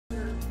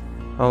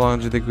How long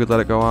do you think we'd let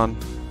it go on?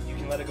 You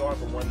can let it go on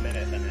for 1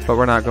 minute. But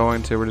we're not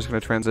going to. We're just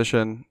going to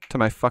transition to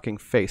my fucking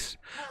face.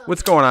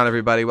 What's going on,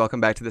 everybody?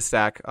 Welcome back to the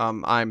stack.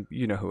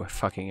 You know who I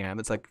fucking am.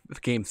 It's like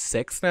game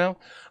 6 now.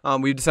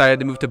 We decided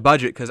to move to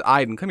budget because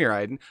Aidan, come here,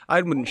 Aidan.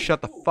 Aidan wouldn't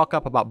shut the fuck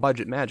up about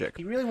budget magic.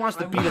 He really wants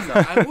to beat us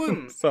up. I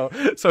wouldn't. So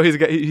he's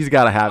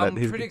got to have it.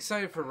 I'm pretty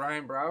excited for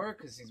Ryan Brower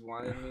because he's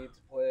wanted me to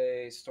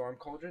play Storm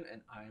Cauldron,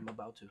 and I am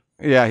about to.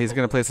 Yeah, he's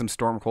going to play some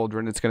Storm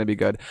Cauldron. It's going to be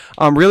good.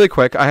 Really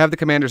quick, I have the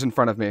commanders in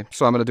front of me,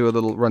 so I'm going to do a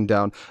little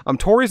rundown.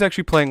 Tori's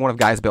actually playing one of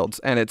Guy's builds,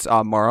 and it's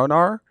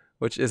Marrow-Gnawer,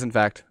 which is in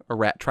fact a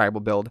rat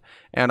tribal build,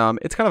 and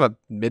it's kind of a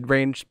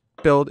mid-range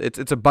build.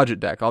 It's a budget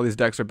deck. All these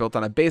decks are built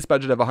on a base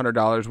budget of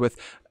 $100 with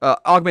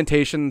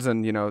augmentations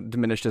and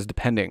diminished as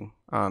depending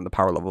on the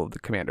power level of the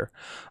commander.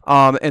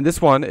 And this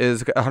one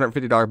is a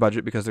 $150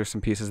 budget because there's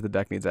some pieces the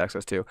deck needs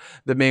access to.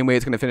 The main way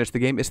it's going to finish the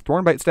game is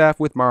Thornbite Staff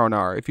with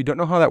Marrow-Gnawer. If you don't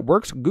know how that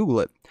works, Google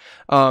it.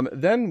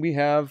 Then we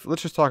have,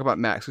 let's just talk about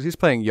Max, because he's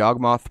playing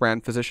Yawgmoth, Thran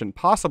Physician,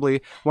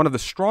 possibly one of the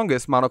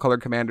strongest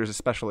monocolored commanders,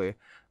 especially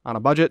on a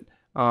budget.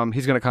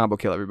 He's going to combo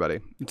kill everybody.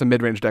 It's a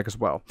mid-range deck as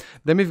well.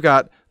 Then we've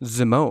got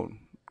Zimone,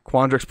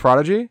 Quandrix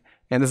Prodigy,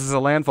 and this is a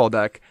landfall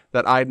deck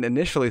that Aidan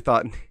initially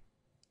thought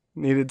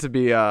needed to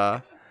be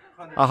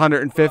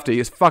 150.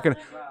 He's fucking.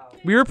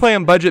 We were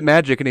playing budget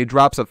magic, and he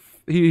drops a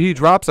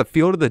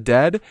Field of the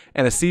Dead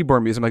and a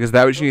Seaborn Museum. Like, is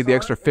that what you need the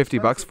extra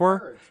 $50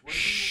 for?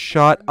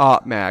 Shut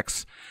up,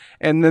 Max.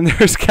 And then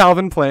there's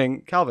Calvin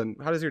playing. Calvin,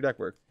 how does your deck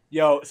work?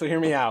 Yo, so hear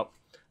me out.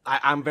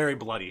 I'm very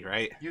bloody,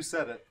 right? You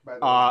said it, by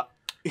the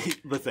way.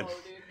 Listen.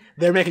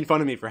 They're making fun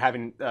of me for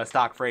having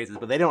stock phrases,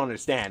 but they don't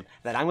understand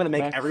that I'm going to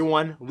make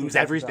everyone lose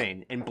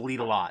everything and bleed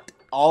a lot.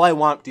 All I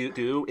want to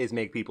do is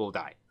make people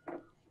die. Is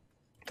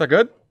that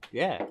good?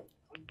 Yeah.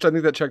 I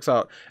think that checks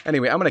out.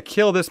 Anyway, I'm going to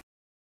kill this.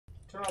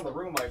 Turn on the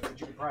room light so that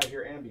you can probably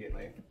hear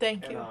ambiently.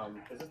 Thank you.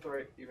 Is this the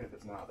right? Even if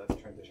it's not, that's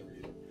the transition we're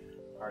using.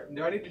 All right.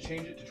 Do I need to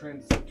change it to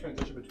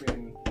transition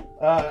between?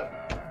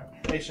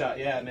 Face shot,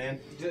 yeah, man.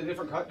 A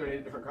different cut? Do I need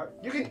a different cut?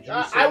 You can.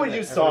 I would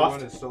use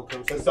soft.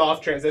 A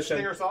soft transition.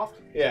 Stinger soft?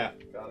 Yeah.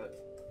 Got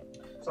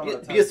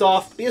it. Be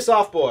a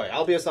soft boy.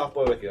 I'll be a soft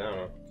boy with you. I don't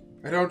know.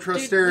 I don't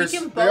trust Dude, stairs. we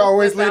can They both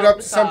always lead without up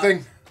to the top.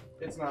 something.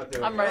 It's not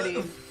doing I'm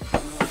ready.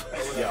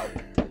 Yeah.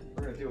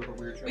 We're gonna deal with a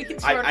weird We can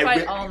transition. sword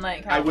fight all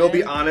night. I will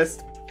be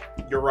honest.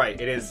 You're right.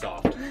 It is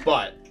soft,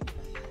 but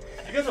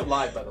You guys are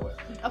live, by the way.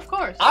 Of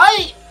course.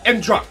 I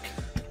am drunk.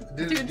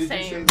 Dude, you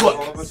same. say Look,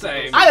 all of us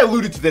same. I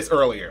alluded to this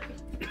earlier.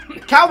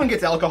 Calvin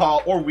gets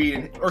alcohol or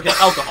weed, or gets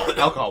alcohol.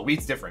 Alcohol,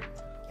 weed's different.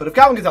 But if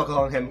Calvin gets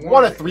alcohol in him,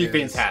 one of three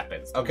things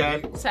happens,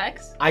 okay?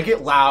 Sex. I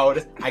get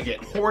loud, I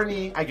get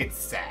horny, I get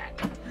sad.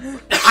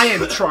 I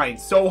am trying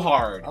so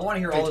hard. I want to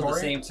hear all at the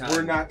same time.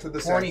 We're not to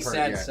the sad Horny, part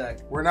sad yet. sec.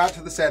 We're not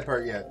to the sad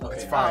part yet.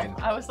 It's fine.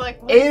 Oh, I was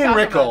like, what are you Aidan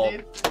talking about,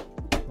 Rickel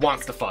dude?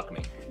 wants to fuck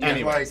me. In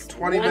Anyway, like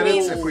 20 I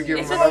minutes, mean, if we give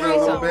him it's a another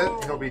little threesome.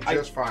 bit, he'll be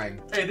just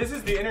fine. Hey, this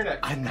is the internet.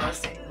 I'm not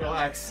saying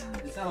Relax.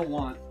 It's not a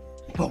want.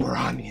 but we're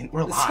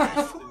we're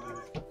live.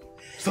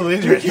 So the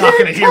internet's not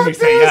gonna hear me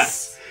say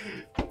yes.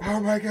 Oh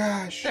my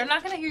gosh. They're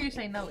not gonna hear you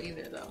say no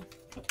either, though.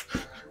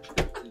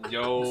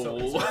 Yo.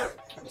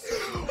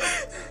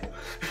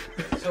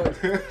 So,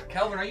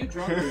 Calvin, are you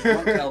drunk or is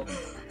drunk Calvin?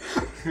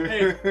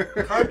 Hey,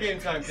 card game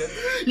time, kid.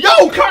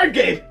 Yo, card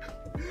game!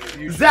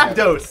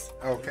 Zapdos!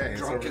 Okay,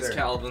 it's Drunk over is there.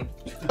 Calvin.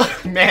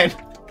 Man,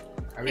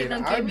 I mean, Hey, then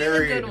give I'm me the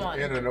married good one.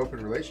 in an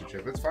open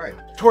relationship. It's fine.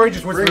 Tori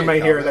just whispered in my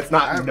Bring it, ear Calvin. that's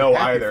not I'm no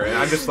happy either, for and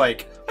you. I'm just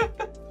like,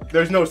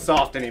 there's no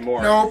soft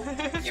anymore. Nope.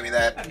 Give me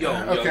that. Yo,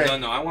 Okay.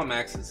 no, I want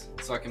Max's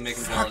so I can make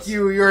him Fuck jealous.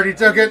 you. You already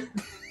took it.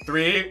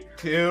 3,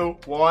 2,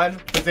 1,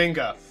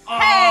 Bazinga.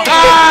 Hey!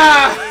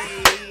 Ah!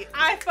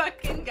 I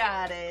fucking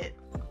got it.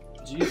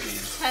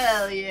 GG.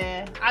 Hell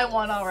yeah. I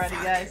won already,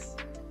 guys.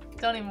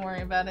 Don't even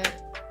worry about it.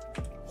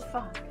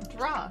 Fuck.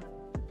 Draw.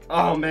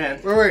 Oh man.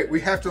 Wait.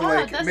 We have to Oh,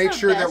 like that's make the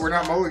sure that best we're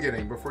not one.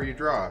 mulliganing before you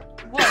draw.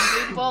 What,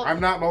 dude? Well, I'm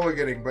not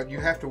mulliganing, but you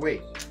have to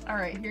wait.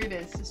 alright, here it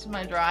is. This is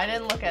my draw. I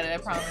didn't look at it, I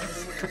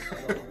promise.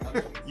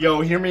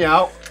 Yo, hear me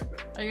out.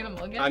 Are you gonna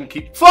look at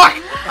it? Fuck!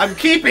 I'm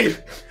keeping!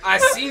 I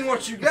seen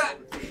what you got.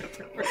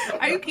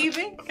 Are you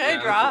keeping? Can I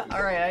Yeah, draw?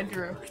 Alright, I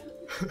drew.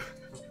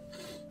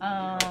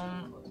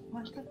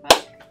 What the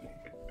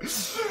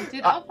fuck?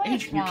 Dude, I'll play a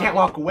Adrian, you swamp. can't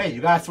walk away.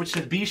 You gotta switch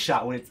to the B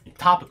shot when it's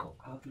topical.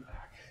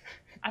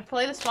 I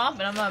played a swamp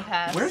and I'm gonna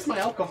pass. Where's my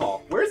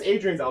alcohol? Where's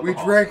Adrian's We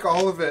alcohol? drank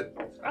all of it.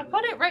 I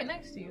put it right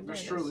next to you. There There's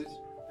it is. Truly's.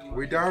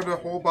 We downed a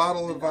whole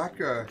bottle of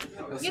vodka.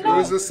 You It know,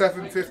 was a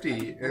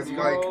 750 in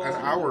like an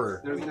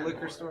hour. There's a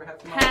liquor store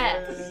half a mile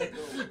pass. away.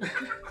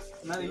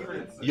 Not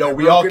even. Yo,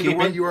 we Broke all into what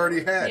keeping? you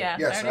already had. Yeah,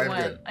 Yes, I already I'm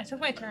went. good. I took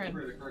my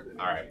turn.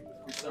 Alright.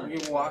 We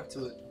can walk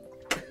to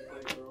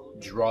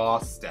it. Draw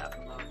step.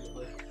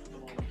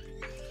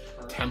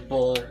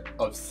 Temple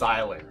of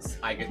Silence.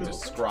 I get to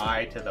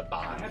scry to the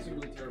bottom.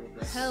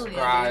 Hell yeah.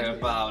 Cry dude.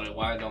 about it.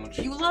 Why don't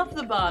you? You love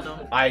the bottom.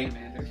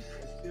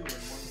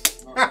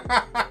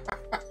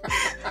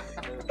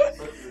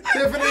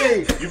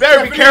 Tiffany! You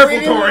better be Tiffany, careful, we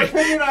need your Tori.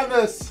 opinion on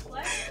this.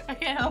 I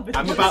can't help it.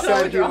 I'm It's about so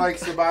Said he drunk.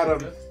 likes the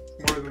bottom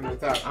more than the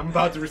top. I'm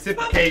about to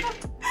reciprocate.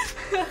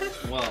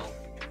 Well.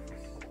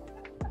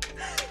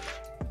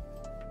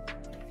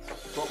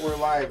 But we're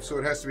live, so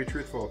it has to be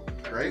truthful,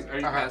 right? Are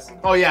you passing?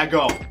 Oh yeah,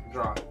 go.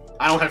 Draw.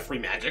 I don't have free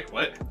magic.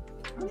 What?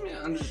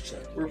 Yeah, I'm just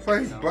checking. We're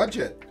playing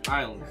budget.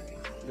 Island.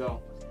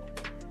 Go.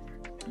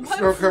 What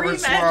Snow-covered free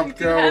swamp, magic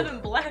do you go. have in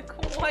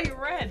black, white,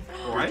 red?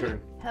 Right?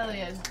 Turn. Hell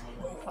yeah.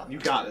 Fuck. You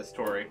got this,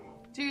 Tori.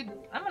 Dude,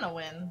 I'm gonna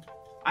win.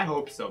 I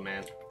hope so,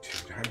 man.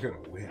 Dude, I'm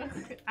gonna win.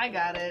 I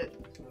got it.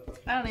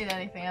 I don't need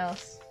anything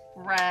else.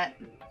 Rat.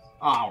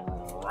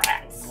 Oh,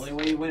 rats. The only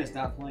way you win is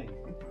not playing.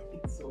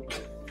 It's so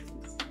good.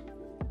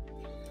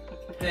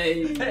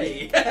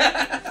 Hey.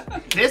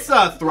 This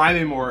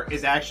Thriving More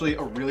is actually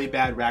a really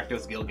bad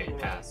Rakdos Guildgate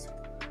pass.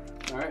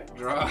 Alright,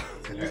 draw.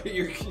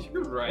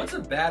 You're right. What's a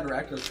bad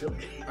Rakdos skill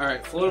game?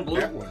 Alright, float a blue.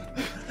 That one.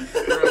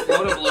 We're gonna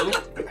float a blue.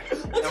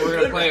 And we're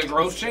gonna play a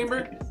growth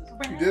chamber.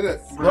 You did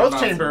it. Growth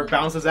Chamber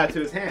bounces that to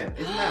his hand.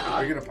 Isn't that Are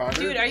hot? you gonna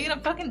ponder? Dude, are you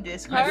gonna fucking I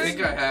discard? think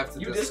I have to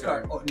You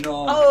discard. discard.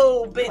 Oh, no.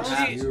 Oh, bitch.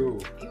 Ah, You, you.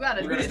 you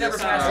gotta We're gonna discard.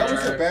 discard. That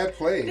was a bad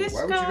play.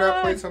 Why would you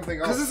not play something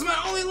Because else? it's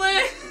my only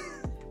land.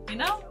 You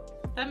know?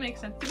 That makes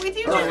sense. Wait,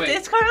 did you Oh, just wait.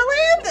 discard a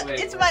land? Wait.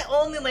 It's my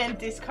only land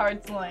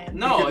discards land.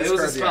 No, You can it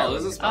was a discard the spell. It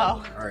was a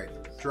island. spell. Oh,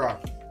 Alright, draw.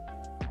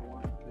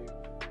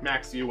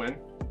 Max, you win.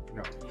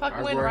 No. fuck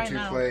I'm win going right to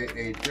now. play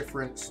a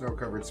different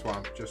snow-covered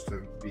swamp just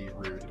to be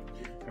rude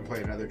and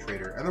play another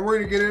trader. And then we're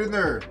gonna get in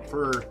there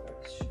for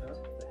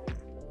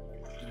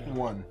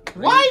 1.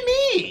 Why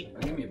me?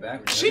 Give me a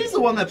back. She's the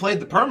one that played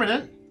the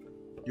permanent.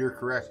 You're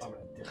correct.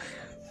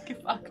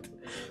 Get fucked.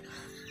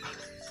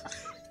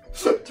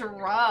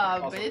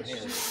 Draw, bitch.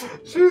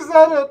 She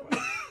said it.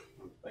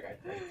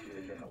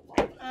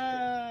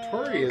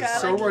 Tori is God,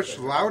 so I- much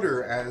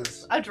louder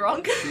as A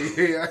drunk?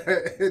 she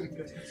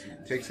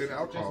takes in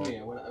alcohol.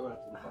 I went up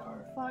to the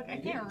bar. Fuck, I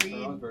can't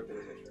read.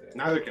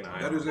 Neither can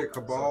I. That is a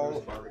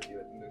cabal.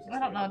 I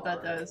don't know what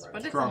that does, but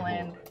it's a Stronghold.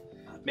 land.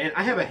 Man,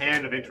 I have a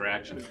hand of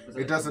interaction.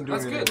 It doesn't do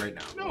That's anything good. right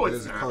now. No, it it's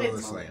is a not.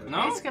 colorless land.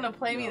 No? It's gonna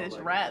play me this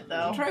rat,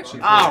 though.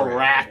 Attraction. Oh,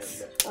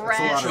 rats.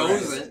 Rat.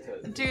 Chose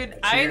it. Dude,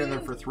 So you're in there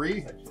for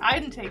 3? I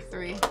didn't take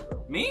 3.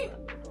 Me?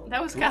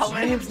 That was My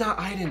Calvin. name's not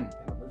Aiden.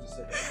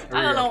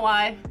 I don't know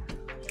why.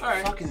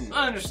 Alright. Fucking-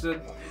 I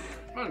understood.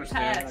 I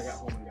understand.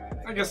 Pass.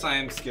 I guess I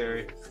am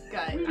scary.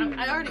 Guy,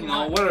 I already You know,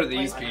 won. what are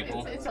these Like,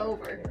 people? It's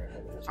over.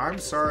 I'm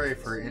sorry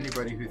for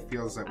anybody who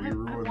feels that we I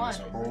ruined won. this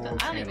whole I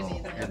don't even channel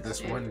need to in this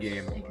shit. one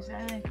game.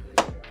 Exactly.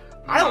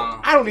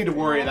 I don't need to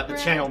worry that the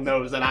channel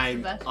knows that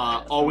I'm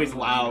always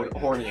loud,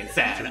 horny, and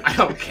sad. I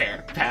don't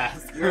care.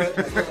 Pass.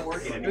 If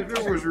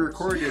it was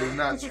recorded and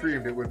not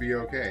streamed, it would be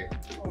okay.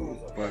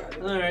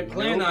 But Alright,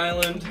 play an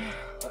island.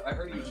 I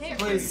heard you. Can't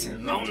Play read.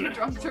 Zimone. Too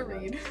drunk to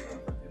read.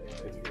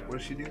 what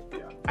does she do?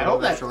 I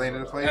hope that. Extra land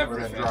into play and then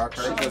Everything. draw a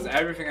She card. does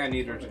everything I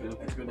need her to do.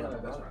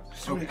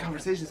 So many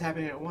conversations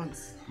happening at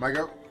once. My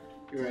go.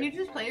 Can you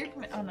just play your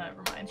command? Oh, no,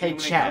 never mind. Hey,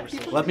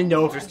 chat. Let me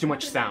know if there's too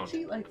much sound.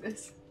 Cheat like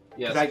this.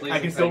 Yes, 'Cause please I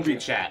can and still thank you.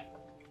 read chat.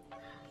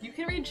 You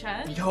can read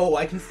chat? Yo,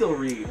 I can still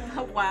read.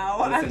 Wow,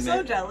 Listen, I'm so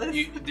man. jealous.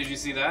 Did you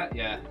see that?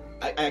 Yeah.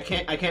 I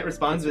can't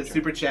respond to the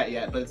super chat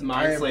yet, but it's I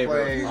my am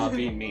flavor playing- of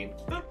being mean.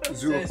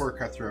 Zulapur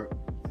Cutthroat.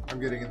 I'm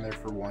getting in there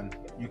for 1.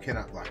 You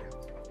cannot block it.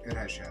 It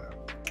has shadow.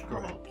 Go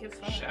ahead. Oh, give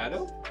fuck.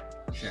 Shadow?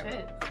 Shadow.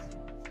 Shit.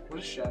 What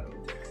is shadow?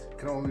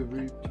 Can only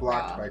be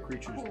blocked by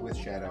creatures with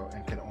shadow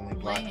and can only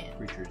block Land.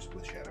 creatures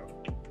with shadow.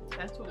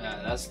 That's what we Yeah,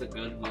 need. that's the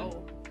good one.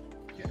 Oh.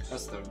 Yes.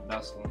 That's the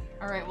best one.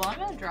 Alright, well, I'm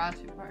gonna draw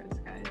 2 cards,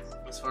 guys.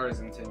 As far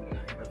as intimidating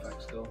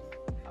effects go.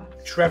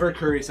 Trevor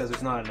Curry says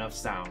there's not enough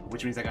sound,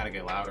 which means I gotta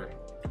get louder.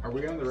 Are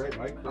we on the right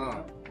mic?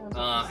 Oh. 1, 2,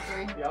 Uh,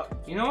 3.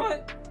 You know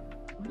what?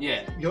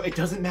 Yeah. Yo, it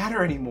doesn't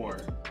matter anymore.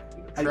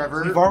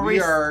 Trevor, we've already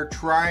we are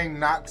trying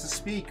not to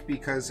speak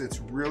because it's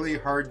really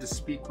hard to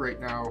speak right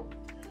now.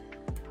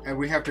 And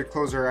we have to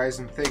close our eyes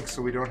and think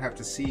so we don't have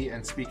to see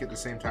and speak at the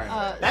same time.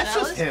 That's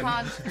just Zealous him.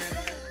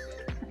 Conscript.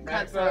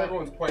 Max, not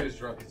everyone's quite as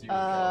drunk as you.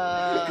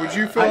 Would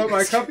you fill I- up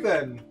my cup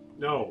then?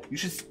 No. You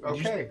should.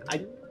 Okay.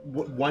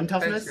 One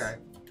toughness? Thanks,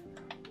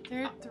 guy.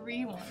 There are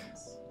 3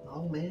 ones.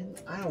 Oh man,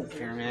 I don't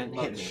care, man.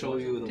 I'll Hit me. show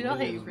you the Dude, I'll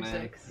hit you move, for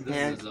man. 6. This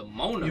Man, is a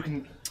Mona. You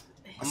can.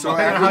 So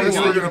Okay, how after you this,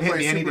 want, we're you going can to hit me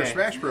play any Super day.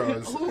 Smash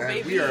Bros. Ooh,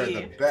 and we are the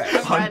baby. best.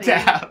 I'm On ready.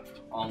 tap.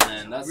 Oh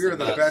man, that's We are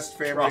the best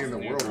family in the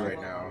Rough world new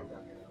right now.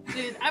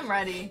 Dude, I'm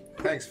ready.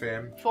 Thanks,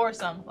 fam.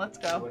 Foursome. Let's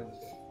go.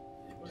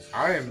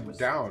 I am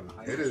down.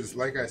 It is,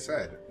 like I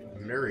said,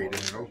 married in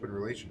an open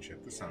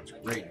relationship. This sounds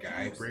great,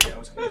 guy. Bring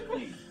it.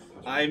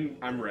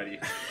 I'm ready.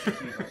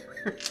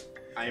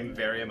 I am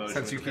very emotional.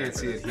 Since you can't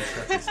see it, he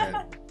shook his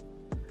head.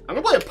 I'm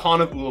gonna play a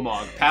Pawn of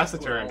Ulamog. Pass the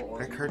turn.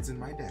 That card's in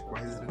my deck.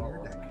 Why is it in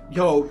your deck?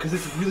 Yo, because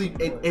it's really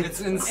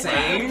It's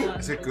insane.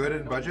 Is it good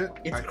in budget?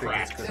 It's I think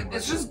crap. it's good in budget.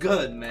 It's just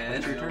good, man.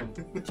 It's your turn.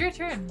 It's your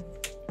turn.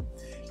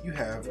 You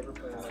have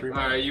 3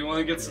 Alright, you want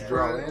to get Draw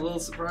surprised? in. A little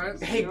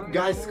surprised? Hey, You know?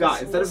 guys,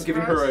 Scott. Instead of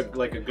giving her a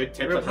good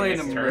tip We're on the playing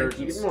next turn,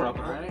 can you emergency. get more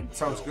up?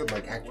 Sounds good,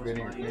 like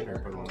activating your commander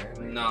and put a land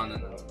in.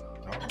 No.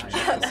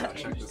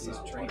 Check this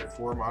out.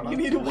 4 mana. You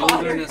need water.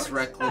 Wilderness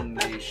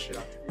Reclamation.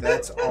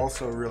 That's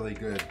also really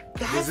good.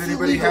 Does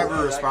anybody have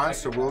a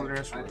response to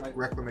Wilderness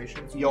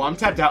Reclamation? Yo, I'm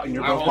tapped out and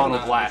you're both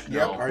mono black.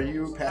 Yep. Are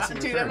you passing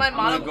the Dude, turn? am I I'm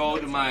gonna mono? go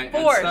to my end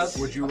Force.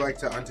 step. Would you like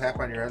to untap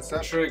on your end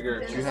step?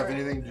 Trigger. Do you have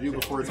anything to do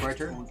before it's my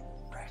turn?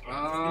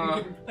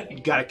 You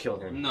gotta kill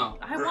him. No.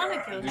 I want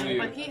to kill him, Dude.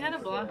 but he had a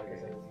block.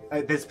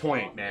 At this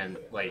point, man,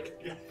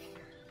 like,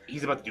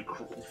 he's about to do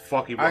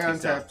fucking I wacky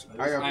stuff. untapped.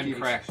 I I'm upkeep.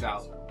 cracked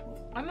out.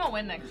 I'm gonna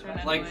win next turn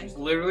Like, anyway.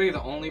 literally,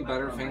 the only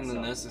better thing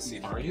than this is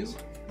CDs.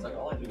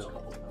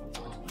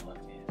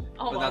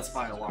 Oh, But that's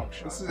by a long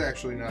shot. This is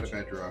actually not a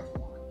bad draw.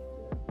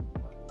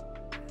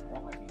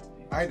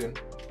 Aidan,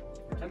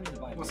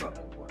 What's up?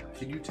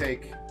 can you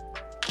take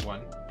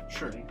 1?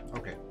 Sure.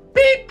 Okay.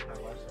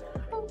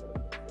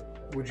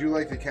 Would you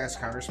like to cast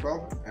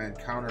Counterspell and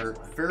counter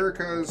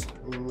Farrakha's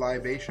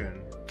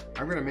Libation?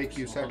 I'm going to make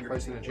you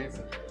sacrifice an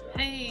enchantment.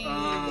 Hey,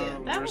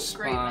 that was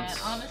great, man.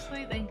 response.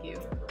 Honestly, thank you.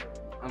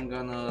 I'm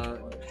gonna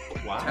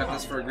Wow. tap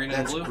this for a green and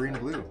That's blue. green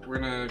blue. We're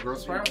gonna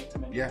Growth Spiral.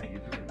 Yeah.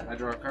 I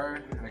draw a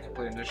card, and I can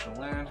play an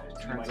additional land.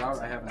 Turns out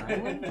I have an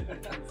island.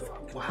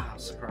 Wow,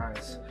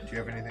 surprise. Do you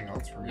have anything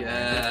else for me?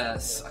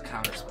 Yes, a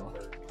counterspell.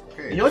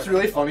 Okay. You know what's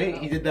really funny?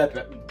 He did that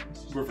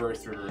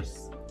reverse.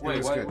 Wait,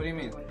 was what, good. what do you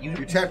mean? You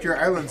tapped your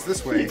islands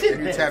this way, and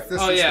you tap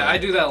this Oh this yeah, way. I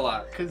do that a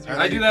lot. And I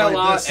then do you that a play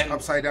lot, this and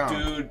upside down.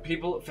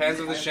 dude,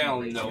 fans of the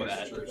channel know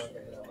that.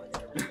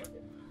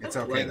 It's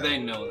okay. Like though. they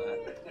know that.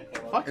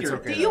 Fuck It's your.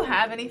 okay. Do you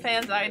have any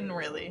fans? I didn't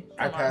really.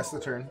 I Come on. passed the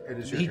turn. It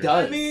is your He turn.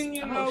 does. I mean,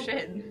 you know, Oh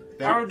shit.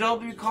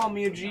 RW called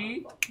me a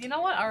G, You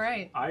know what? All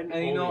right. and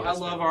you know I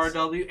love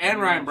RW and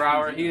Ryan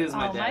Brower. He is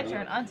my Oh, my dad.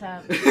 turn.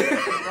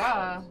 Untap.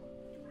 Raw.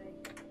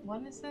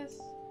 What is this?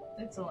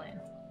 It's a land.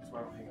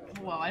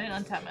 Whoa, I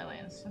didn't untap my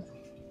lands.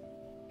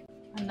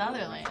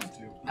 Another land.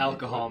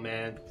 Alcohol,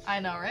 man. I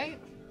know, right?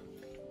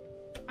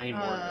 I need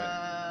more of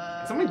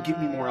it. Someone give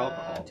me more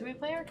alcohol. Do we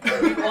play our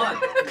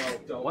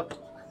What?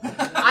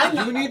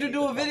 You need to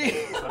do a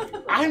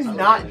video. I'm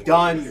not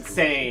done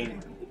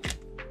saying.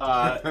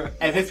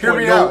 At this Hear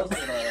point, me no- out.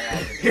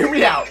 Hear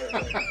me out.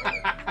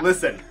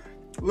 Listen,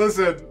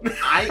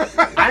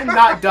 I'm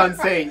not done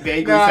saying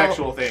vaguely No.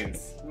 sexual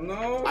things.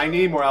 No. I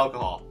need more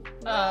alcohol.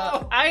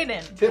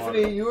 Aiden.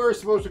 Tiffany, you are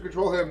supposed to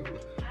control him.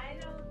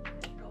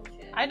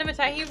 Item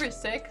attack you for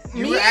 6.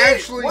 You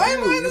actually Why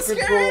do. am I You the control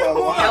scary a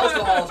one? lot.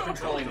 Alcohol is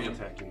controlling him.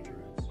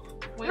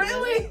 Wait,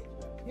 really?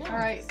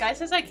 Alright, guy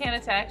says I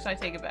can't attack, so I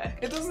take it back.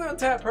 It doesn't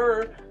untap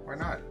her. Why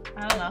not?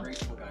 I don't know.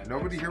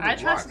 Nobody here would I block.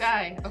 trust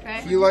Guy,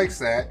 okay? He likes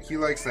that,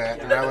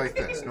 and I like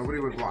this. Nobody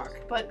would block.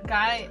 But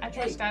Guy, I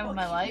trust Guy with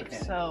my life,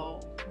 so...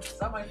 It's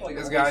not my fault.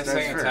 This guy's That's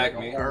saying fair. attack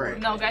me. Alright.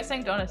 No, Guy's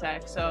saying don't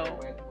attack, so...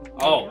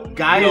 Oh,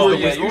 Guy no, is the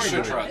yeah, whisper you to should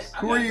it. trust.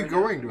 Who are you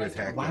going to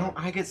attack? Why don't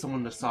I get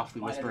someone to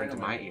softly whisper into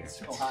my ear?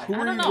 Who I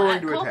are don't you know,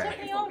 going to call attack?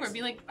 Tiffany over,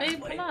 be like,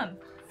 babe, come on.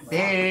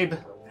 Babe.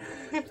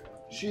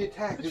 She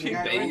attacked. She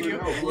got banged you.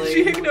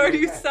 She ignored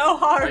you so Are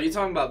hard. you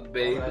talking about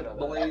Babe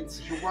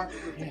Blades? She watched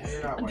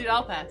it. Dude,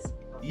 I'll pass.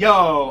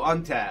 Yo,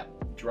 untap.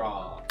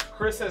 Draw.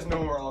 Chris has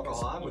no more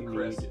alcohol. I'm with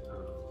Chris.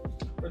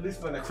 Or at least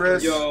for the next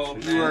Chris, Yo,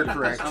 you are man.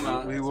 correct. I'm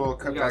out. We will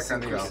cut We got back some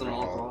on the crystal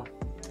alcohol.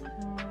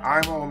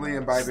 I'm only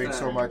imbibing so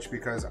Stand. much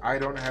because I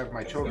don't have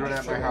my children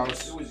at my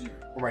house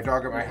or my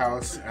dog at my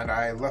house, and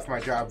I left my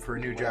job for a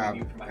new job,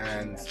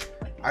 and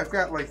I've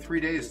got like 3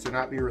 days to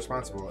not be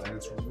responsible, and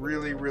it's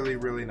really, really,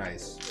 really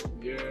nice.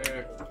 Yeah.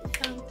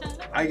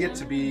 I get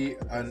to be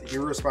an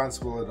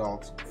irresponsible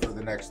adult for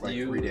the next like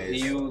 3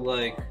 days. You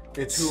like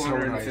It's so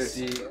nice.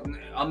 250,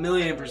 a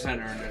million%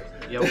 earned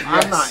it. Yo,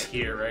 I'm not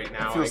here right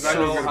now. I feel I so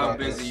know good how about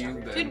busy this.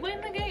 you've been. Dude, win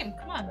the game,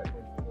 come on.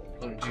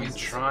 I'm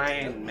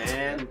trying,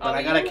 man. But Oh,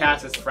 I gotta you-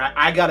 cast this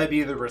I gotta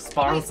be the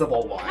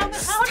responsible one. How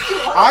do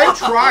you I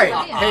tried.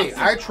 Hey,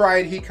 I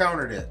tried. He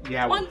countered it.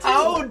 Yeah, One, two.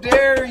 How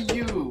dare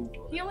you?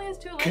 He only has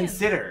 2 lands.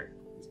 consider.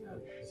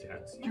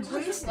 You're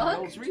wasting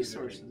luck. Those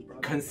resources, bro.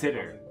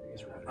 Consider.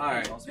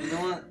 Alright, you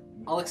know what?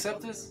 I'll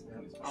accept this.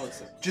 I'll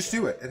accept it. Just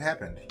do it. It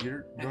happened.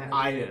 You don't have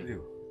I to did.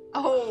 do.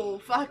 Oh,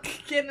 fuck.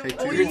 Get him. Take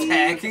 2. You're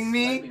attacking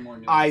me? You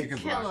can I Kill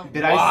block. him.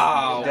 did.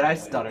 Wow. Did I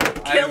stutter?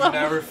 Kill him. I've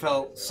never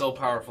felt so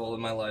powerful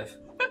in my life.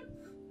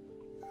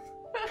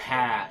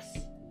 Pass.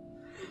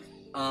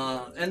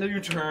 End of your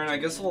turn. I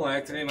guess I'll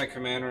activate my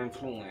commander and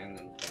put a land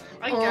in.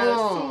 I guess.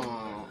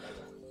 Oh.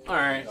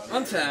 Alright,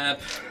 untap.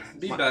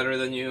 Be better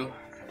than you.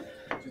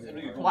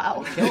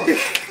 Wow.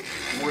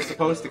 We're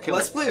supposed to kill.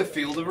 Let's play a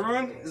Field of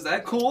Ruin. Is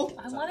that cool?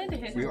 I wanted to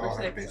hit We him all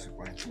for have 6. basic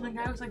plans. And the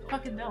guy was like,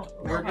 fucking don't.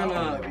 We're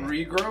gonna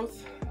regrowth.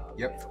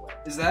 Yep.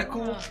 Is that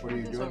cool? What are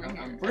you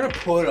doing? We're gonna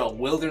put a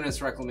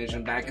Wilderness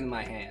Reclamation back in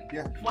my hand.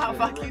 Yeah. Wow,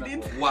 fuck, you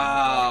did.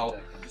 Wow.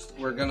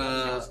 We're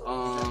gonna,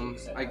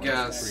 I 3,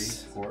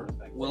 guess, 4.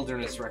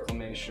 Wilderness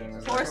Reclamation.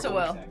 Is Force that a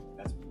will.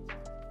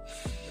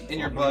 in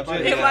your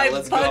budget? In Yeah, my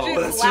let's budget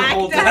go. That's black your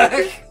whole deck.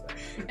 deck.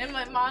 In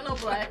my mono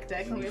black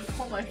deck, let me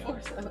pull my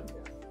force out.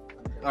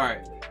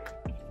 Alright.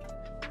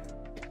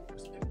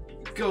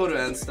 Go to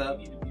end step.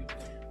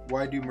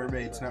 Why do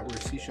mermaids not wear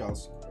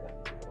seashells?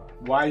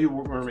 Why do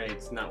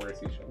mermaids not wear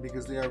seashells?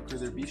 Because they outgrew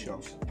their bee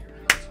shells.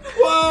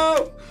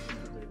 Whoa!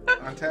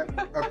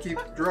 Untap, upkeep,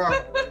 draw.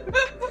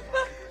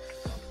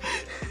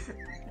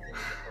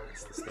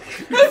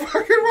 You're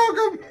fucking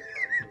welcome.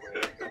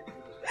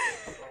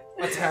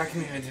 Attack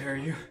me, I dare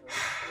you.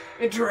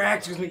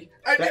 Interact with me,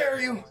 I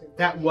dare you.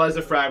 That was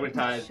a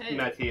fragmentized Shit.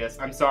 Matthias.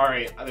 I'm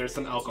sorry, there's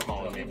some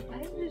alcohol in me.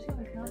 I'm just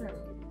gonna counter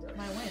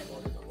my win.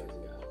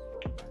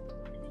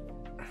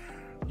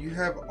 You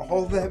have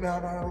all that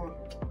amount of...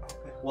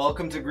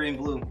 Welcome to Green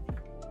Blue.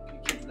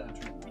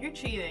 You're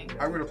cheating.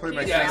 I'm gonna play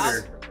my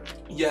Yes. commander.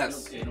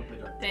 Yes.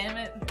 Damn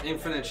it.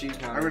 Infinite cheat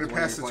counters. I'm gonna when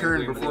pass you're the playing turn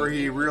Green before Blue.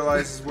 he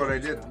realizes what I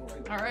did.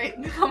 Alright,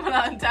 I'm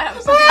gonna untap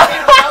so you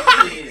can't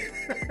help me.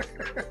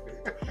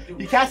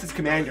 He cast his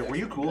commander. Were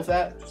you cool with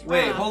that?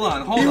 Wait, hold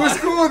on, hold He on. was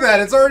cool with that.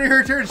 It's already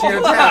her turn. She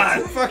Hold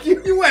attacked. on. Fuck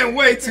you. You went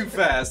way too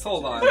fast.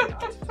 Hold on.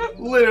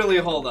 Literally,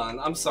 hold on.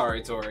 I'm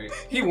sorry, Tori.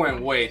 He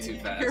went way too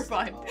fast. You're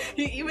fine.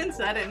 He even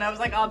said it and I was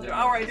like,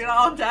 alright, dude,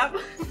 I'll untap.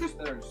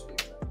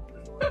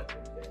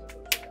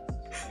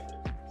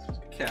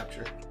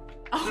 Capture.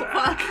 Oh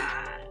fuck.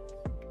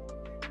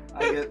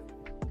 I get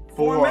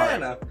 4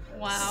 mana.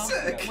 Wow.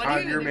 Sick. What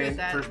are you Your gonna do main, with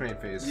that? first main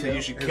phase. So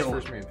you should His kill him.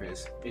 first main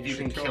phase. If you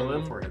should can kill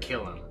him, before he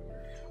kill him.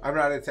 I'm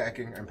not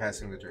attacking. I'm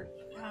passing the turn.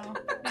 Wow.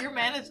 Your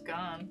mana's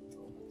gone.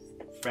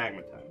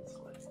 Fragmentized.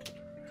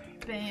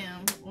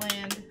 Bam.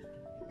 Land.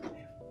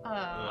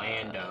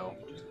 Lando.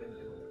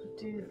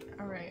 Dude,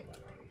 alright.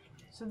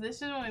 So this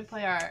is when we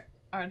play our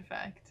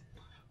artifact.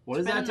 What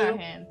does It's that been in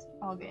do? our hand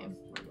all game.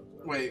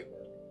 Wait,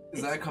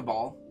 is that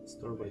Cabal?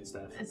 Stormblade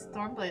staff. It's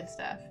Thornblade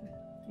Staff.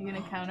 You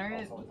gonna counter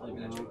it?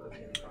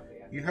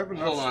 You have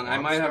enough. Hold on, I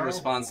swamps might have now?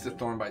 response to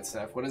Thornbite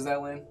Staff. What is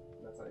that, Lane?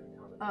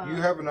 You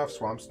have enough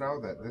swamps now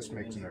that this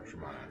makes an extra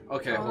mana.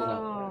 Okay, hold on.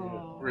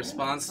 Oh.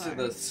 Response to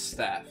the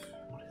staff.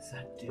 What does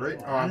that do?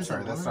 Right? Oh, I'm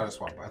sorry. That's not a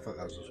swamp. I thought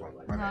that was a swamp.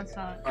 My No, bad. it's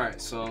not. Alright,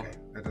 so Okay,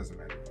 that doesn't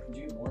matter.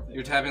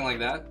 you're tapping like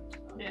that?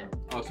 Yeah.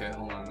 Okay,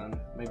 hold on then.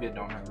 Maybe I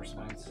don't have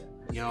response.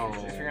 Yo,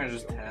 If you're gonna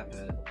just tap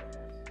it,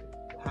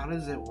 how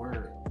does it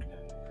work?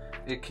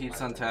 it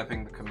keeps on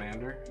tapping the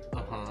commander.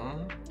 Uh-huh.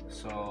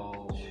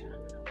 So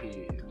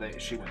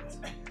she wins.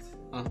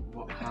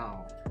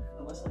 How?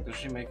 Does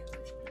she make?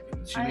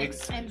 She I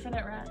makes.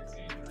 infinite rats.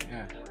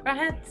 Yeah.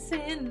 Rats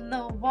in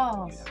the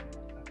walls.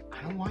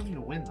 I don't want you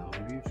to win though.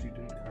 Maybe if you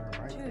didn't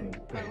counter my thing.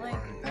 Dude, but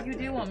like, you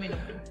do want me to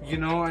win. You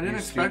know, I didn't You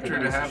expect her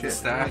stupid to piece of have the shit.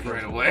 staff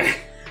right away.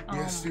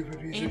 You stupid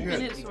piece of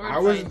infinite shit. sword I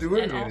wasn't fights,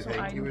 doing and also anything.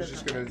 He Aidan was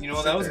just doesn't. gonna. You know,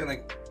 sit that was there.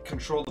 gonna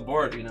control the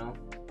board. You know.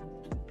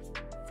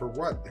 For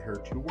what? Her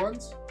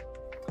 2-1s?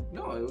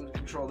 No, it would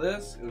control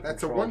this. It would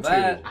That's a control 1/2.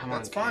 that. I'm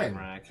That's on fine.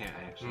 camera. I can't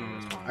actually Hmm.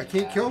 respond. I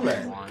can't kill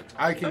that.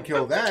 I can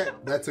kill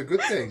that. That's a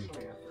good thing.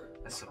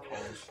 I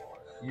suppose.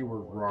 You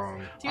were wrong.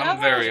 Do you have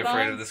I'm very a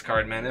afraid of response? this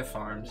card, man. It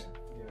farms.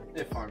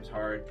 It farms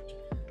hard.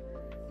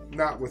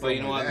 Not with. But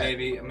you know only what?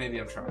 that. Maybe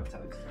I'm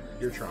traumatized.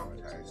 You're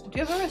traumatized. Do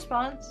you have a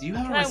response? Do you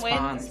have Can a I win?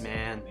 response,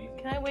 man?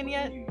 Can I win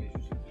yet?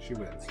 She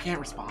wins. I can't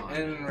respond.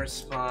 In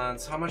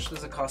response, how much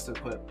does it cost to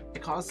equip?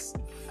 It costs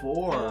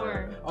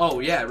 4. Oh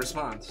yeah,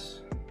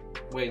 response.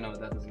 Wait, no,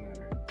 that doesn't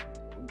matter.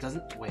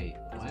 Doesn't wait.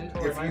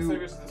 What? If you-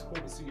 it's cool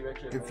to see you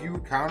actually. If you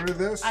counter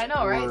this, I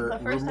know, right? or The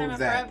first time remove in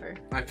that, forever.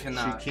 I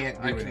cannot. She can't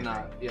do I anything.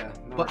 cannot. Yeah.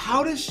 No But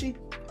how response. does she?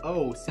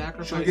 Oh,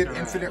 sacrifice. she'll get her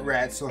infinite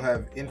rat. rats. She'll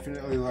have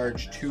infinitely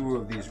large 2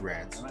 of these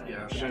rats.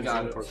 Yeah, she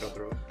got it.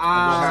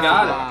 Ah,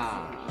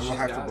 got And we'll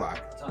have to got it.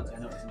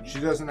 block. She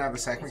doesn't have a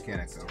sack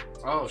mechanic though.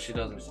 Oh, she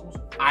doesn't.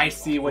 I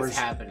see what's Where's-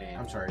 happening.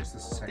 I'm sorry, is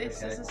this a sack This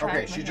is mechanic? a sack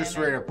Okay, she just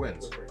straight mechanic. up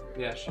wins.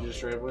 Yeah, she just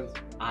straight up wins.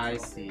 I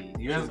see.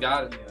 Do you She's have?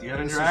 got it. Do you have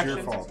This is interaction?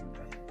 your fault.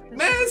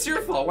 Man, it's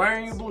your fault. Why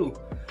aren't you blue?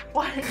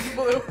 Why are you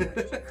blue?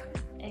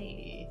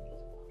 Hey.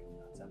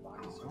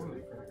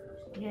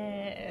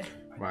 Yeah.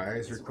 My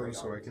eyes are closed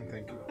so I can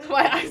think.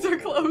 My eyes are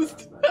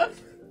closed.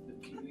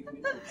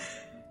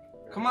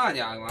 Come on,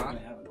 Yawgmoth.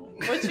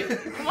 What you?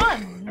 Come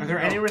on. Are there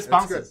any That's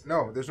responses? good.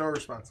 No, there's no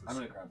responses. I'm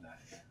gonna grab that.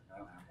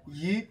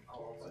 Yeet.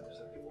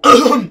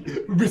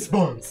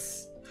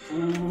 Response.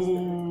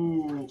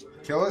 Ooh.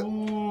 Kill it.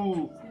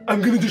 Ooh.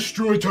 I'm gonna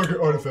destroy target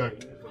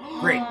artifact.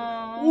 Great.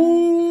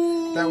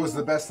 Aww. That was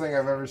the best thing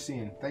I've ever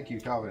seen. Thank you,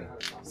 Calvin.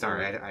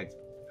 Sorry,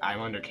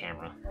 I'm under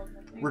camera.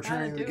 We're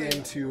turning the do it.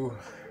 game to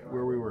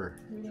where we were.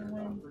 We didn't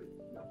win.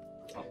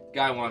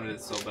 Guy wanted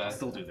it so I'll bad.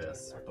 still do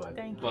this, but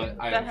Thank you. But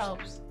I that understand.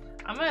 helps.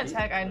 I'm gonna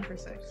attack Aidan for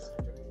 6.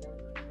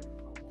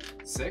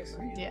 6?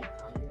 Yeah.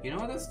 You know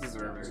what? That's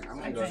deserving. I'm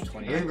gonna I go think.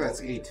 20. I think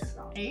that's 8.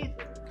 8?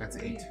 That's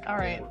 8.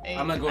 Alright, 8.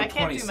 I'm gonna go I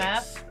can't 26. do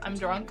math. I'm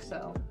drunk,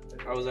 so.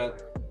 I was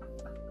at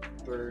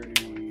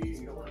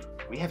 30.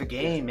 we have a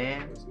game,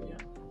 man.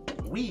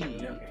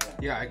 We.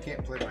 Yeah, I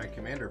can't play my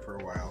commander for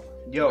a while.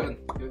 Yo,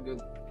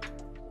 Good.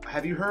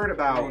 have you heard I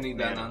about? don't need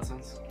that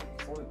nonsense.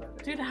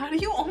 Dude, how do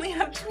you only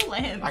have 2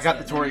 lands? I got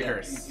the Tory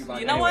curse.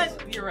 You know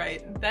what? You're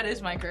right. That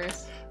is my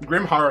curse.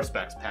 Grim Horror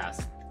Specs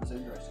passed.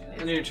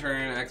 In your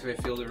turn,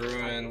 activate Field of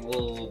Ruin.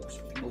 We'll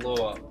blow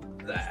up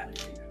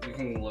that. You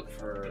can look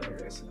for a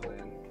basic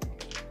land.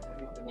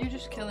 You're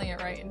just killing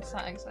it, right? It's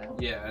not exile.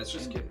 Yeah, it's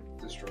just get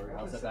destroyed.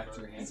 Is it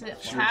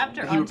tapped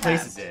or He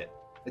replaces untapped? it.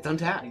 It's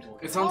untapped.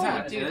 It's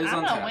untapped. Oh, dude, it is I'm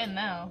untapped. gonna win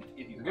now.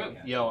 Good.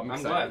 Yo,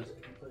 I'm glad.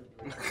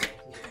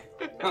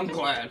 I'm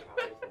glad.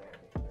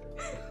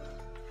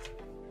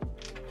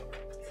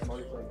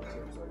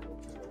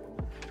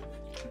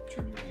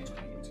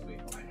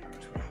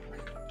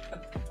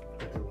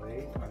 The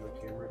delay on the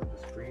camera to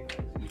the screen is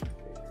even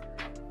bigger.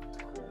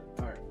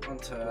 Alright,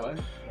 untap.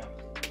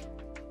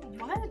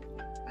 What?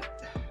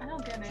 I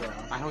don't get it.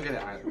 I don't get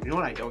it either. You know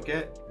what I don't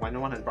get? Why no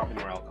one has brought me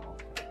more alcohol.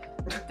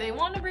 They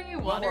want to bring you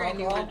water and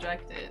you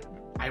reject it.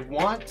 I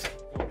want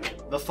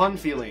the fun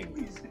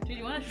feeling. Dude,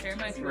 you want to share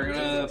my We're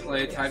gonna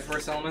play Tide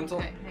Force Elemental.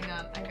 Okay, hang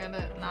on. I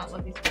gotta not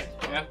let these guys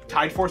fall. Yeah.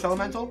 Tide Force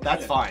Elemental?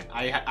 That's fine.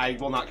 I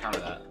will not counter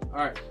that.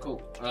 Alright,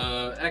 cool.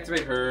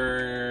 Activate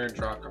her,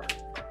 draw a card.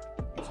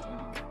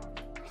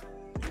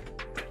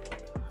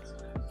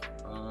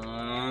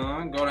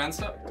 Go to end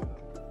step.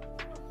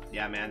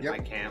 Yeah, man, Yep. I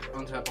can't.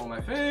 Untap all my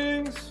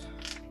things.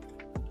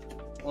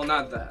 Well,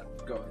 not that.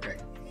 Go ahead. Okay.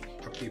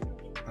 Upkeep.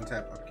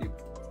 Untap. Upkeep.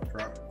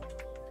 Draw.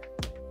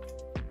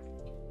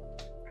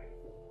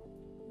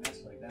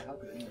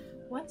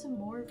 What's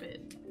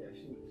morbid?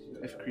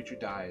 If a creature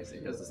dies,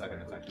 it does the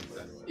second effect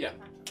instead. Yeah.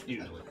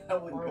 Usually.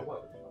 I'm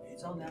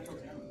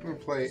gonna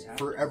play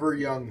Forever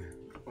Young.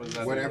 What does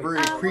that Whenever a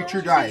I creature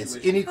want dies,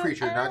 you any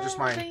creature, not just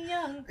forever mine,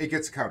 young. it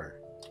gets a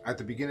counter. At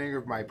the beginning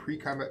of my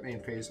pre-combat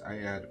main phase, I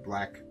add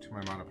black to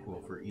my mana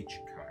pool for each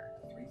counter.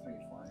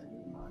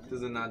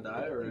 Does it not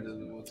die, or does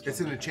it? It's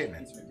an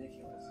enchantment.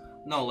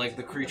 No, like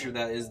the creature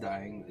that is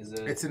dying. Is it?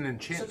 It's an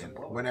enchantment.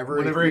 Whenever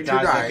Whenever a it creature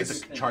dies, dies, it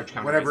gets a charge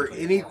counter. whenever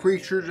basically. any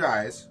creature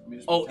dies,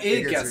 Oh,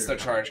 it gets gets a- the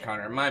charge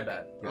counter. My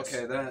bad. Yes.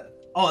 Okay, that.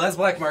 Oh, that's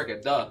black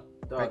market. Duh.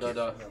 Thank you.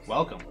 Duh.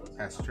 Welcome.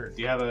 pass the turn.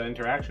 Do you have an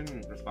interaction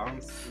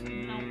response?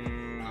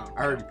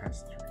 I already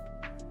passed the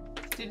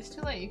turn. Dude, it's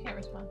too late. You can't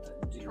respond.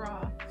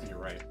 Draw. You're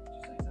right.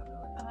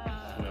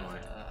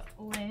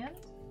 Land.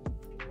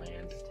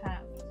 Land.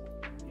 Tap.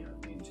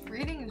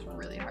 Reading is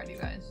really hard, you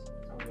guys.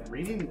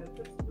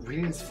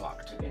 Reading's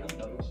fucked.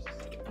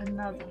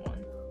 Another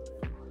one.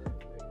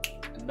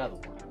 Another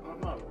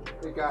one.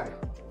 Hey guy.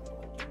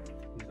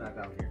 He's not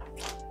down here.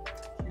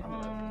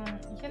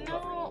 You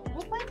know,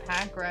 we'll play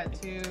Pack Rat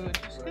too,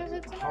 just because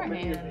it's in How our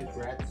many of hands.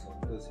 his rats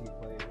does he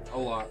play? A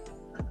lot.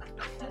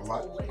 A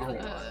lot?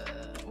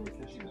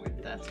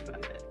 That's about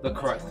it. The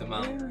correct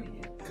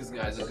amount. Because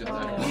guys are good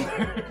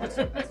at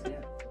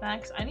it.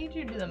 Max, I need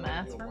you to do the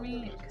math for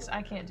me, because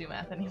I can't do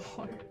math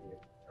anymore.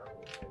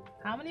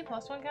 How many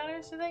 +1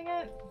 counters do they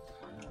get?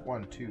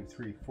 1, 2,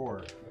 3,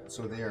 4.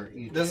 So they are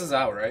each. This is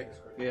out, right?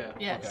 Yeah.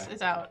 Yes, Okay.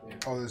 it's out.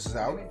 Oh, this is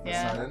out?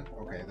 Yeah. It's not in?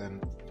 Okay, then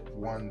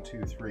 1,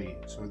 2, 3.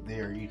 So they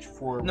are each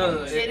 4. No,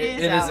 ones. it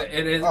is is. out.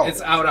 It is. Oh.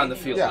 It's out on the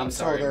field. Yeah, I'm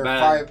sorry. so they're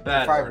Bad,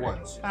 bad five wording.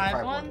 ones. They're 5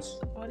 five ones?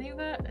 What do you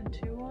got? And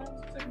 2 ones?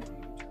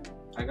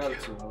 I got a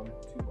 2 one.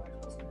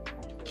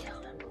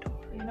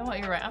 You know what?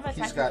 You're right. I'm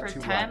He's attacking got for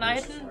 2 10, blockers.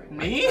 Aidan.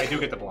 Me? I do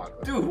get the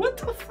block. Dude, what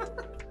the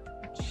fuck?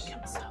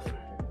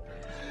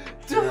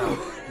 You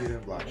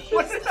didn't block.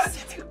 What's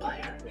the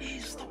player?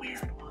 He's the weird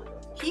one.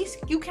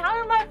 You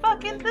countered my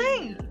fucking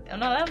thing. Oh,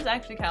 no, that was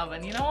actually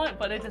Calvin. You know what?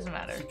 But it doesn't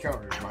matter. He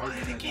countered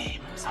my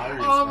game.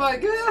 Oh my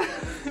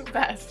god.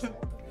 Best.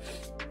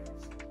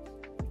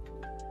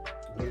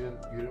 You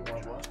didn't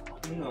want to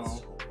block?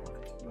 No.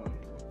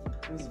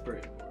 This is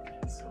great.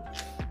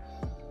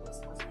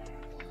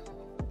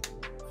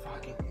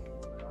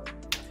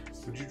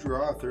 Did you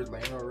draw a 3rd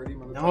lane already,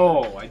 motherfucker?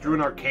 No, I drew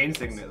an arcane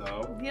signet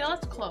though. You know,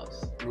 it's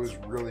close. It was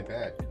really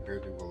bad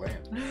compared to the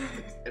land.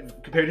 And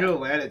compared to the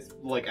land, it's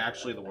like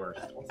actually the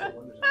worst.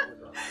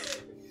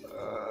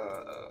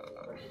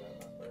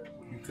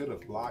 You could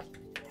have blocked.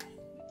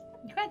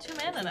 You got 2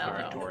 mana now,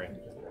 Alright, though. Tori,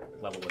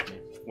 level with me.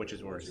 Which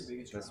is worse,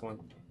 this one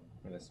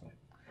or this one?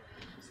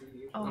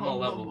 Oh, I'm a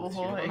level with you.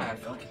 boy. I'm at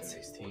fucking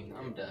 16.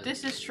 I'm dead.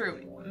 This is true.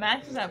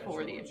 Max is at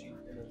 40.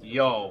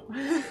 Yo,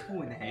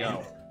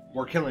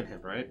 we're killing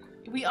him, right?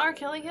 We are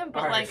killing him,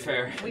 but Alright, like,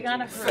 fair. we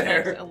gotta hurt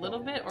Fair. Max a little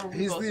bit, or we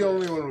He's both the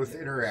lose. only one with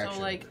interaction. So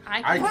like,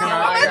 I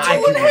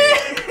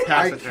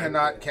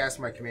cannot cast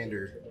my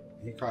commander.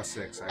 He costs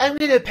 6. I'm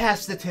gonna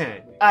pass the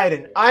turn.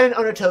 Aidan,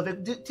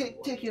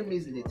 Unatovic, take your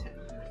measly turn.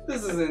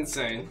 This is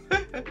insane.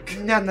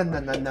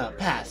 No.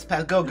 Pass.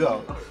 Go.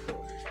 Go.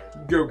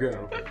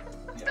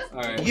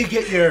 Alright. You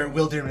get your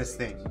wilderness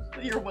thing.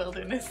 Your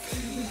wilderness.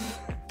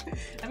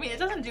 I mean, it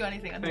doesn't do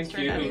anything on this Thank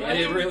turn you.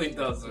 anyway. It really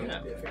doesn't.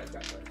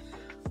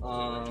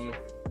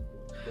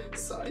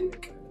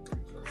 Psych.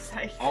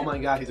 Psych. Oh my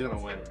god, he's gonna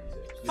win.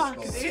 Fuck,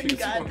 dude. Excuse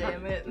God me.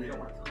 damn it.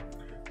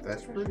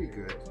 That's pretty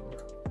good.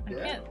 I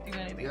can't do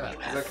anything Yeah. about Is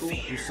that. that cool?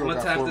 You I'm still gonna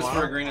got tap 4 this for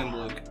mana? a green and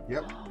blue.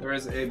 Yep. There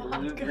is a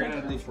blue, green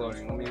and blue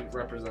floating. Let me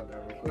represent that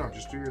real quick. No,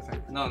 just do your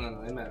thing. No,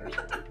 it matters.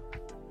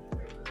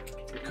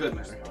 It could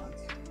matter.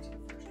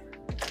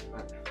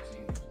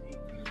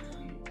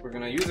 We're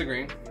gonna use a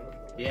green.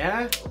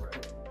 Yeah? Is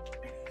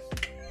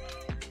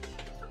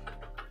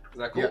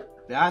that cool? Yeah.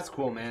 That's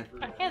cool, man.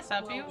 I can't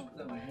stop you.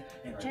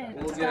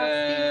 We'll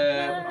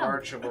get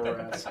Archable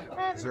Rats.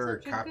 Is there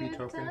a copy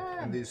token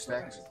in these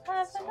stacks?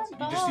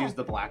 You just use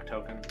the black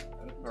token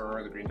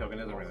or the green token.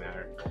 It doesn't really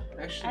matter.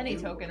 Actually, Any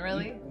token,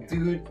 really.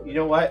 Dude, you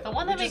know what? The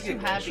one that makes you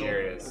happy.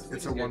 Serious.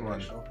 It's a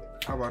 1/1.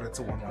 How about it's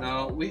a 1/1?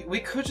 No, we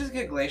could just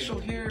get Glacial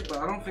here, but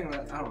I don't think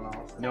that. I don't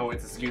know. No,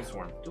 it's a Skewed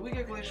Swarm. Do we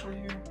get Glacial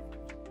here?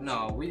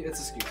 No, it's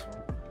a Skew Swarm.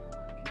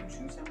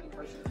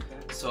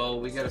 So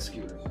we get a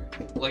Skew,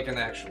 like an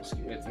actual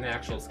Skew. It's an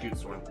actual Skewed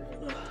Swarm.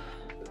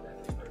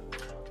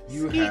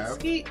 You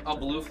have A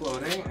blue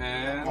floating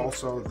and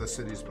also the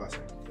City's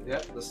Blessing.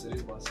 Yep, the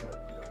City's Blessing.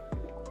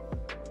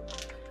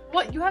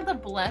 What? You have the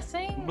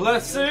blessing?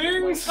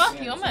 Blessings. Fuck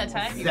you! I'm gonna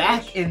attack you.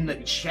 Zach in the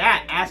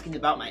chat asking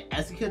about my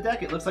Ezika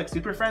deck. It looks like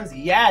Super Friends.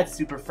 Yeah, it's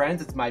Super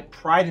Friends. It's my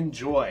pride and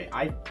joy.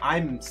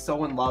 I'm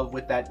so in love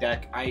with that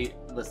deck.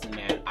 Listen,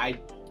 man. I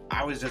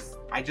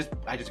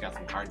just got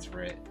some cards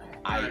for it.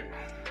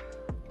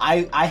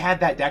 I had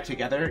that deck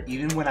together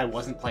even when I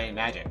wasn't playing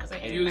Magic because I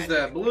hated Use Magic.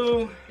 that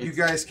blue. You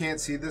guys can't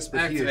see this,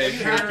 but he is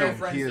Activate.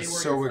 shaking. He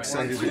is so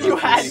excited. You about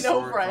had this.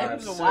 no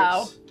friends.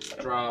 Wow.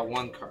 Draw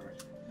one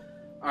card.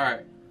 All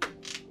right.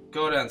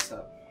 Go to end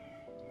step.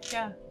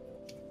 Yeah.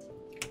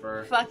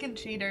 For Fucking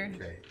cheater.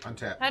 Okay,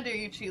 untap. How dare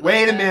you cheat?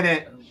 Wait a like that?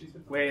 minute.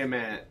 Wait a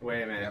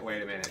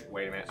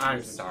minute.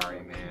 I'm sorry,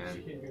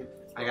 man.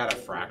 I gotta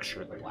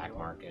fracture the black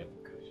market.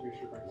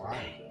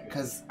 Why?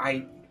 Cause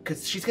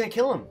she's gonna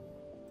kill him.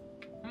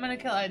 I'm gonna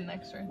kill Aidan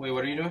next turn. wait,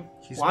 what are you doing?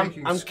 He's Well,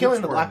 making I'm scoot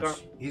killing the black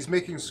squirms. He's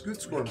making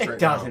scoot squirms It right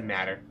doesn't now.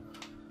 matter.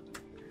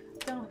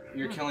 Don't.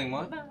 You're killing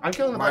what? I'm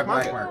killing the My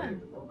black black market.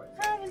 market.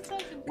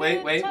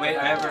 Wait. I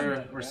have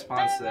a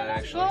response to that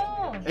actually.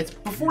 It's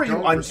before you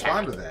Don't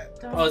respond untap. to that.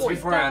 Oh, it's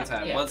before I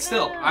untap. Yeah. But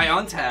still, I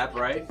untap,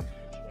 right?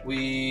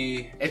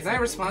 Can I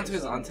respond to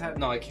his untap?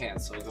 No, I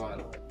can't. So go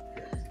ahead.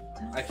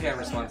 I can't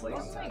respond to the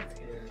untap.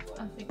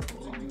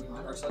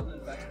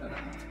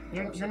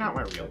 You're not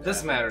my real dad.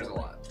 This matters a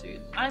lot,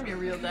 dude. I'm your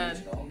real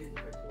dad.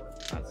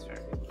 That's fair.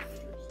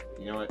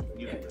 You know what?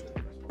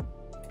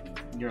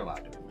 You're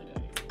allowed to be my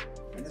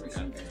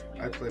daddy.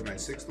 I played my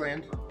 6th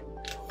land.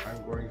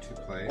 I'm going to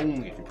play.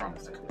 Only if you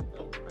promise to.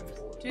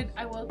 Dude,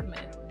 I welcome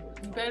it.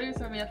 You better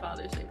throw me a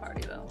Father's Day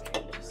party though.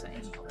 Just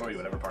saying. Throw you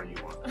whatever party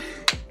you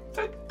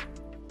want.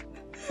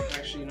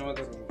 Actually, you know what?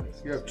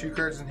 You have 2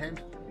 cards in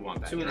hand. You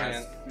want that? 2 in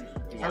hand.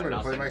 I'm going to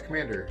play my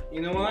commander.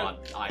 You know You what?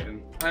 want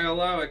Aidan. I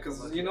allow it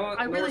because you know what?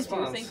 I No really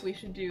response. do think we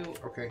should do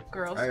Okay.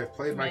 girls. I have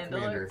played my Mandela,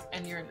 commander.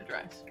 and you're in the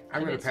dress. I'm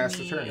And going it's to pass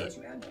the me,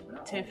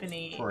 turn.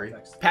 Tiffany, Corey.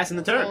 Passing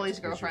the turn. Ollie's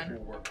girlfriend.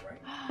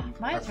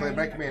 My I played turn.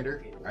 my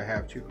commander. I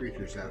have 2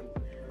 creatures out.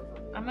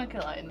 I'm gonna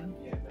kill Aidan.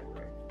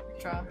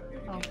 Draw.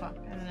 Oh fuck!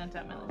 I didn't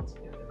untap my lands.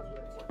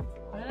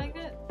 What did I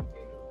get?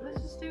 What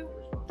does this do?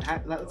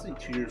 That's like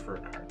tutored for a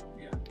card.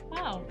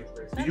 Wow.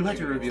 You have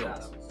to reveal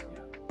it.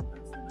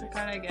 The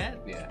card I get?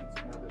 Yeah.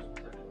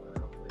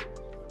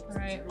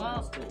 Alright,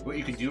 well, What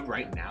you can do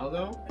right now,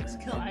 though, let's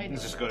kill Aidan.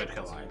 is just go to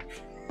kill Aidan.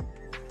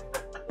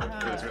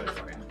 It's really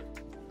funny.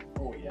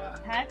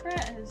 Hack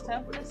rat has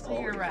toughness to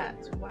your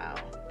rats. Wow.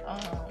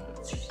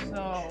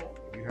 So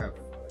You have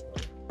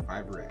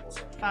 5 reds.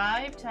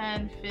 5,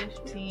 10,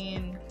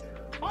 15,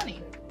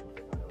 20.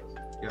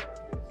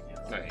 Yep.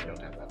 No, you don't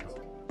have that.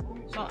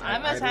 So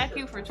I'm gonna attack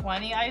you for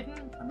 20,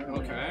 Aidan.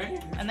 Okay.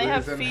 And they 3 have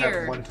of them fear.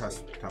 have 1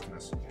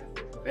 toughness.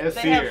 They have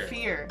They fear. have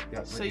fear.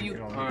 Yep, So but you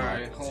can only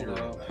Alright, block hold 0 up.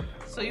 of them.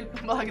 so you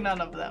can block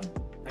none of them.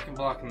 I can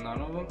block none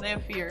of them. They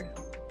have fear.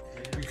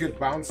 You could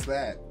bounce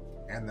that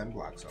and then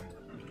block some.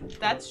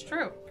 That's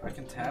true. I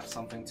can tap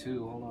something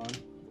too. Hold on.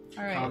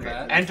 Alright.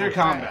 Combat. Enter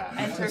combat.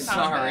 Enter combat.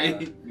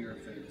 Sorry.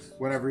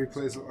 Whenever he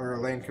plays or a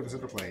lane comes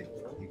into play,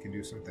 you can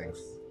do some things.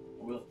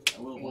 We'll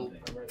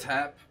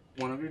tap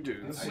one of your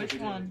dudes. Which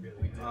one?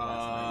 These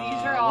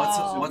are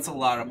all- what's a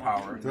lot of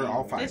power? They're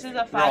all 5. This is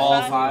a 5-5. They're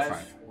all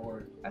 5.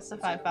 That's the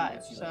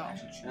 5-5. So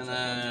And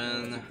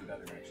then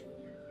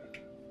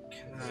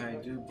can I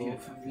do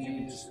both of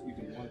these?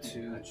 1,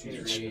 2,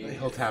 3.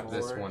 He'll tap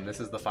this one. This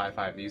is the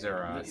 5/5. These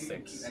are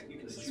 6.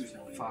 This is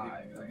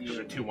 5. Those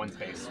are 2/1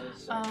 space.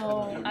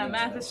 oh,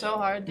 math is so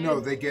hard, dude. No,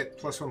 they get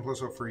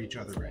 +1/+0 for each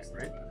other red,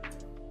 right?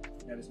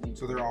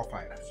 So they're all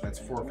 5. That's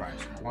 4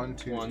 5s. 1,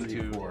 2, 1, 3,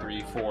 2, 4.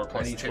 3, 4 And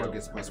plus each 2. one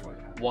gets +1.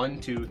 1,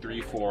 2,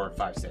 3, 4,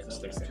 5, 6.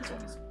 There's 6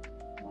 ones.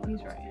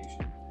 He's right.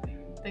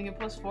 They get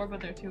 +4, but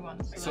they're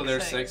 2/1s. So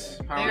there's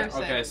 6 power. They're 6.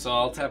 Okay, so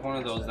I'll tap one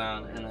of those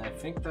down, and I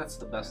think that's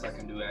the best I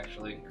can do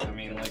actually. I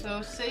mean, like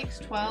So 6,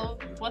 12.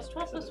 What's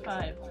 12 plus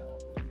 5?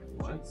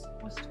 what?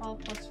 What's 12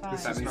 plus This 5?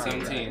 is 7, not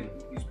 17.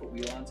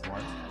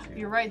 1,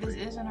 You're right. This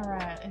isn't a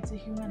rat. It's a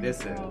human.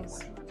 This girl.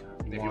 is.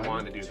 If you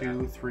wanted to do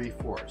 2, 3,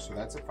 4. So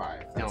that's a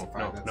 5. That's No, a 5.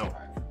 no, that's no. a 5.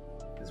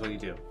 that, this is what you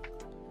do.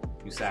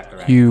 You sack the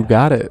rat. You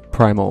got it,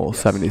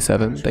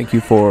 Primal77. Thank you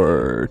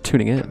for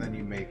tuning And in. then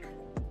you make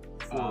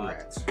 4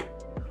 rats.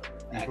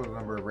 Equal to the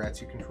number of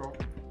rats you control.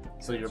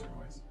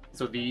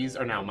 So these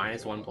are now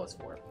 -1 plus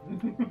 4.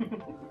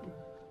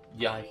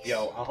 Yikes.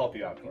 Yo, I'll help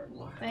you out for it.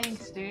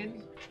 Thanks,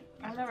 dude.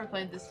 I've never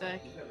played this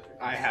deck.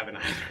 I haven't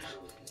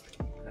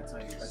either. So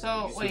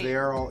So wait, they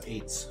are all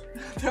 8s.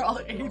 they're all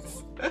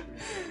 8s.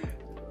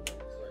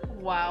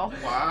 Wow.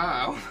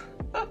 Wow.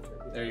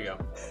 There you go.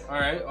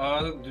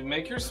 Alright,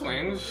 make your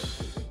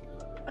swings.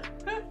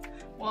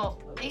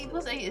 Well, 8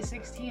 plus 8 is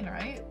 16,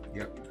 right?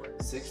 Yep.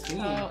 16.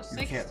 So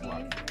You can't 16.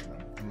 block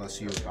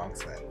unless you bounce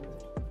that.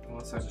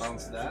 Unless I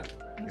bounce that.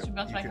 Unless you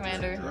bounce You my can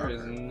commander. just There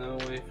is no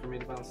way for me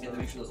to bounce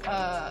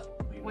that.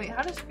 Wait,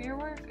 how does fear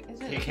work? Is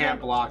it? You can't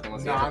block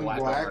unless you have a black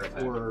Non-black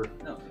artifact. or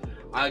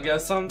I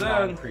guess I'm dead.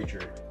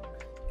 non-creature.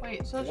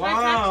 Wait, so should I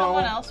attack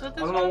someone else with I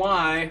this don't know one?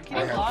 why. Can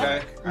you I have block?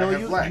 Okay. I No,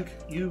 have black.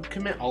 you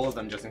commit all of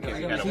them just in case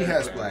you get He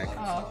has black.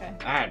 Oh, okay.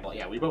 I had black.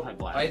 Yeah, we both had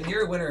black.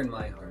 You're a winner in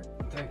my heart.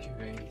 Thank you,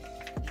 Vane.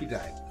 He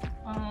died.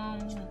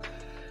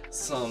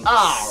 Some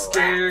Oh,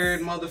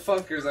 scared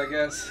motherfuckers, I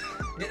guess.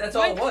 Yeah, that's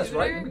all it was,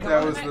 right?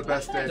 That was the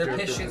best dad They're joke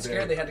pissed of shit the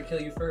scared. day. They had to kill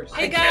you first.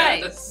 Hey I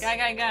guy, guess.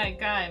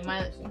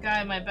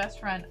 my best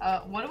friend.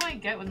 What do I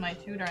get with my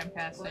tutor I'm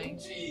casting?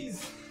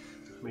 Jeez.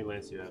 How many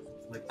lands do you have?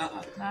 Like,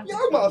 Not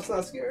Yawgmoth's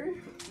not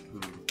scary.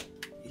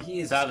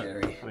 He is 7.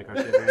 scary. how many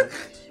cards do you have?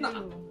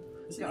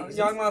 2.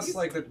 Yawgmoth's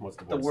like What's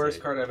the board worst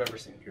say? card I've ever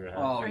seen. Here I have.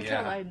 Oh Or kill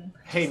yeah. Aidan.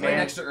 Hey Right man,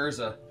 next to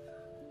Urza.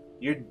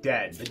 you're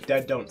dead. The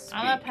dead don't speak.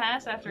 I'm gonna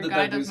pass after The Guy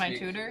dead do does my speak.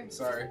 tutor.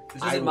 Sorry.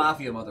 This I is a will-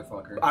 mafia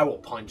motherfucker. I will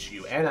punch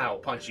you, and I will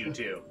punch you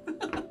too.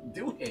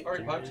 Do it.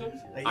 Already punched him?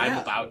 I'm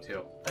about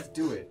to. Let's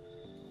do it.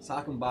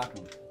 Sock 'em, bock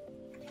 'em.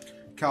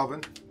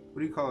 Calvin,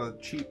 what do you call a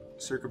cheap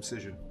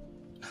circumcision?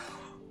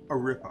 A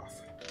ripoff.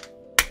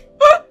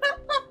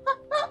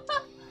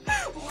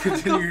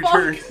 Continue your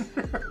turn.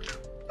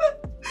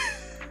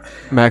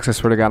 Max, I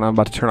swear to God, I'm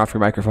about to turn off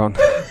your microphone.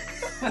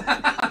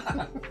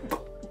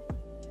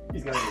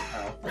 He's got a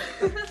pal.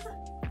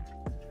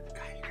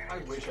 I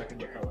wish I could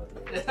get pal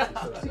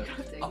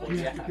Oh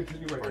yeah.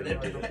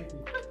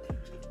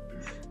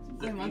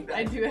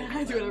 I do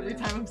it every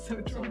time I'm so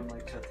drunk.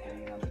 Like just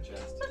hanging on the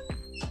chest.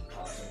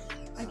 Awesome.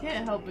 I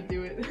can't help but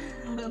do it.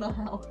 I don't know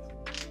how.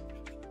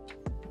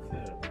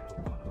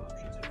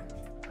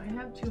 I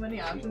have too many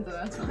options, and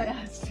that's why I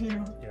asked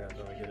you. Yeah,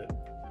 no, I get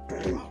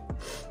it.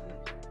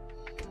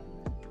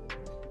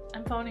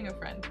 I'm phoning a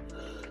friend.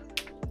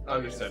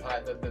 Understood.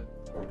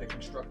 The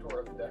constructor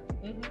of the deck.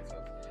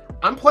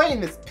 I'm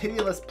playing this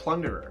pitiless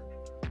plunderer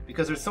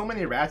because there's so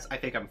many rats. I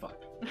think I'm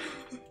fucked.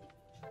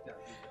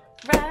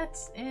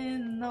 Rats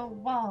in the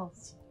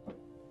walls.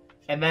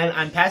 And then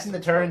I'm passing the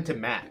turn to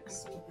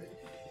Max.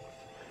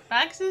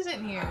 Max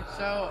isn't here,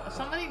 so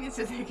somebody needs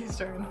to take his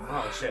turn.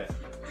 Oh shit!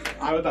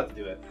 I was about to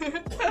do it.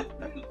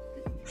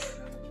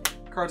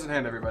 Cards in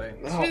hand, everybody.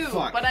 Two,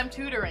 but I'm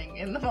tutoring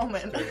in the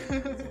moment.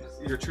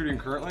 You're tutoring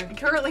currently?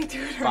 Currently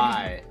tutoring.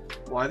 5.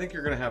 Well, I think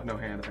you're gonna have no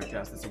hand if I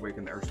cast this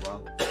Awaken the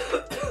Erstwhile.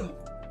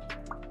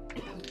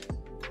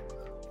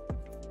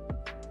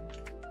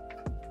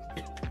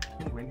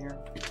 Win here?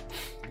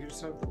 You just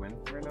set up the win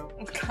right now?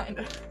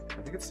 Kinda.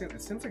 I think it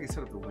seems like you set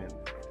up the win.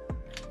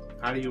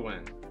 How do you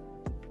win?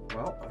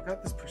 Well, I've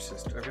got this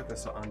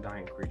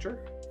undying creature.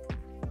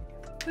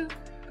 Boop,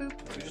 boop,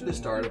 It's usually the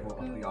start of the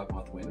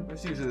Yawgmoth win.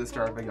 That's usually the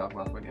start of a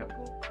Yawgmoth win, yep.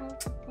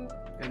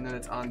 And then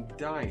it's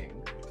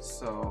undying,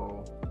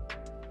 so...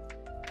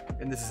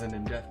 And this is an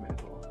in-death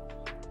mantle.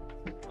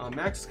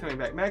 Max is coming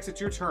back. Max,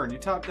 it's your turn. You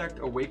top decked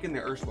Awaken the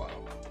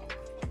Erstwhile.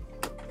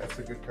 That's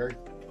a good card.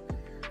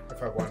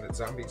 If I wanted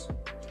zombies.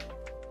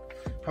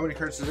 How many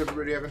cards does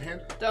everybody have in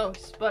hand?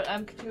 Dose, but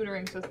I'm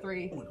tutoring, so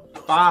 3.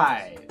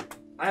 5.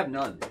 I have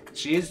none.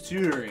 She is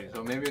tutoring,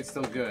 so maybe it's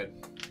still good.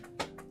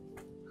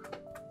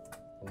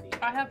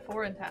 I have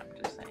 4 in tap,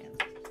 just saying.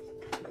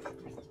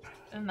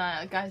 And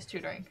guy's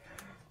tutoring.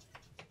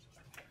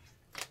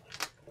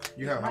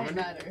 You have how Might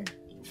many? matter.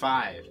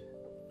 5.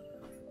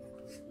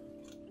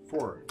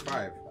 4,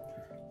 5.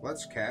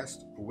 Let's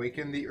cast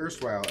Awaken the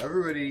Erstwhile.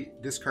 Everybody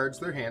discards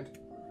their hand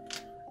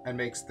and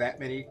makes that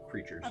many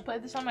creatures. I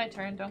played this on my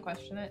turn, don't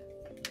question it.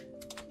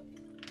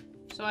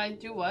 So I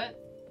do what?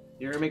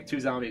 You're gonna make 2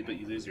 zombies, but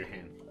you lose your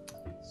hand.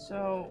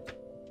 So,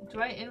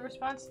 do I in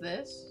response to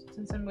this,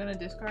 since I'm gonna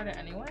discard it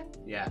anyway?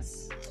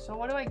 Yes. So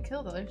what do I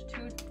kill though? There's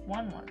 2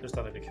 1/1. There's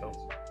nothing to kill.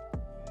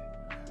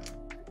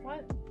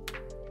 What?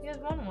 He has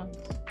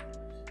 1/1s.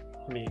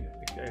 I mean,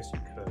 I guess you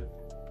could.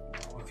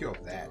 You kill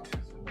that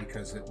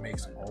because it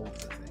makes all of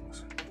the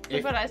things.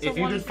 If, But I still if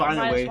you want could find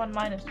a way,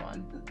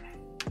 -1/-1.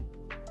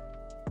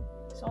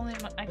 It's only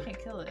I can't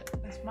kill it.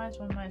 It's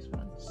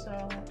 -1/-1.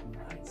 So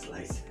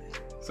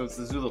so it's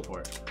the Zulu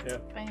port.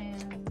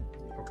 bam.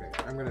 Okay,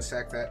 I'm going to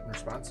sack that in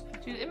response.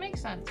 Dude, it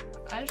makes sense.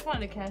 I just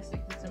wanted to cast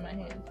it 'cause it's in my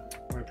hand.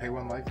 I'm going to pay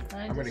 1 life. Can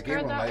I I'm going to gain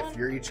discard 1 that life. one?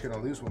 You're each going to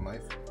lose 1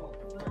 life.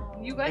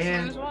 You guys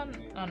And- lose 1?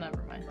 Oh,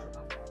 never mind.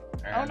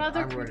 And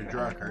Another I'm going to creature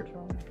draw a under card.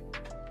 control.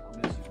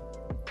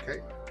 Okay.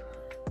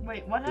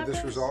 Wait, what Did happened?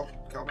 this resolve,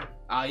 Calvin?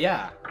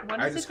 Yeah. What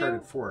I does it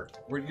discarded do? 4.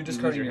 Where you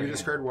discarded your You hand.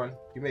 discard 1.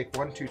 You make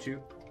 1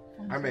 2/2.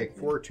 I make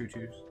 4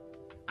 2/2s.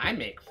 I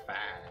make 5.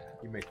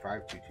 You make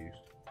 5 2/2s.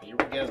 Here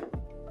we go.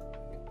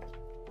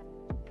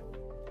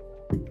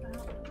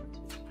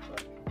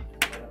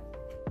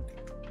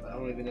 I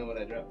don't even know what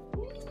I dropped.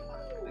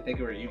 I think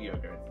it were a Yu-Gi-Oh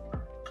card.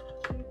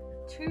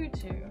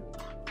 2/2.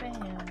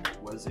 Bam.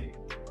 Was he?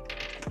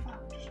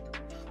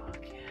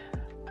 Fuck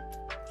yeah.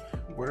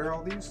 What are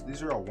all these?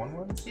 These are all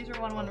 1/1s? These are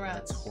 1/1 Oh,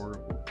 rats. That's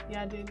horrible.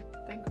 Yeah, dude.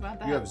 Think about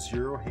that. You have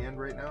 0 hand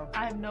right now?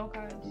 I have no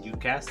cards. You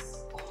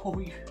guess. Oh,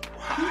 you.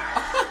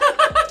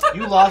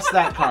 You lost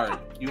that card.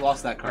 You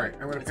lost that Alright,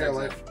 card. I'm gonna It's pay a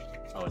exile. life.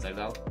 Oh, it's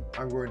exile?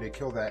 I'm going to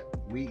kill that.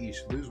 We each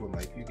lose 1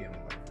 life. You gain 1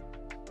 life.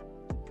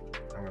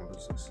 I'm gonna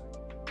lose this.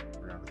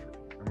 Round of 3.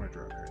 I'm gonna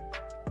draw a card.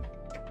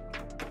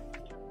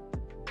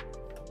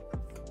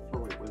 Oh,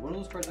 wait, what are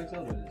those cards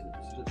exiled?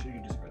 Or should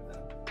you discard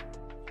that?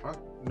 Huh?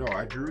 No,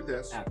 I drew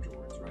this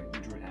Afterwards, right?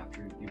 You drew it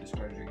after you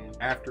discarded your game?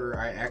 after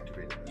I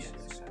activated this.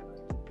 Yes, exactly.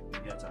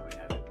 That's how we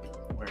have it.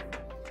 Where?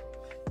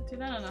 Dude,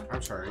 no, no, no.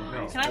 I'm sorry.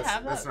 No, Can I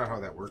have that's that? not how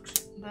that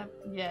works.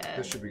 Yeah.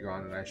 This should be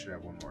gone, and I should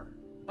have 1 more.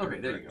 Okay,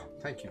 there you go.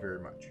 Thank you very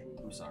much.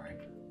 I'm sorry.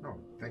 No,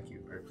 thank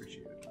you. I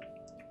appreciate it.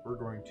 We're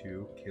going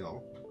to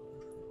kill.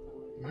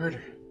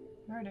 Murder.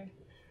 Murder.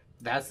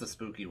 That's the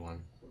spooky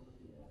one.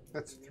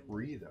 That's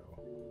 3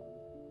 though.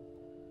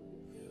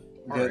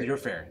 Yeah, Alright. you're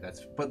fair.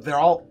 That's but they're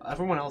all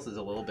everyone else is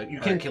a little bit. You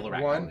can Alright, kill a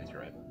rat 1. colonies,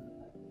 you're right.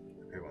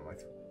 Okay, 1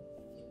 life.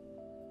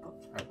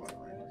 I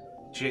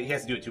bloodline. He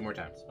has to do it 2 more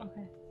times.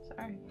 Okay.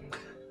 Sorry.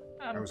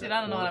 was Dude, at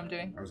I don't know 4. what I'm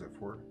doing. I was at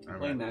 4. I'm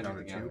Playing down Magic to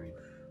the 2. Gathering.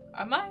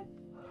 Am I?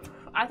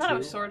 I thought I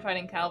was 2. sword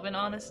fighting Calvin,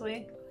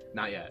 honestly.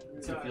 Not yet.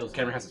 It feels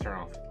Camera has to turn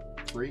off.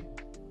 3.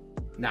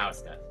 Now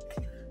it's dead.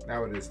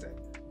 Now it is dead.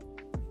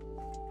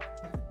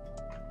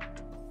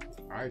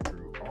 I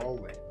drew all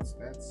lands.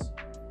 That's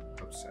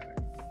upsetting.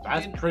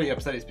 That's Dude. pretty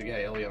upsetting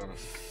spaghetti, I'll be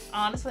honest.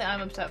 Honestly,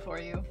 I'm upset for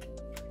you.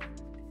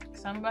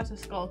 Because I'm about to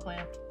skull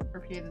clamp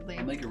repeatedly.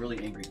 I'll make a really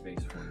angry face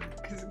for you.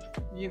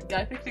 Because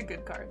I picked a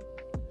good card.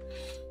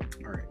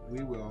 Alright,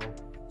 we will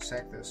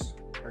sack this.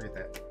 Target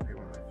that. Pay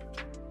 1 life.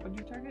 What'd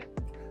you target?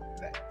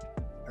 That.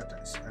 That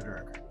dice. I draw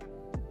a card.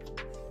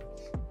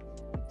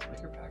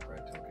 Like your pack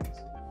red tokens.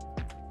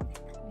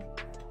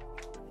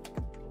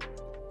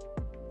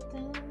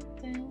 Dun,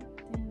 dun,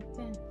 dun,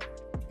 dun.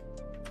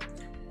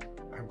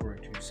 I'm going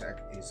to sack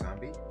a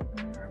zombie.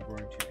 And I'm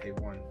going to pay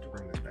 1 to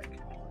bring this back.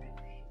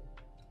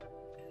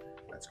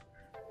 Let's go.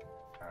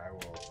 I will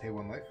pay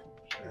 1 life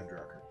and draw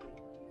a card.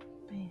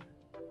 Bam.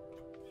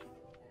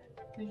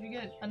 Did you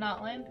get a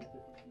not land?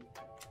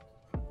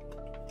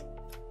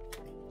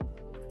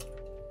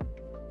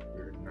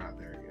 We're not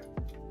there yet.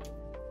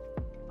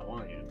 I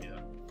wanted you to be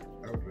that.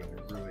 That would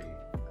have been really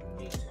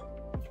neat.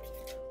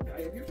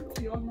 Have you ever played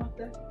the Yawgmoth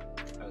deck?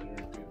 I was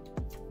gonna do-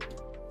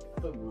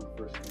 I thought we were the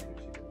first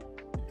commander season.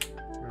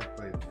 I'm going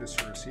to play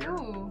this here,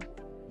 Ooh,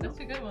 that's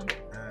a good one.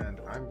 and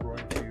I'm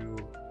going to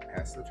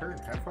pass the turn.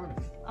 Have fun.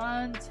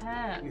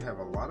 Untap. You have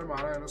a lot of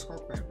mana and a skull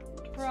clamp,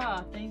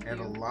 Bruh, thank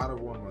and a you. lot of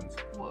 1/1s.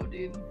 Whoa,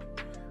 dude.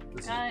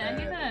 This I is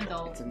need bad. an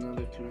adult. It's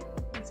another 2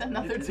 It's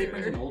another Is it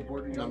an tutor. old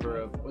border number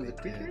Yawgmoth? of was it It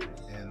creatures?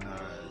 did in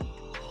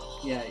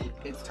Yeah,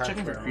 it's Time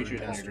checking for for creatures in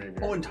your Master.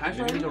 graveyard. Oh, in Time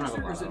You Story don't have a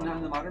Master, or lot is it of not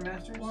in them. the Modern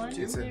Masters? One,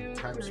 it's two, in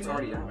Time three. Story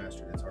already out.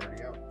 Master. It's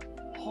already out.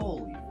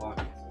 Holy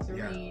fuck. Three.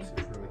 Yeah, it's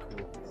really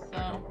cool. I So,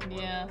 don't know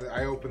yeah. why.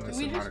 I opened this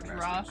Do we in just Modern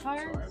draw Masters,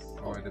 cards? so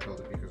I wanted to build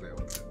it because I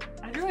opened it.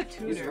 I drew a It's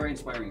very tutor,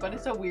 inspiring. but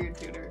it's a weird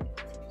tutor.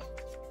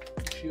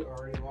 She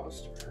already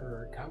lost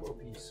her combo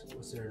piece.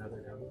 Was there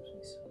another combo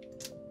piece?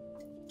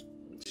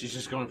 She's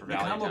just going for The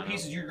value. combo down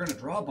pieces, you're gonna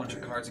draw a bunch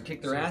of cards and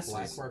kick their Is it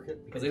black asses.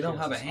 market? Because they don't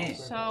have a hand.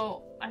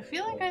 So, I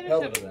feel like I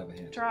Hell just doesn't should have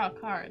a hand. draw a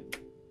card.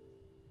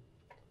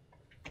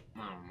 I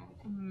don't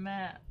know.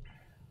 Matt.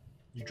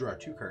 You draw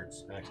 2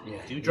 cards.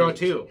 Yeah. Do draw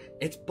 2.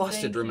 It's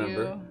busted, Thank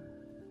remember?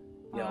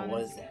 you. Yo, Honest-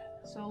 what is that?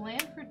 So,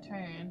 land for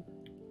turn.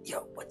 Yo,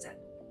 what's that?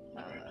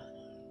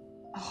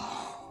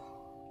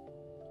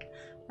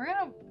 We're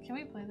gonna. Can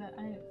we play that?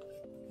 I have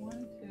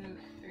 1, 2,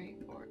 3,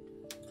 4,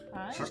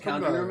 5. She's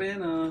come counting the- her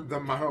mana. The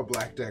mono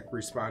black deck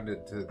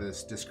responded to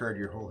this discard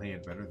your whole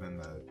hand better than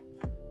the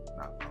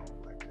not mono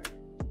black deck.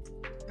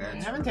 I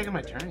That's haven't taken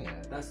my turn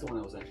yet. That's the one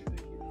I was actually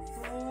thinking.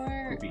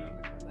 4. Poopy.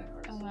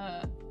 That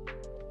card's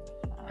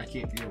I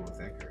can't deal with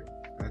that card.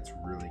 That's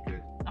really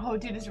good. Oh,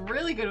 dude, it's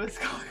really good with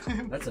Skull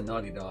Clamp. That's a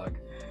naughty dog.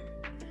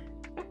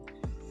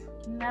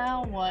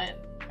 Now what?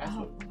 That's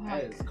Oh, what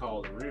that is fuck.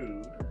 called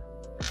rude.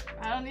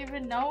 I don't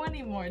even know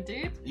anymore,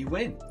 dude. You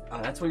win.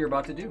 That's what you're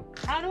about to do.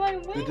 How do I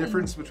win? The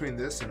difference between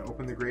this and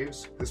Open the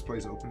Graves, this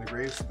plays Open the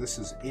Graves. This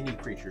is any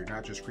creature,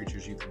 not just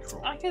creatures you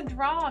control. I could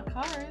draw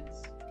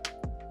cards.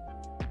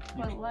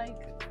 But, like,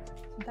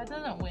 that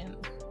doesn't win.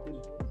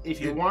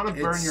 If you want to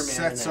burn it your mana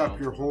sets now, up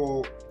your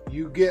whole.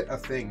 You get a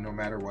thing no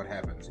matter what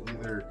happens.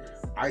 Either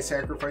I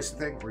sacrifice a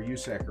thing or you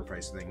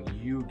sacrifice a thing.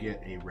 You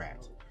get a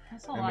rat.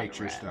 That's a It lot makes of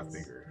your rats. stuff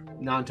bigger.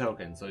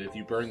 non-token. So if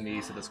you burn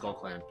these to the skull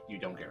clamp, you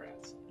don't get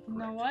rats. You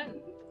know what?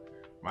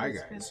 My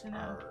That's good guys to know.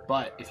 are.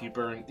 But if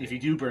you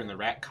do burn the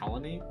rat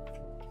colony,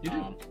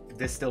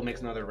 this still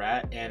makes another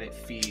rat, and it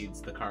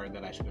feeds the card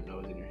that I should have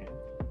known in your hand.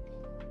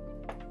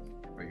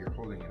 But you're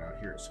holding it out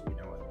here, so we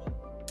know it.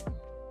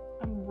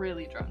 I'm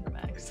really drunk,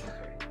 Max.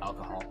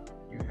 Alcohol.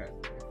 You had.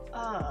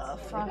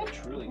 Fuck.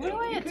 Truly Who do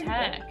I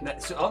attack?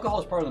 So alcohol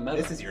is part of the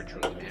meta. This is your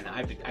truly, man.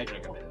 I drink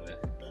a bit of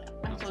it.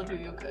 I told you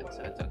you could,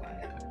 so it's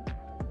okay.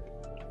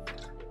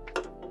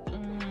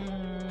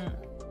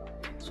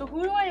 So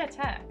who do I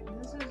attack?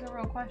 This is a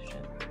real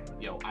question.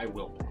 Yo, I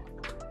will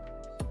block.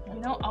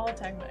 You know, I'll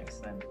attack Max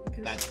then.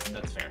 Because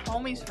That's fair.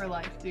 homies for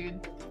life,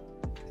 dude.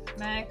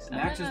 Max.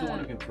 Max is the one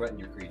who can threaten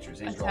your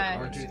creatures and draw Attack.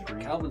 cards. 1, 2,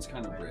 3. Calvin's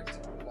kind of bricked.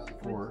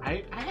 4.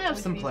 I have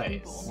some These plays.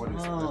 people. What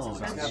is it? Oh,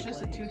 That's a That's zombie.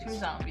 just a 2/2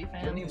 zombie, Don't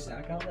fam. you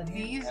stack out then?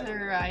 These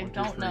are, I 1, 2,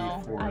 don't 3,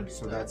 know. 4.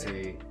 So that's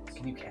a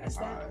Can you cast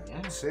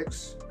that?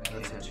 6.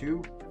 That's a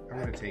 2. I'm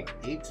gonna take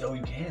 8. Oh,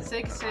 you can.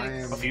 6, 6. I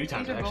am- A few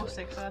times, These are both actually.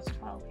 6, so that's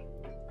 12.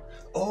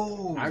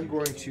 Oh. I'm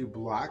going to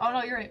block Oh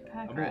no, you're right.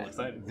 Pack I'm a little rat.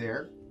 excited.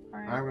 there.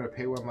 Alright. I'm gonna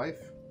pay 1 life.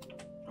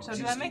 So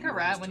do I make a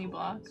rat when you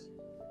block?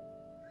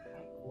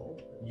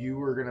 You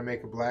are gonna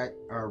make a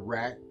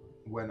rat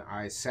when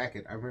I sack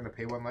it. I'm gonna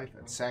pay 1 life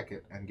and sack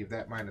it and give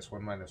that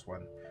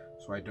 -1/-1,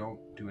 so I don't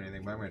do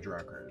anything. But I'm gonna draw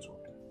a card as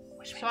well.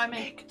 So I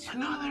make 2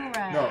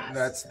 rats. No,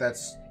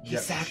 that's. He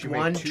yep, sacked you make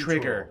 1 2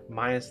 trigger total.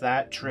 minus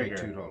that You make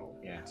trigger. 2 total.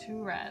 Yeah.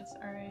 2 rats.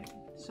 Alright.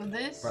 So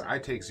this. But I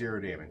take 0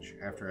 damage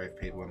after I've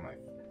paid 1 life.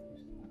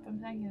 I'm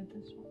taking it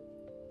this one.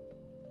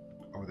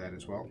 Oh, that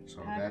as well.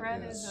 So Pack that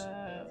rat is is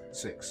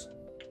 6.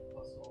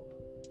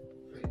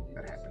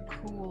 That happened.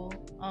 cool.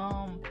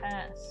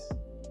 Pass.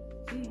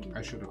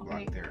 I should have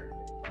Okay. blocked there.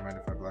 You mind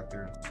if I block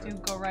there? instead?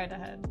 Dude, go right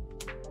ahead.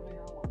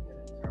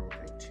 I will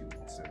take 2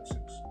 instead of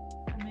 6.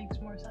 That makes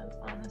more sense,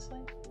 honestly.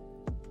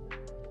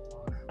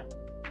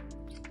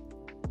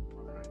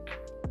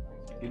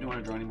 You don't want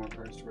to draw any more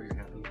cards to where you're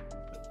happy?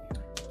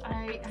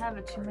 I have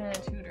a 2-mana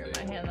tutor in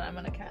my hand that I'm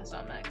gonna cast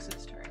on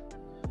Max's turn.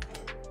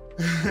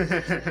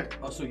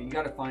 Also, you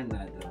gotta find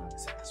that.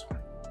 Is it this one?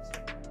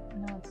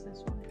 No, it's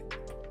this one.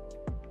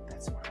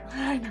 That's one.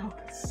 I know.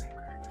 That's the same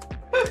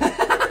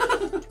card.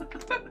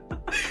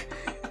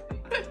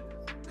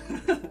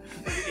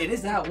 It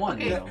is that one,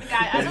 Okay, you know.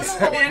 I don't know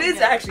what one It is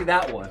get. actually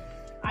that one.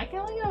 I can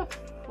only have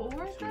 4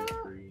 though?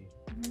 3.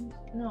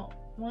 No.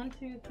 1,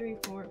 2, 3,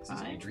 4, Is this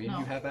 5. Adrian No.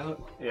 you have out?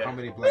 How Yeah.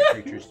 many black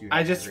creatures do you have?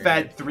 I just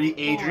Adrian? fed 3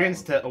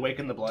 Adrians to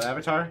awaken the blood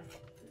avatar.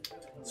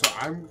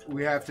 So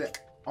we have to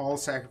all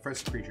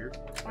sacrifice a creature.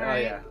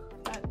 Alright.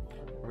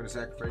 We're gonna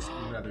sacrifice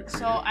another creature.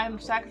 So I'm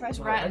sacrifice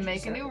rat and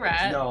make a new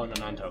rat. No,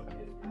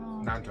 non-token.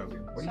 Oh.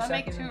 Non-token. So I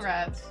make 2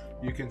 rats.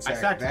 You can I sack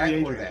sacked 3 that or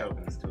Adrian that.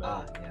 tokens to it.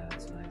 Ah, yeah,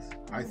 that's nice.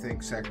 I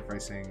think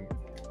sacrificing.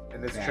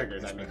 And this that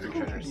triggers. is I make better.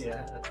 3 triggers.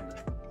 Yeah, that's nice.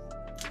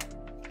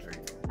 There you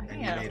go. I And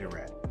think you I made a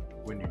rat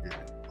when you did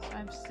it. I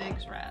have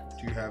 6 rats.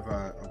 Do you have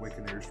a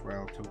Awakener's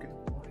Wild token?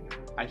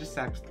 I just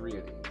sacked 3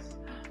 of these.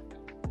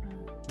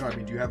 No, I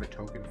mean, do you have a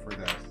token for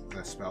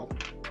the spell?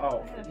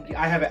 Oh,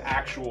 I have an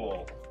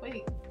actual.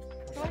 Wait.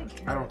 Do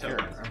I I don't care.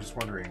 I'm just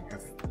wondering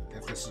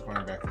if this is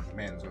going back to the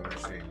man zone or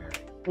staying there.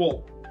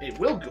 Well, it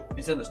will go.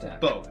 It's in the stack.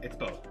 Both. It's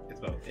both. It's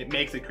both. It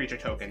makes a creature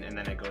token and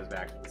then it goes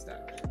back to the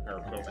stack. Or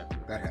goes back.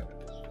 That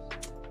happened.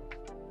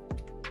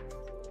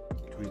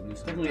 Do we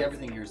lose Technically, that?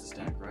 everything here is the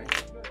stack,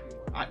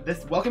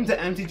 right? Welcome to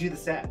MTG the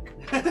Stack.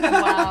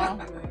 Wow.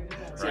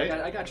 See, Right?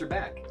 I got your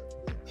back.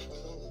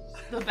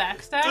 The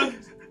backstab?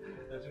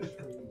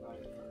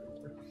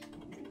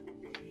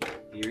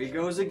 Here he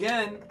goes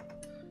again.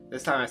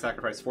 This time I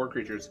sacrificed 4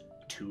 creatures.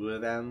 2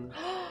 of them.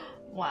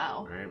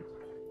 Wow. Right.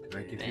 Did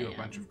I give you a Damn.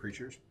 bunch of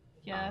creatures?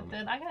 Yeah,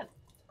 then I got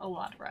a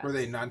lot of rats. Were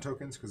they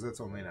non-tokens? Because that's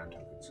only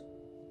non-tokens.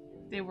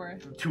 They were.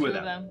 2 of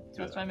them.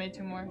 So that's why I made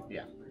 2 more.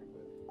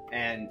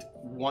 And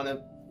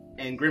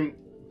Grim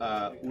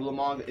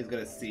Ulamog is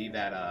gonna see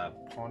that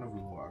Pawn of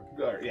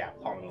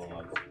Ulamog. Pawn of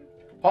Ulamog.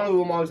 Pawn of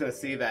Ulamog is gonna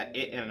see that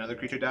it and another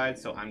creature died,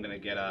 so I'm gonna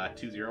get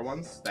 2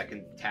 0/1s that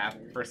can tap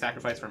for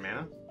sacrifice for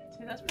mana.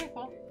 See, that's pretty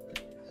cool.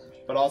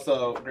 But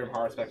also Grim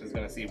Harvest is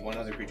gonna see 1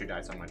 other creature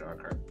die, so I'm gonna draw a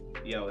card.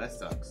 Yo, that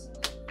sucks.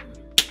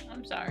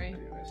 I'm sorry.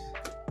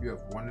 You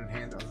have 1 in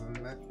hand other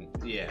than that?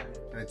 Yeah.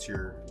 And it's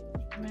your...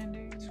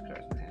 Commander.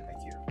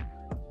 Thank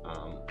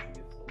you.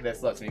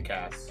 This lets me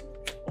cast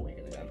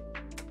Awaken again.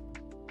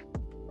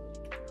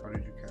 How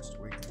did you cast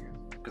Awaken again?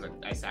 Because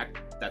I sacked.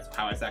 That's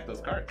how I sacked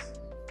those cards.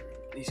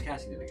 He's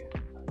casting it again.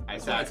 I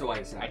That's sacked. why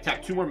he sacked. I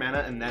tapped 2 more mana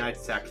and then I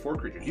sacked 4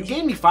 creatures. You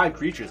gave me 5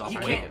 creatures off He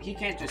Awaken.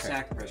 can't just Okay.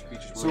 sacrifice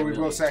creatures. So we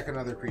willy-nilly. both sack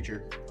another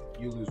creature.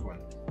 You lose 1.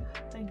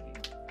 Thank you.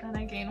 And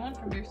I gain 1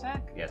 from your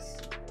sack.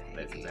 Yes,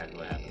 that's exactly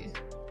what happens.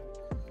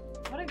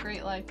 What a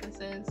great life this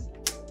is.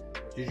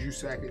 Did you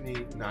sack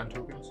any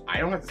non-tokens? I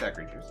don't have to sack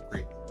creatures.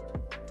 Great.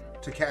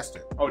 To cast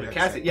it. Oh, You to had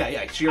cast sack- it?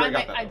 Yeah. She already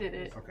got that. I did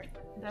it. Okay.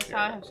 That's Sure.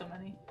 how I have so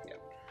many.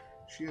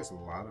 She has a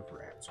lot of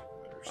rats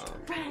over there. So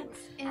Rats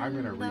in I'm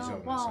gonna the rezone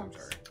this. walls. I'm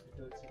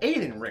sorry.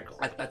 Aidan Rickel.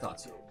 I thought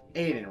so.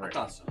 Aidan I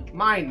Rickel. thought so.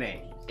 My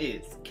name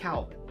is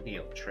Calvin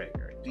Neil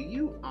Trigger. Do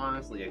you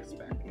honestly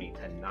expect me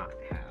to not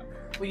have?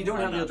 Well, you don't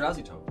have the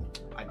Eldrazi token.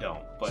 I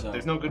don't, but So-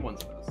 there's no good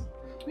ones of those.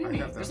 What do you I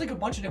mean? have There's them. like a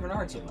bunch of different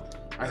arts of them.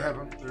 I have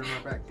them. They're in my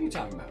back. What are you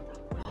talking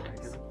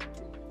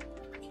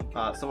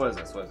about? So what is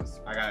this?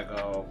 I gotta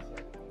go.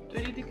 Do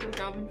I need to kill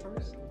Calvin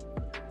first?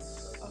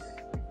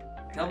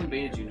 Calvin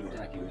baited you to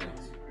attack you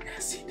next.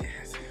 Yes, he did.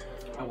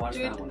 I watched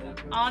Dude, that one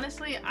happen.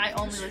 honestly, I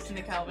only listen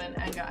to Calvin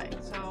and Guy,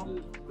 so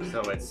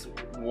So it's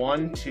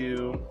 1,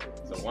 2.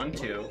 So 1,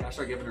 2. I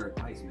start giving her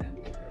advice, man.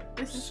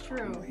 this is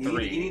true. You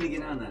Three. need to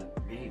get on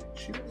that game.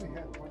 She only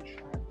had 1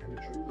 shot. And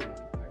it's true.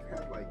 I've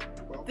had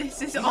like 12.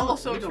 This is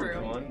also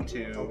true. 1,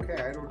 2. Okay,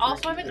 I don't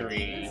Also, I've drink been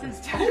either. eating since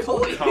 10.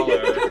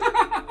 Color.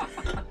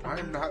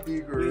 I'm not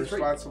being a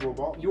responsible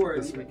ball You are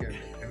this weekend.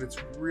 And it's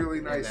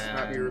really nice to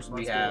not be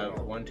irresponsible. We at have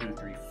all. 1, 2,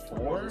 3,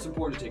 4. It's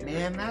important to take a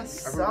Man, break. that I've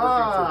sucks. been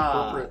working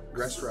for corporate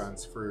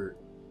restaurants for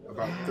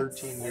about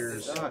 13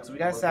 years. Sucks. We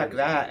gotta stack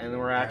that, and then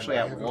we're actually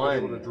And I at haven't been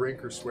able to 1.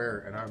 drink or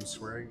swear, and I'm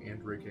swearing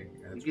and drinking.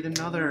 And You it's get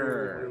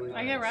another. really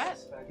I get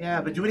nice. rat?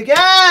 Yeah, but do it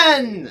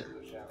again!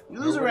 You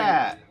lose a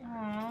rat.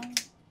 Aw.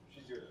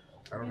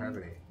 I don't have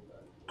any.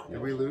 Did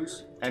we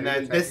lose? And Are you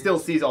then this attacking? still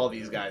sees all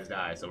these guys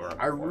die, so we're.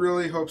 I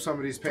really hope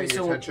somebody's paying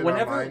So attention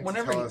whenever online to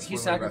whenever tell us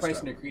he's when we're messed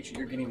sacrificing up. a creature,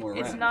 you're getting more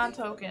It's rats.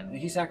 non-token.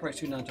 He sacrificed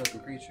 2 non-token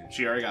creatures.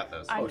 She already got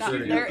those. I got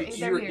sure. they're It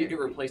here.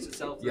 replaced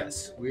itself?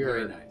 Yes,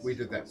 Very nice. we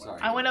did that one.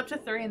 Sorry. I went up to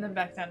 3 and then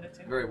back down to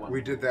 2. Very wonderful.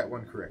 We did that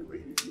one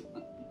correctly.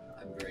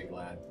 I'm very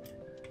glad.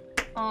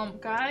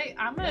 Guy,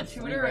 I'm gonna That's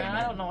 3 tutor red and I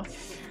men. don't know what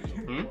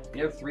to do.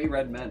 You have 3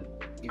 red men.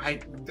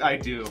 I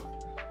do.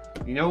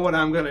 You know what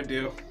I'm gonna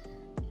do?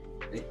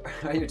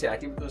 Are you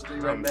attacking with those 3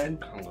 red men?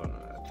 I'm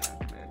gonna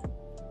attack,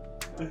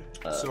 man.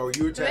 So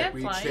you they attack, have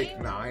we each take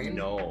flying? 9,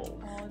 No.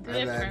 Oh, do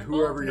they and have then trample?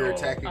 whoever you're No.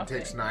 attacking Okay.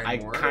 takes 9 I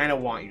more. kind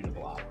of want you to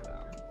block them.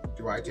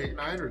 Do I take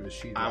 9 or does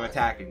she? I'm die?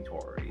 attacking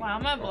Tori. Wow,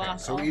 I'm gonna Okay, block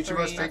so all each of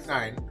us 3. take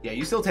 9. Yeah,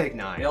 you still take They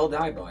 9. all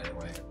die, by the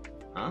way.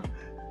 Huh?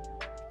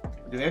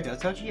 Do they have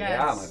death touch? Yes.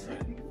 Yeah, my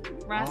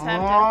friend. Rats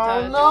have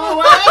death touch.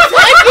 no!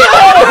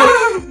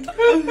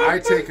 I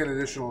take an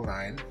additional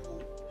 9.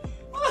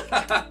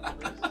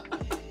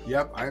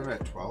 Yep, I'm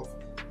at 12.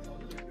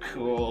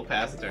 Cool,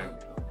 pass the turn.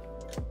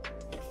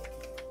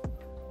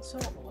 So,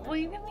 will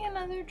you give me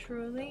another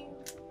truly?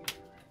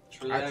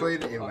 Truly, I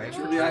played a lance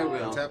Truly, I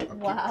will. tap, a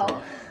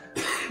Wow.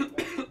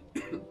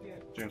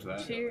 Cheers to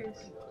that. Cheers.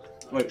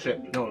 Wait,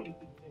 shit. No.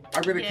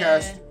 I'm gonna Yeah.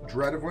 cast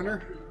Dread of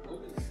Winter.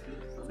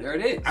 There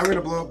it is. I'm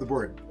gonna blow up the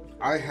board.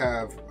 I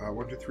have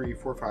 1, 2, 3,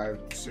 4, 5,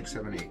 6,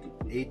 7, 8.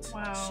 8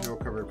 Wow.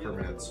 snow-covered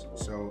permanents.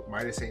 So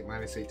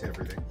 -8 to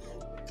everything.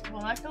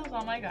 Well, that kills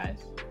all my guys.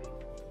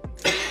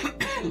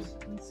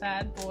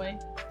 Sad boy.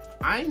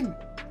 I'm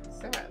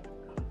sad.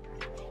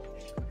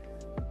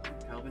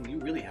 Calvin, you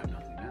really have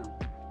nothing now.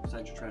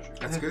 Besides your treasure.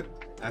 That's good.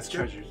 That's good.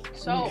 Treasures.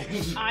 So,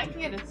 I can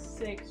get a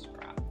 6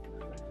 drop.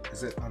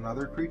 Is it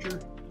another creature?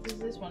 Because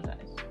this one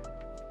dies.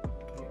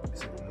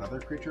 Is it another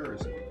creature or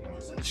is it?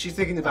 She's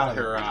thinking about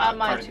her On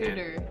my card in hand.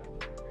 tutor.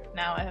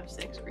 Now I have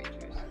 6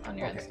 creatures on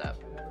your end Okay. stuff.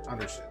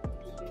 Understood.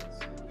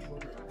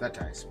 That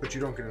dies, but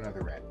you don't get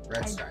another rat.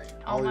 Rats die.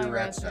 All All my your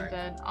rats rats are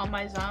die. dead. All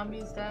my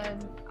zombies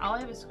dead. All I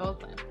have is Skull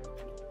Clan.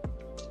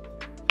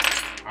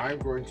 I'm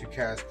going to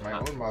cast my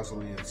own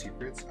Mausoleum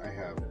Secrets. I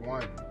have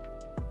 1,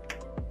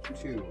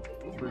 2,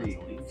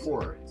 3,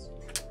 4.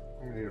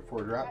 I'm gonna need a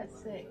 4 drop. That's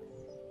 6.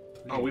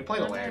 Oh, we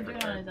played a What am I land doing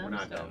return. on his We're own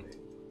not stuff? done.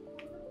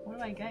 What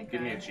do I get,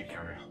 Give me a guys? cheat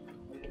counter.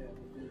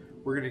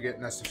 We're gonna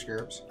get Nest of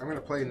Scarabs. I'm gonna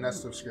play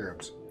Nest of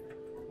Scarabs.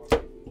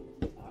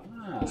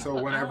 Ah. So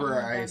I whenever don't know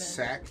what I that is.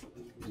 sack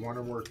one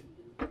or more,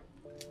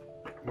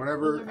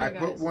 whenever Those are my I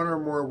put guys. one or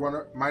more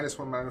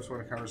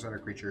 -1/-1 counters on a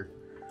creature,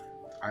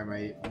 I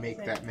may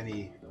make that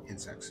many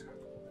insects.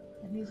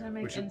 And these are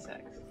make Which-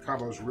 insects.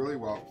 Combos really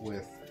well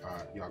with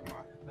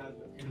Yawgmoth,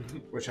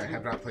 which I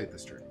have not played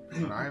this turn.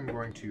 But I'm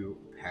going to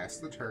pass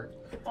the turn.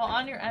 Well,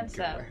 on your end Go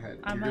step, ahead.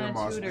 I'm You're gonna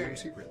gonna Mausoleum tutor.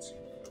 Secrets.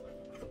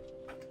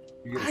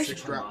 You get a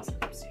 6 drop.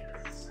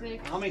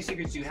 6. How many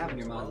secrets do you have in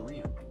your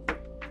mausoleum?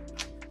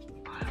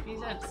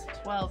 He's at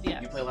 12,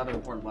 yes. You play a lot of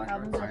important black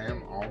cards. Calvin's I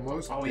am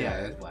almost Oh yeah,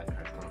 dead. black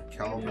card.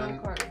 Kelvin No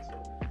cards.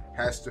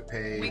 has to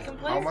pay We can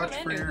play how much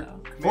for Commander, your though.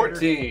 commander?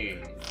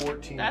 14.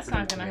 14. That's for your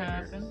not gonna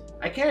commander. happen.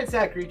 I can't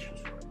attack creatures.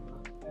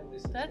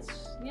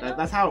 That's, you know.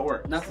 That's how it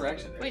works. Not for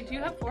exit. Wait, do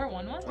you have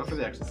 4/1/1? Not for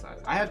the exercise.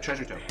 I have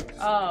treasure tokens.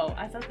 Oh,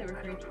 I thought they were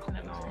creatures and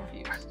I was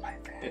confused.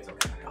 It's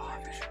okay.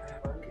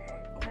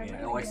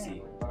 Yeah, oh, I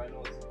see.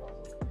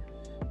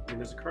 I mean,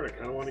 there's a card I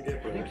kind of want to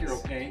get, but I think you're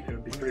okay. it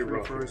would be 1, pretty 2, 3,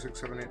 rough. 4, 6,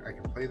 7, 8. I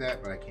can play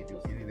that, but I can't do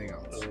anything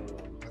else.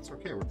 That's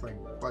okay. We're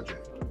playing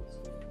budget.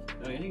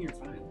 No, I think you're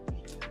fine.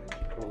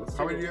 Well, let's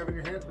How take many do you have in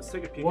your hand? Let's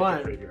take a peek One. at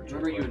the graveyard.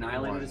 Remember you One.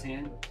 annihilated his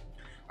hand?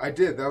 I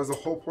did. That was the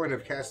whole point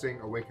of casting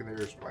Awaken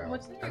the Earth Pile.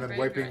 What's in your And then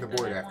wiping the graveyard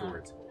board that I want?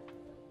 afterwards.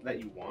 That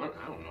you want?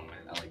 I don't know, man.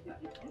 I like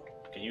that.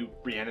 Can you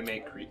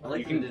reanimate creatures? I like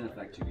You that it can. didn't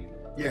affect you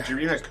either. Yeah. Did you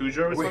read that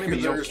Cujo was funny, Awaken but the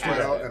you don't Earth cast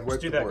Pile it. and wipe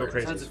do the that, go board.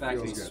 crazy. Besides the fact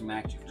that he Feels good.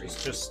 smacked you free.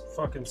 Just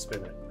fucking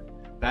spin it.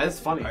 That is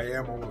funny. I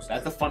am almost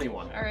That's a dead. funny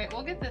one. Alright,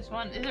 we'll get this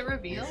one. Is it You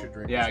revealed? should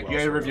drink Yeah, as well, you gotta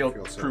so I don't reveal,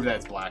 feel so prove bad. that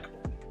it's black.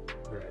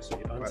 Alright, so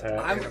you But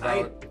untap. in about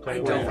I don't.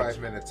 45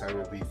 minutes, I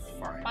will be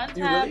fine.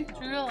 Untap,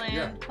 drew a land,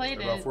 Yeah, played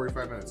in about it.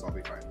 45 minutes, I'll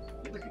be fine.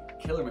 You have like a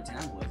killer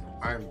metabolism.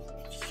 I'm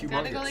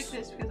Gotta go like humongous.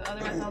 this because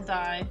otherwise I'll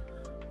die.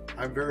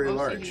 I'm very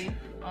large. OCD.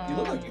 You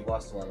look like you've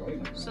lost a lot of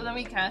weight. So then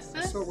we cast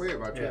I this? still weigh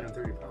about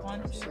 230 pounds.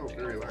 One, I'm two, still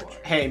very large.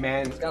 Hey,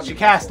 man. gotta She be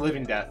cast possible.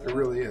 Living Death. It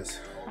really is.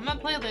 I'm gonna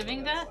play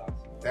Living Death.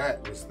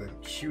 That was the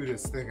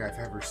cutest thing I've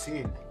ever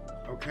seen.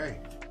 Okay.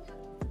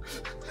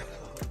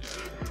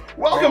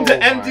 Welcome to Oh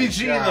my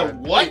MTG God.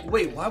 the what?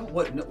 Wait, why?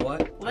 What? No,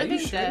 what? Are you Living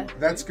sure? death.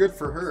 That's good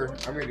for her.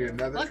 I'm gonna get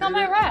another Look on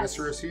my rats.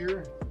 Mr.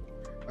 here.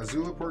 A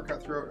Zulaport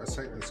Cutthroat, a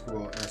Sightless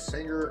School, and a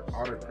Sanger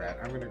Autocrat.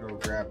 I'm gonna go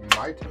grab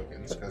my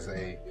tokens because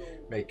they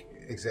make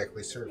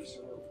exactly serves.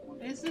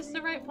 Is this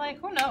the right play?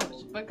 Who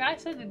knows? But Guy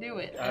said to do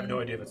it. I have no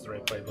idea if it's the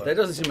right play, but That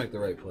doesn't seem like the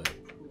right play.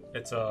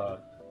 it's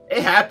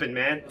It happened,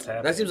 man. it's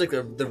happening. That seems like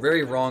the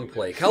very wrong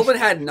play. Kelvin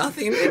had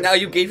nothing, and now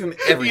you gave him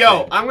everything.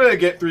 Yo, I'm gonna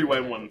get 3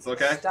 white ones,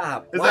 okay?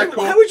 Stop. Is Why, that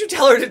cool? why would you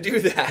tell her to do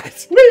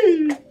that?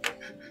 Whee!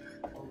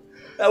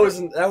 That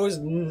was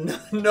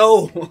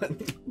no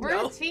one. We're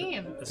No. a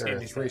team. There are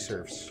 3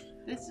 serfs.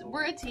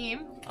 We're a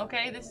team.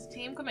 Okay, this is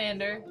Team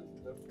Commander.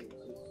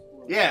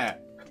 Yeah.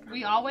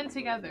 We all win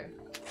together.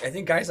 I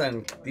think guys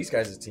on these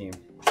guys' team.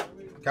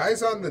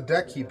 Guys on the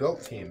deck he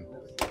built team.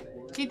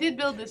 He did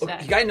build this Oh,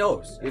 deck. the guy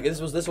knows. This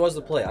was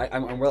the play.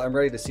 I'm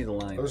ready to see the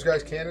line. Those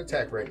guys can't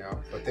attack right now,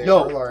 but they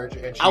No. are large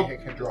and she I'll-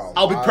 can draw.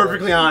 I'll be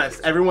perfectly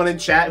honest. Everyone in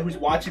chat who's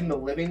watching the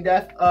living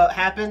death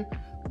happen,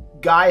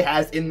 Guy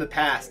has in the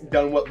past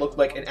done what looked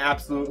like an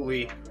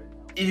absolutely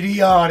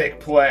idiotic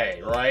play,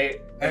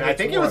 right? And I it's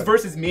think it was won.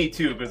 versus me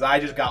too, because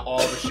I just got all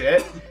the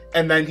shit,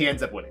 and then he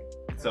ends up winning.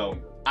 So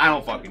I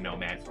don't fucking know,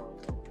 man.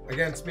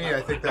 Against me, I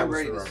think that I'm was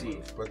ready the to wrong see.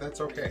 move, but that's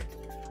okay.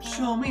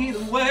 Show me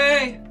the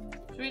way.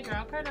 Should we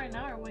draw a card right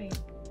now or wait?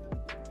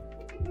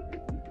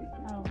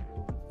 Oh.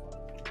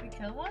 We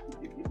kill one?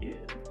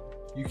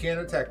 You can't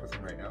attack with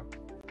him right now.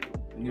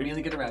 You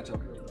immediately get a rat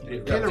token.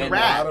 You've Get a got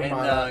rat, lot of and,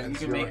 mana you and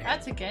can 0 make- hand.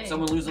 That's a game.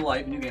 Someone lose a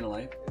life and you gain a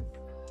life.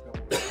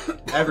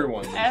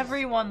 Everyone.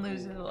 Everyone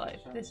loses a life.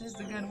 This is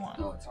the good one.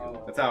 Oh, it's good.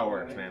 That's how it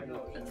works, man.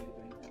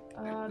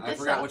 I This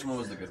forgot sucks. which one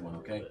was the good one.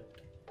 Okay.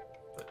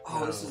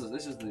 Oh, this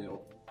is the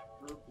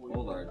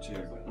old art too.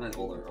 Not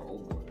old art,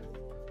 old one.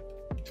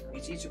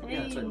 Each yeah,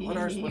 that's right. What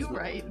art Hey, was you the,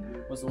 right.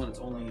 what's the one that's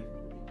only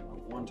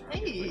one target?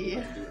 Hey.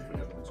 Let's do it for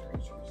everyone's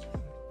creatures.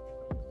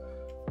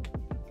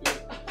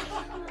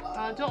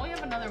 Don't we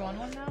have another one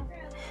now?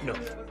 No.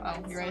 Oh,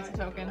 you're right, it's a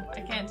token.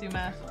 I can't do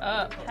math.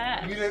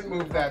 Pass. You didn't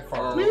move that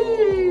far.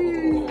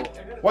 Oh.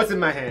 What's in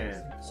my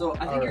hand? So I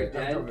think All you're right,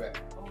 don't dead. come back.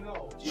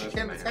 She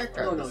can't attack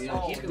that. No, no, you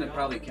know, he's gonna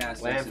probably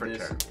cast Land into for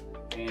this turn.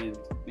 and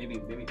maybe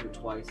do it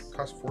twice.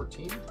 Cost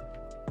 14.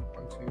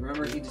 1, 2,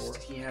 Remember, 3,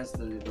 he has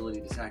the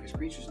ability to sack his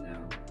creatures now.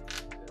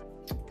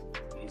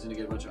 He's gonna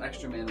get a bunch of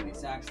extra mana when he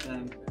sacks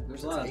them.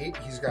 There's a lot of 8.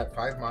 He's got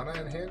 5 mana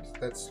in hand.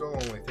 That's still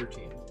only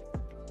 13.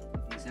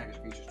 he sack his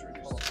creatures to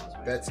reduce his cost.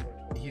 That's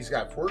he's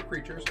got 4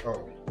 creatures.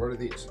 Oh, what are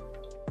these?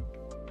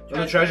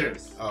 Those are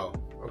treasures. Oh,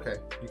 okay.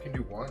 You can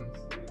do 1.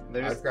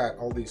 They're I've just, got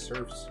all these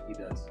serfs. He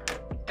does.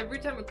 Every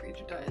time a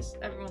creature dies,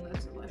 everyone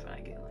loses a life and I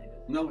gain life.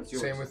 No, it's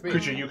yours. Same with me.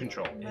 creature you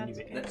control. That's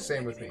good.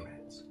 Same with me.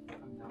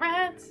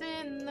 Rats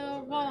in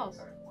the walls.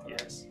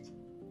 Yes.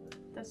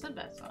 That's the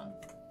best song.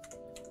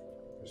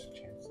 There's a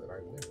chance that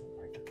I win.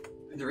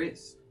 There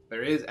is.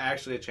 There is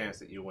actually a chance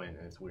that you win,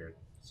 and it's weird.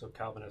 So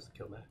Calvin has to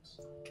kill Max.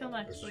 Kill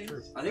Max, This is please.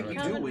 true. I think you do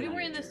Calvin, win. we were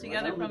in this Adrian.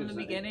 together I don't from think the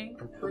there's beginning.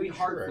 I'm pretty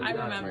hard sure for I you. I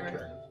won my remember.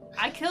 turn.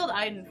 I killed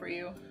Aidan for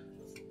you.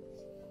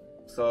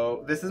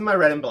 So this is my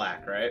red and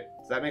black, right?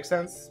 Does that make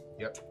sense?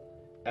 Yep.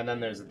 And then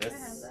there's Can I have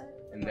this, that?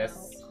 and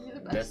this, You're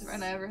the this, best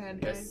friend I ever had,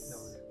 guys.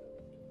 this.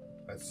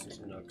 That's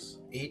Nuts.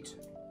 8,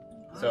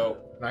 So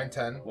 9,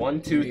 10. 1,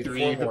 You 2, need 3,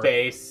 4 the more.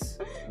 base.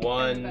 Now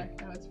 1,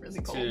 it's really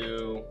cold.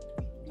 2.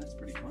 That's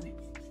pretty funny.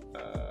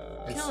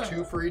 It's Kill him.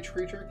 2 for each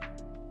creature.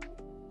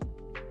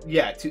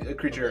 Yeah, a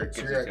creature. So gets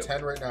you're at killed.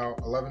 10 right now.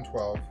 11,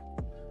 12,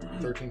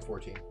 13,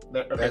 14.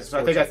 Okay, That's so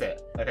I think 14. that's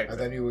it. Okay. And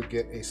then you would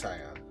get a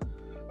scion.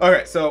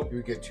 Okay, so You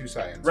would get 2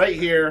 scions. right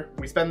here,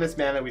 we spend this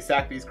mana, we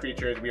sack these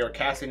creatures, we are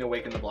casting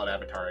Awaken the Blood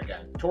Avatar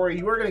again. Tori,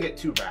 you are going to get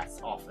 2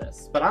 rats off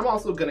this, but I'm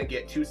also going to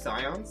get 2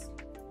 scions,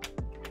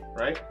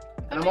 right?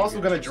 And I'm also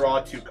going to draw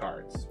 2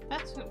 cards.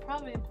 That's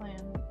probably a plan.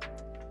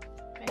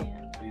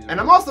 Ban. And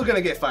I'm also going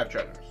to get 5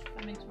 treasures.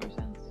 That makes more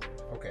sense.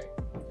 Okay.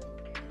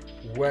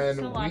 That's a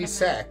When lot we of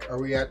sack, are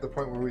we at the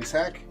point where we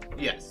sack?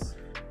 Yes.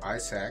 I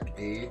sack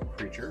a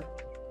creature.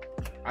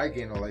 I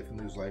gain a life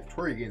and lose life.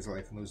 Tori gains a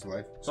life and lose a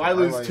life. So I our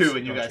lose lives 2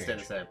 and you don't guys stay the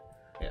change. same.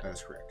 Yeah. That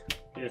is correct.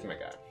 Here's my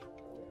guy.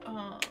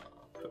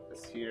 Put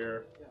this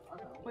here.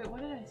 Wait, what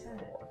did I say?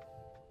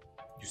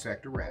 You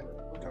sacked a rat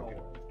token.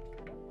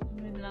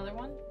 You made another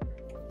one?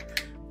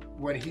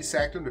 When he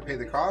sacked him to pay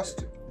the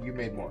cost, you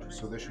made more.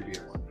 So this should be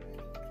a 1.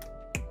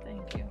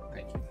 Thank you.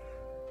 Thank you.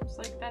 It's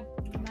like that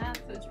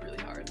math is really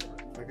hard.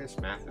 I guess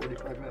Math.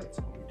 45 minutes.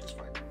 I'll be just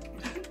fine.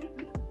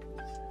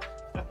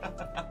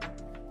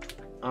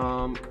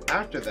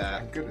 After I'm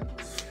that, good at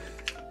this.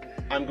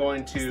 I'm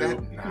going Is to...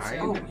 that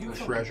 9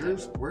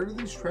 treasures? Where do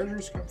these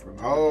treasures come from?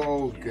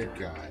 Oh, good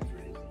God.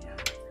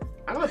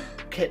 I'm going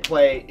to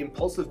play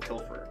Impulsive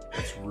Pilfer.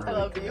 That's really I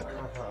love good. you.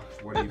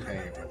 What are you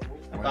paying?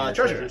 One of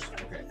your Treasures.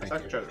 Okay, Sack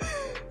thank you. treasure.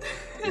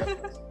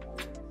 Yep.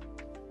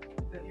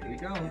 Here we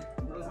go.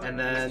 And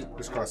then...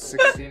 This costs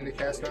 16 to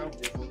cast now.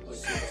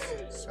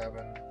 6,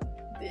 7.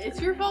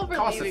 It's your fault for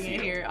Costs a leaving it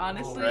few. here,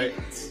 honestly. Right?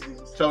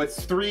 So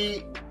it's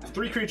 3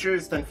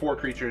 creatures, then 4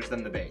 creatures,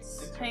 then the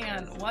base. Hang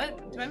on,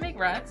 what? Do I make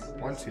rats?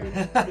 1, 2,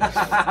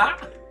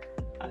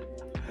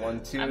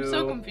 1, 2. I'm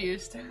so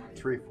confused.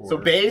 3, 4. So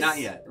base. Not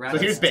yet. So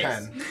here's base.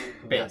 10.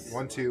 Base.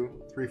 1,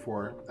 2, 3,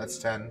 4. That's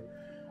 10.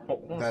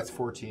 That's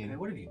 14.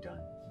 What have you done?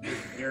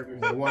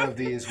 One of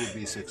these would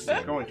be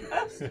 16. Going too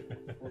fast.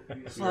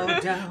 Slow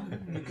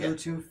down. You go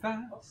too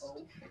fast.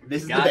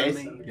 This is Got the base.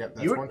 me. Yep,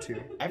 that's You- 1,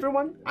 2.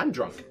 Everyone, I'm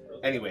drunk.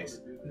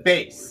 Anyways,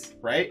 base,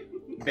 right?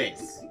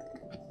 Base.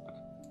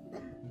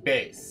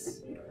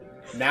 Base.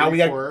 Now 3, we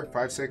got. 4,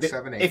 5, 6,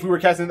 7, 8. If we were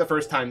casting it the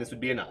first time, this would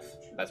be enough.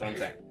 That's what I'm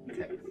saying.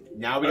 Okay.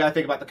 Now we gotta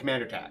think about the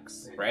commander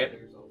tax, right?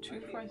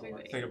 2, 4, 6,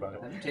 8. Think about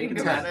it. Have you taken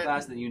the math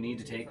class that you need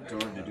to take in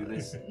order to do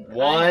this?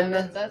 1,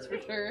 That's for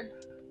sure.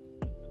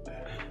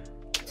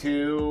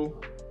 2,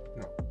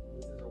 No.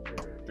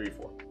 3,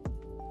 4.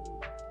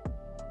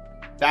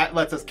 That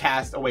lets us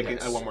cast Awaken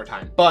one more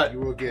time. But You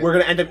will get we're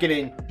gonna end up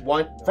getting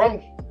one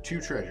from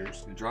 2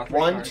 treasures. You draw 3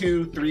 1, cards.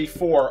 2, 3,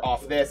 4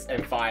 off this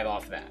and 5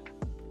 off that.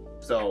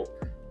 So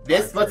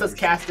this 5 lets us treasures.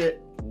 cast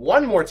it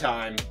one more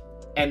time,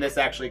 and this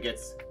actually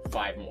gets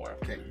 5 more.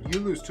 Okay, you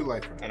lose 2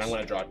 life from this. And I'm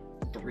gonna draw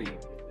 3. You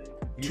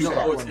two sack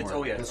cards. one more.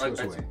 Oh yeah. This Oh, goes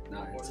it's away.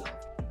 not itself.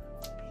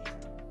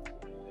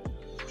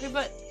 Okay,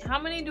 but how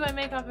many do I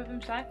make off of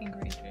him sacking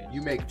creatures?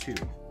 You make 2.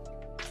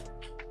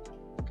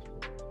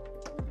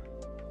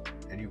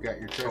 And you got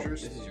your Oh,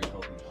 treasures. this is your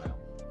token pile.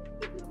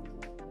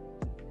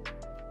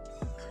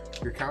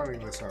 You're counting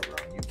this out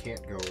wrong. You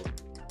can't go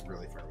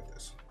really far with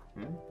this.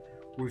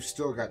 We've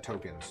still got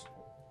tokens.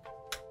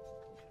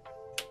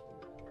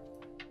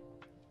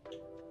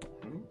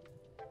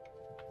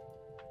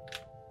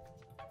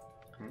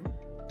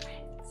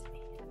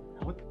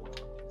 What?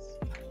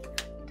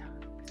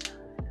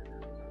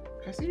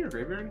 Can I see your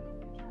graveyard?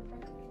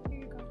 Here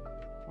you go.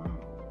 Wow.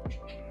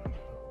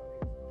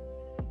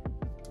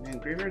 Man,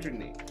 graveyards are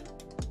neat.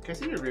 Can I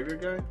see your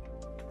graveyard guy?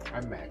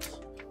 I'm Max.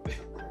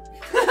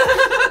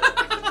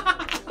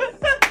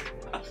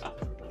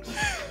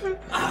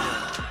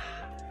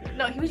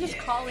 No, he was just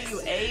calling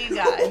you a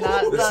guy,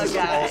 not This the is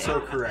guy.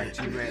 also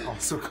correct. You may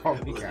also call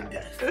me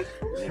guy.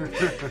 You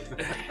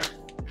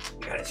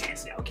got a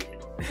chance now, kid.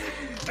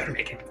 Better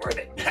make it worth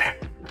it.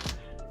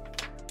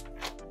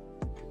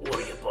 What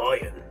are you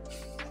buying?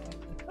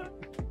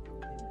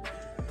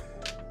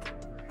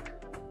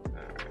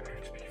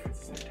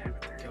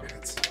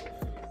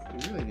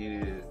 We really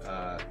needed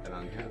an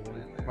untapped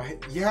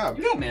land. Yeah,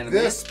 You got mana,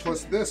 this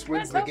plus this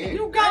wins the game.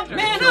 You got It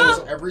mana!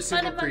 kills every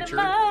single Mana, mana, creature,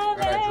 and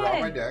I draw my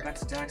mana. deck Got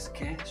stacks of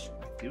cash.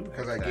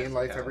 because I gain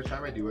life every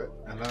time I do it,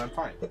 and then I'm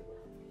fine.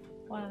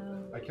 Wow.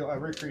 I kill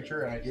every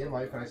creature, and I gain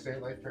life, and I stay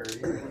at life parity.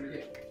 and I win the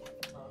game.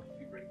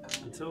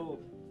 Until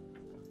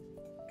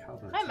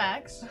Calvin. Hi,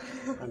 Max.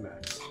 Hi,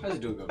 Max. How's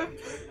it doing go?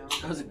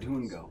 How's it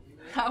doing go?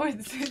 How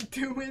is it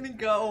doing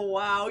go?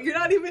 Wow, you're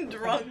not even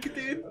drunk,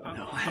 dude.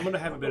 No, I'm gonna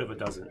have a bit of a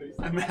dozen.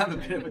 I'm gonna have a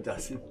bit of a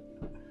dozen.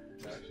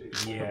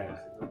 Yeah,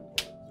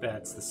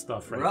 that's the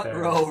stuff right there.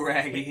 Ruh-roh,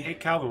 Raggy. Hey,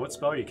 Calvin, what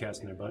spell are you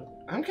casting there, bud?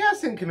 I'm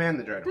casting Command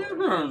the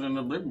Dreadhorde. In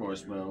the big boy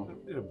spell.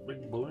 A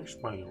big boy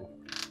spell.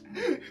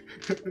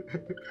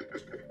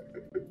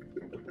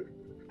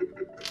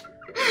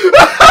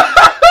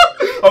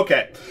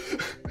 Okay.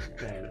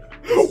 Man,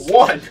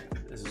 1,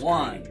 this is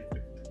One. great.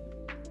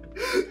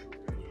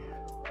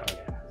 Oh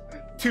yeah.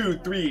 2,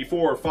 3,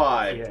 4,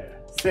 5, Yeah.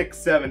 6,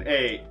 7,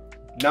 8,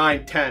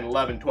 9, 10,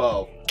 11,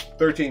 12,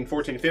 13,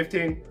 14,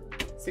 15,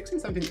 16,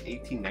 17,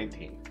 18,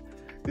 19.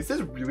 This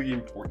is really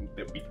important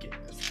that we get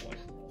this one.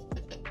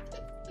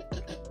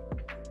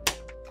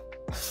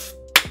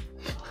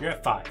 You're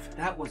at 5.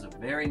 That was a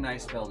very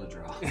nice spell to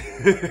draw.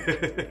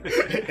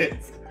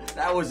 It's-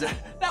 That was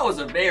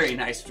a very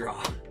nice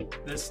draw.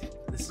 This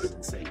is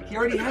insane. Man. He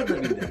already had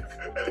living death.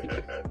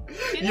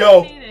 He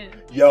Yo. didn't need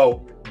it.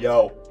 Yo.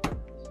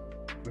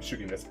 I'm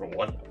shooting this for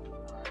 1.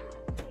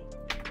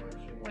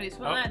 Wait, so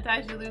when that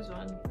dies, you lose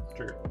one.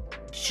 Trigger.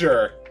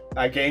 Sure.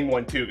 I gain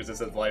 1 too because this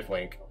says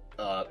lifelink.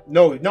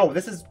 No,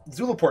 this is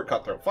Zulaport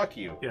Cutthroat. Fuck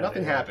you. Yeah,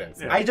 Nothing yeah,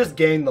 happens. yeah. I just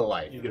gain the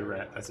life. You get a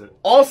rat. That's it.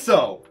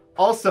 Also,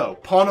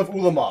 Pawn of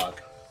Ulamog.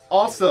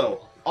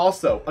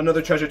 Also,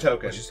 another treasure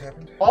token. What just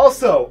happened?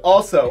 Also,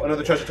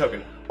 another treasure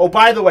token. Oh,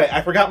 by the way,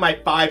 I forgot my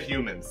 5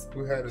 humans.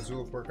 Who had a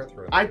Zulaport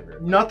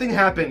Cutthroat? Nothing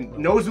happened.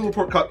 No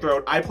Zulaport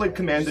Cutthroat. I played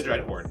Command the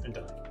Dreadhorde. And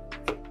done.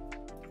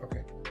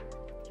 Okay.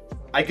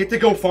 I get to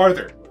go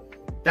farther.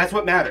 That's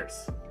what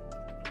matters.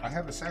 I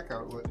have a sack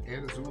outlet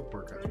and a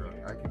Zulaport Cutthroat.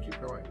 I can keep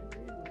going.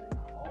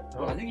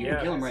 Well, I think you yeah.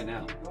 can kill him right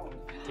now.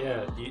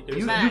 Yeah.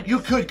 You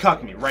could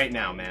cuck me right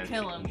now, man.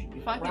 Kill him.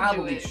 Fucking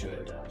Probably do it.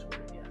 should.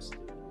 Yes.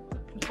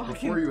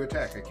 Before you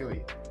attack, I kill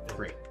you.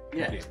 Great.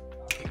 Yeah.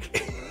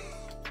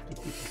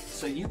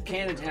 So you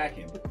can attack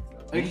him.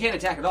 No, you can't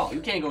attack at all. You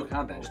can't go to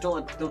combat. Just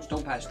don't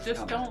pass. Just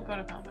combat. don't go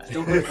to combat. Just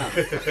don't go to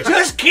combat.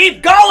 Just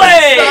keep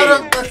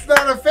going. That's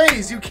not a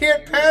phase. You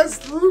can't pass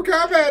through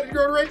combat and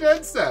go right to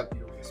end step.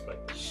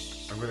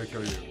 I'm gonna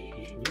kill you.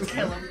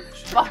 Kill him.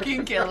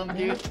 Fucking kill him,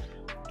 dude.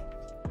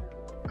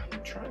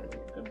 I'm trying to be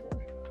a good boy.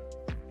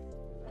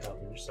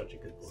 Calvin, you're such a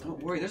good boy.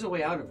 Don't worry. There's a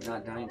way out of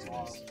not dying to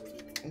this.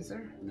 Is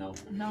there? No.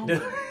 No.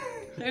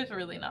 There's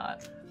really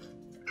not.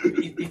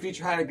 If you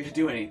try to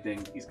do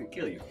anything, he's gonna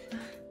kill you.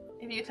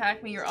 If when you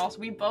attack me,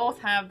 we both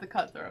have the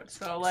cutthroat.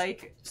 So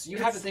like, So you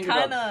have to think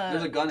kinda... about.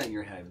 There's a gun in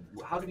your head.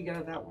 How did you get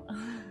out of that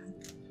one?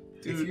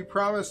 If you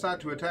promise not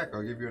to attack,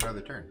 I'll give you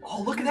another turn.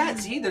 Oh, look at that!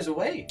 See, there's a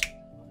way.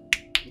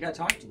 You gotta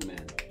talk to the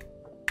man.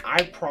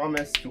 I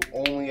promise to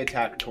only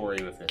attack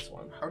Tori with this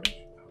one. How did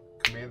you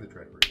command the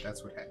Dreadbird?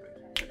 That's what happened.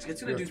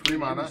 It's gonna do 3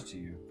 mana to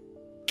you.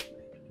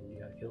 You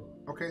gotta kill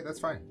him. Okay, that's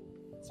fine.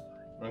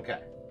 Okay.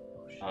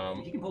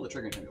 He can pull the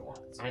trigger anytime he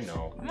wants. I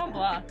know. I'm on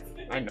block.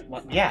 I know.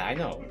 Well, yeah, I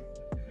know.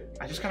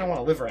 I just kind of want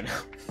to live right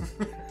now.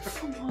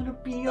 I wanna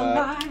be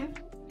alive.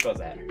 Goes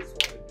that.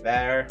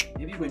 There.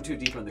 Maybe you went too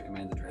deep on the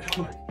command the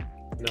dreadbird.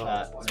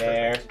 No.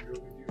 There.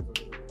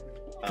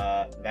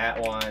 That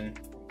one.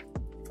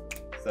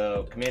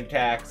 So command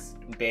attacks,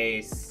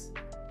 base.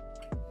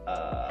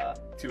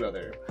 2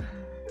 other.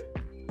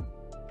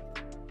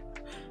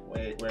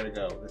 Wait, where to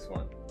go? This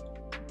one.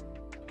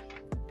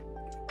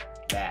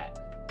 That.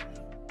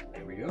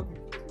 There we go.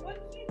 What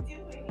are you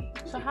doing?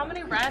 So how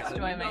many rats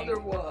do I make?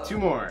 2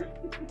 more.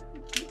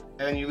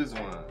 And then you lose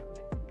 1.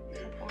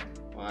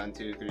 1,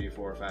 2, 3,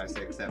 4, 5,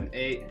 6, 7,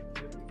 8.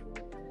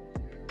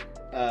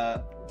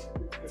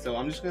 So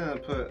I'm just gonna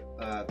put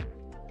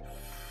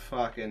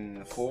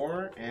fucking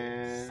 4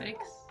 and 6.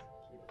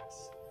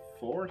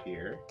 4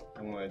 here.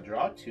 I'm gonna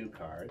draw 2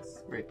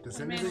 cards. Wait, does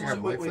I mean, anything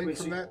have Wait, lifelink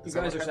so from that? you Is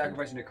that guys what are happened?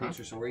 sacrificing a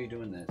creature, so where are you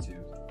doing that to?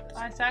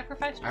 I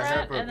sacrificed a I rat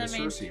have a and then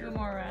made Berserker 2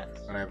 more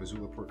rats. And I have a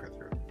Zulapur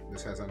Cutthroat.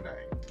 This has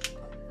Undying.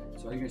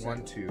 So are you gonna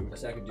 1, 2, a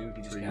sack of dude?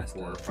 He just 3, cast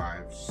 4,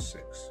 5,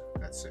 6.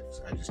 That's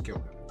 6. I just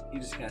killed him. He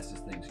just cast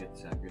his things. Get the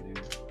sacker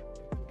dude.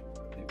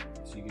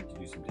 So you get to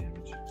do some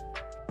damage.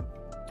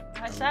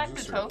 I sacked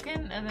a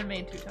token and then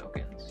made 2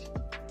 tokens.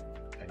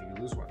 And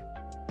you lose 1.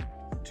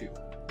 2.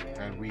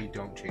 And we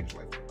don't change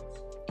life points.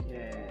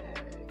 Yay.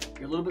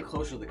 You're a little bit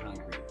closer to the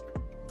concrete.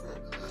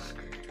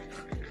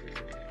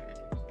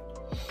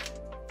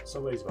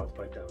 Somebody's about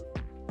to bite down.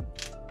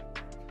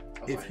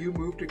 If you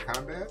move to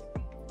combat,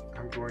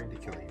 I'm going to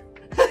kill you.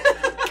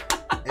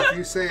 If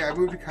you say I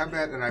move to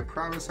combat and I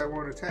promise I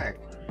won't attack,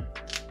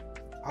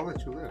 I'll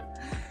let you live.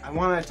 I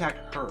want to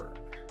attack her.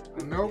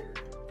 Nope.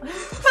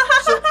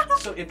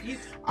 So if you...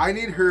 I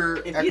need her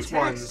If he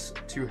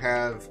X1s to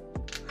have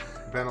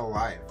been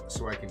alive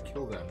so I can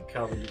kill them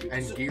Calvin,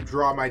 and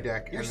draw my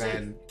deck You're and safe.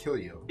 then kill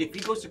you. If he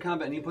goes to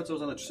combat and he puts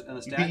those on the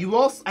stack... But you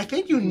also, I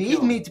think you You need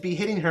kill me him. to be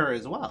hitting her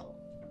as well.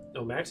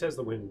 no, Max has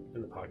the win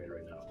in the pocket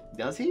right now.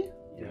 Does he?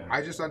 Yeah.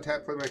 I just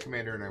untap, play my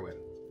commander, and I win.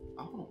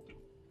 Oh.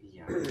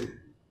 Yeah.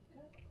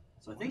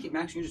 So I think,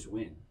 Max, you just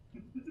win.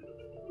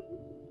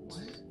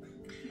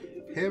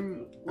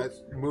 Him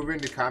moving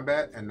to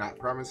combat and not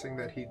promising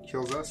that he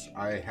kills us,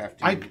 I have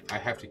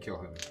to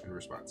kill him in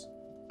response.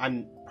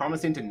 I'm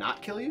promising to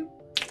not kill you?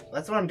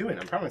 That's what I'm doing.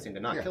 I'm promising to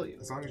not Yeah, kill you.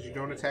 as long as you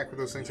don't attack with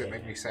those things that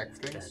make me sack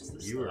things,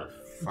 you are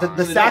The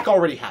fine. sack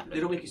already happened. They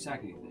don't make you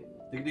sack anything.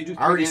 They do 3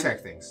 I already damage.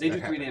 sacked things. They do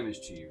That 3 happened.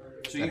 damage to you. So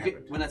That you happened.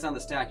 get, when that's on the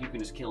stack, you can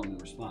just kill him in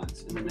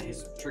response, and then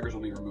his triggers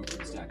will be removed from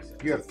the stack.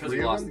 You have because 3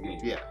 you of lost them? the game.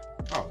 Yeah.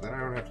 Oh, then I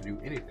don't have to do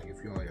anything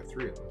if you only have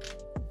 3 of them.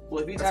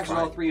 Well, if he That's attacks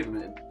all fine. 3 of them,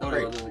 it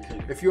Great. doesn't kill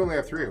you. If you only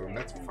have 3 of them,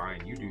 that's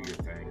fine. You do your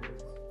thing.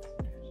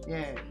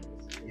 Yay.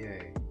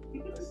 Yay.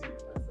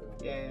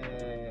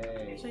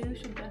 Yay. So you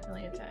should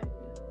definitely attack.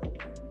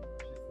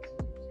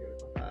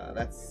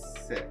 That's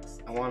 6.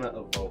 I want to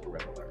evoke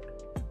Reveler.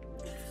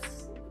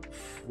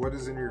 What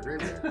is in your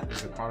graveyard?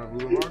 Is it Pawn of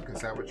Ulamog?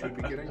 Is that what you'd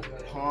be getting?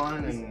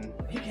 Pawn and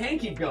He can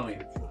keep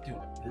going. Dude,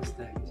 this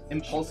thing is...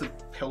 Impulsive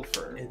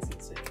Pilfer. It's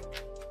insane.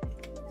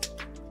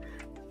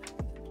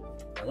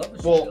 I love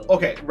this. Well,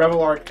 okay,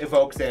 Revelark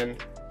evokes in,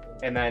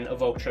 and then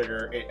evoke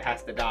trigger, it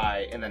has to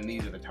die, and then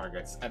these are the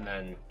targets, and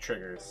then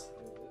triggers.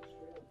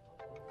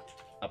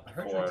 Up I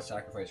heard you like for to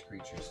sacrifice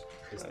creatures.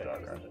 Is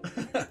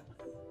that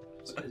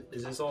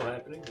is this all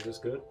happening? Is this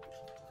good?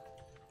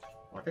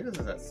 I think this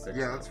is at 6.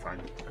 Yeah, that's fine.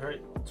 All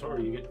right,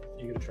 Tori, you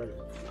get a treasure.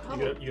 Oh.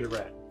 You get a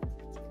rat.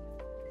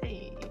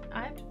 Hey,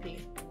 I have to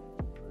pee.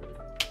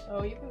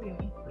 So you can give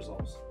me.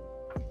 Resolves.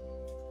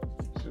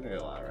 She's gonna get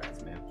a lot of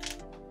rats, man.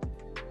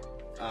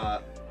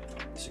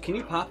 So can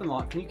you pop him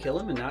off? Can you kill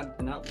him and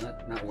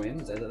not win?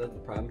 Is that the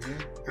problem here?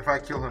 If I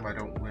kill him, I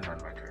don't win on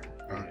my turn.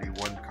 I would be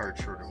 1 card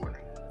short of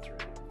winning.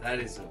 That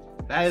is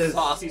That is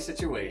saucy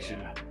situation.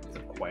 It's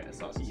quite a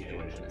saucy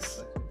situation.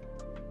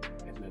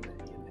 And then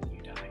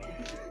you die.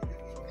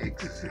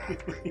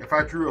 Exactly. If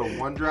I drew a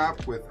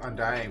 1-drop with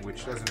Undying,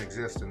 which doesn't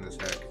exist in this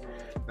deck,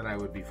 then I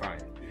would be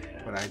fine.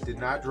 But I did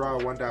not draw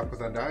a 1-drop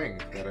with Undying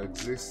that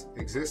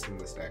exists in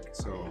this deck,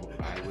 so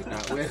I would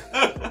not win.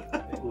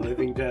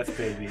 Living death,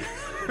 baby.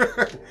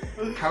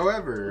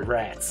 However,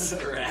 Rats.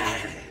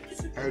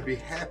 I would be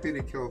happy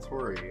to kill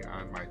Tori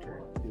on my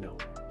turn. No.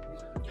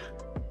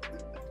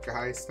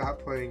 Guys,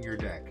 stop playing your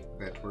deck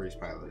that Tori's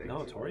piloting.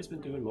 No, Tori's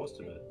been doing most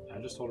of it. I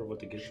just told her what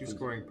to get. She's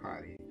going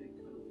potty.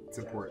 It's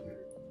important.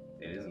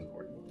 It is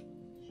important.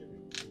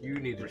 You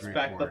need to drink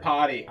Respect more. the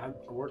potty. I'm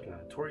working on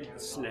it. Tori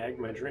snagged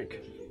my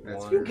drink.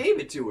 That's You gave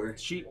it to her.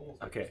 She.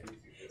 Okay.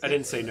 I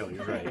didn't say no.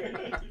 You're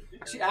right.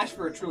 She asked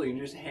for a Truly and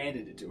you just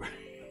handed it to her.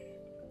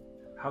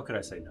 How could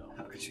I say no?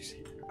 How could you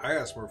say that? I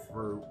asked for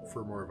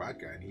more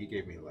vodka, and he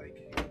gave me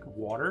like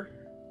Water?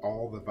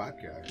 all the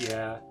vodka.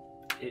 Yeah.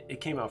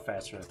 It came out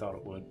faster than I thought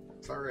it would.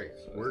 It's all right.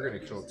 We're gonna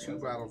kill 2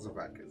 bottles of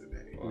vodka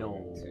today.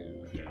 No.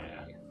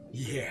 Yeah.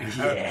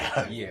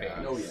 Yeah.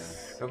 Yeah. Oh yeah.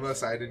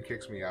 Unless Aidan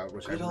kicks me out,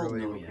 which I'm Good old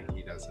really no, hoping yeah.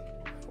 he doesn't.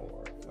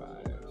 4,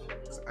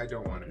 5. I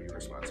don't want to be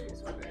responsible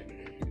today.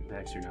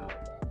 Max, you're not.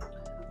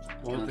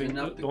 The Counting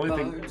up only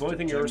thing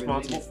cards, you're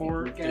responsible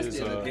for Cast is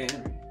it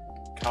again.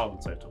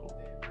 Calvin's total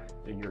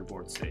in your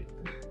board state.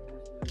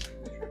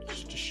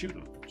 Just shoot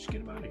him. Just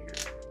get him out of here.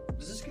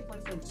 Does this get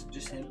played from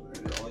just him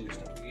or all your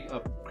stuff?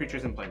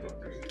 Creatures and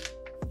planeswalkers.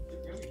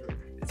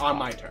 On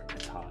my turn.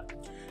 It's hot.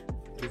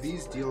 Do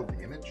these deal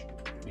damage?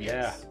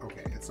 Yeah.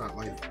 Okay, it's not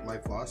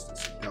life lost.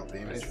 It's dealt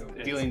damage.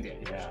 It's dealing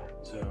damage. Yeah.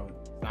 So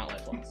Not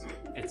life loss.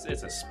 it's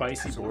a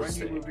spicy So board when you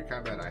state. move to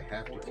combat, I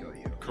have to kill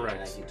you.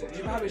 Correct.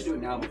 You probably should do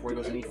it now before he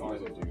goes any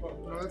farther.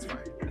 No, that's fine.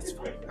 That's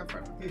fine. I'm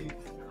fine.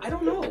 I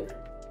don't know.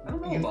 I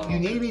don't know about You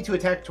need me to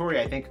attack Tori,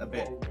 I think, a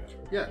bit.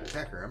 Yeah,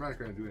 attack her. I'm not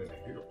going to do anything.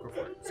 You go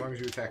for it. As long as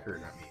you attack her,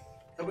 not me.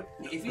 But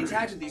if he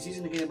attacks with these, he's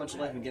going to gain a bunch of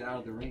life and get out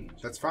of the range.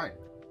 That's fine.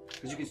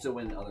 Because you can still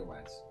win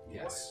otherwise.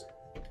 Yes.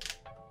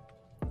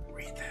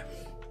 Read them.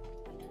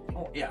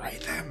 Oh, yeah.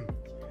 Read them.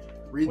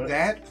 Read What?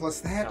 that plus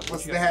that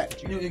plus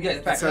that. You get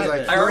in fact, says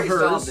I I already kill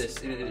solved hers.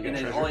 this, and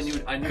then all I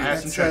knew, And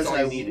that's it says all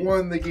I I needed.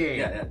 won the game.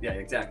 Yeah,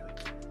 exactly.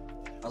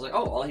 I was like,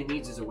 oh, all he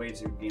needs is a way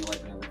to gain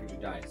life whenever a creature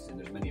dies, and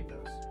there's many of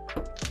those.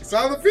 It's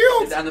on the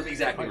field. It's on the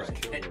exactly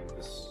right.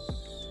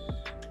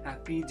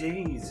 Happy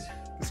days.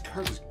 This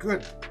card is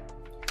good.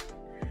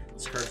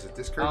 This card is a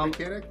discard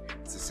mechanic.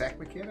 It's a sack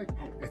mechanic.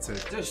 It's a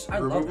I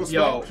love removal this.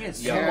 spell. He has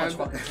so much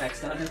fucking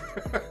text on it.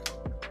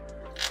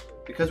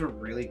 Because we're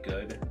really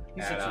good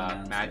He's such a at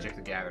monster. Magic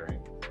the Gathering,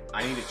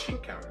 I need a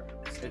cheat counter.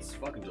 It's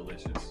fucking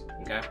delicious.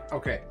 Okay?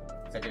 Okay.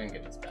 I didn't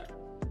get this back.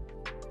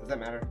 Does that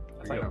matter?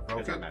 Are you gonna It vote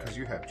doesn't it? matter. Because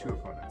you have 2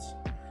 opponents.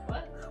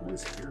 What? Who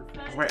is here?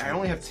 Wait, I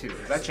only have 2.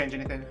 Does that change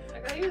anything? I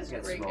gotta use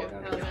Get great small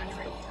gift. down.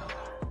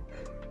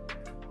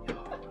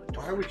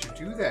 Why would you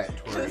do that,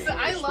 Tori? Because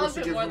I You're love supposed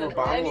to it give more him a than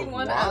bottle of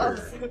anyone water.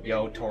 else.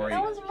 Yo, Tori.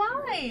 That was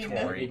mine. Tori.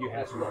 I love You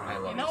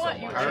it know so what?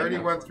 You much. I already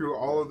went through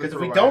all of the. Because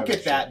if we don't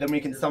get that, then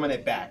we can summon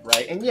it back,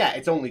 right? And yeah,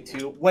 it's only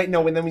 2. Wait,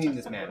 no, and then we need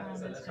this mana.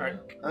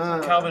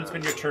 Calvin, it's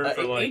been your turn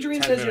for like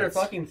Adrian 10 says minutes. you're a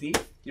fucking thief.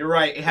 You're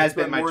right, it has It's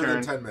been been my more turn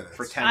than 10 minutes.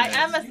 for 10 I minutes.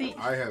 am a thief.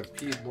 I have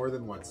peed more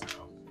than once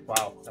now.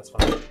 Wow, that's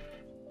fine.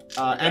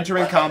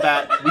 Entering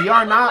combat. We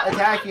are not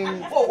attacking.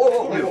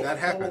 Whoa, that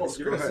happens.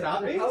 Go ahead.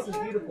 Your house is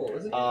beautiful,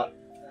 isn't it?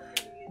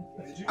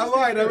 I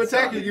lied. I'm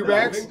attacking you,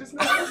 Max.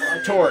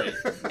 Tori.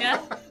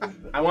 Yeah?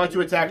 I want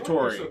to attack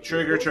Tori.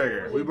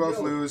 Trigger. We both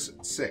lose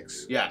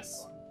 6.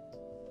 Yes.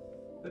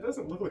 That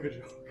doesn't look like a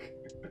joke.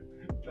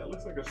 That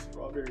looks like a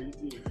strawberry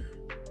tea.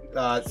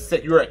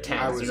 6. You're at 10,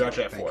 I so was you're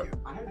actually at thank 4. you.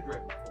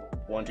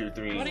 1, 2,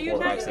 3, What are you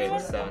 4, 5, attacking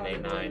 6, for? 7,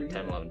 8, 9,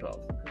 10, 11, 12.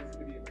 No,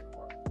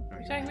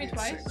 you attacking me get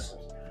twice? 6.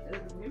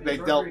 They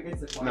dealt.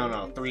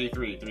 No. 3.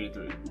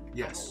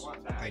 Yes.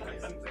 Thank you.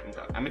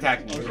 I'm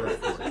attacking you.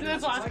 You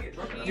block.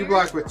 You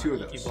block with 2 of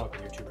You those. block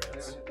with your 2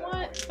 reds.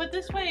 What? But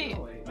this way,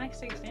 Max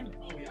takes damage.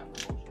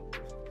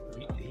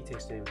 He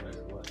takes damage no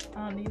matter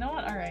what. You know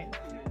what? Alright.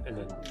 And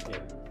then, yeah.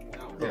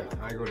 Yeah,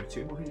 I go to 2.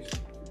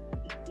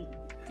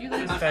 You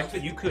In lose. fact,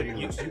 you could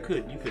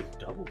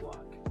double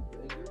block.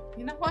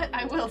 You know what?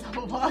 I will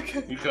double block.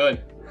 You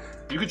could.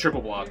 You could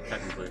triple block,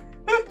 technically.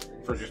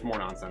 For just more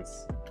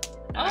nonsense.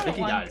 And I think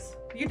he dies.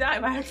 You die,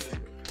 Max.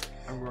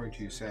 I'm going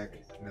to sack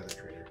another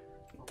trader.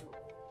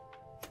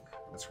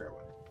 Let's grab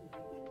one.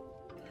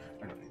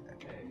 I don't need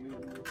that.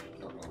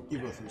 You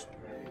both lose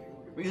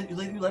one.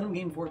 You let him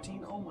gain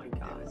 14? Oh my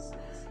god.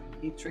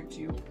 He tricked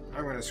you.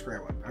 I'm going to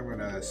scrap one. I'm going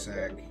to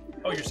sack.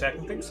 Oh, you're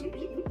sacking things?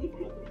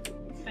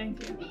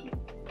 Thank you.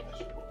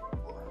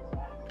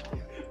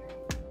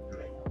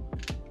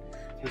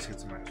 This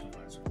gets a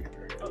 -1/-1. Okay,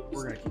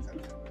 we're going to keep that.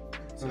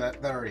 So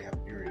that already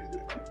happened. You already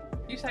did that.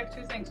 You sacked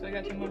 2 things, so I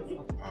got 2 more.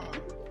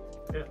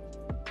 Yeah.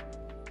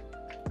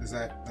 Is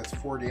that's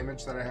 4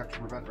 damage that I have to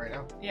prevent right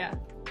now? Yeah,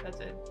 that's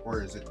it.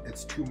 Or is it?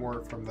 It's 2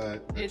 more from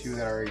the It's- 2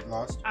 that I already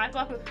lost? I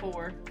block with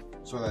 4.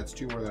 So that's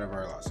 2 more that I've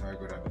already lost. So I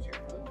go down to 2.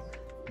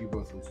 You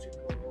both lose 2.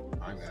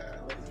 I'm going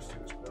to lose 2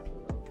 as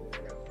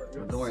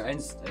well. Don't worry,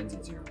 ends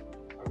at 0.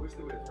 Is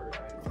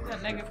that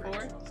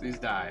 -4? So these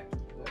die.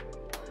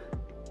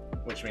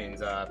 Which means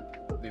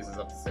this is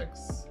up to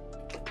 6.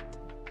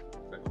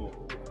 That's cool.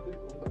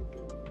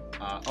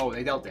 Oh,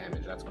 they dealt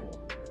damage. That's cool.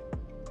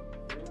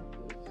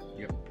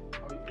 Yep.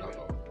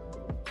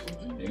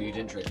 Maybe you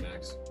didn't trade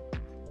Max.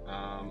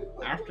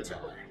 After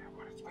that.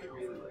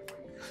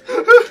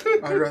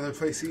 I'd rather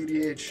play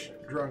EDH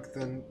drunk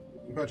than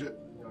budget.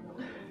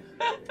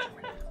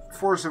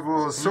 Force of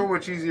Will is so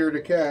much easier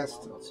to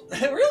cast.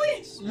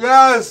 Really?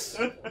 Yes!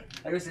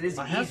 I guess it is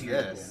I have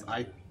easier. this.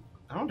 I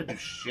don't have to do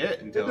shit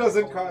It until.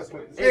 doesn't cost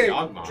much. Hey, Hey!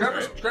 Yawgmoth,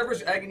 right?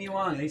 Trevor's egging you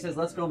on. He says,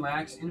 let's go,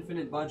 Max.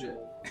 Infinite budget.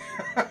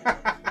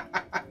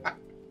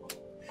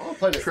 I'll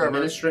play this Trevor,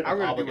 administrative I'm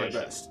going to do my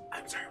obligation. best.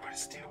 I'm sorry, what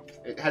is steel?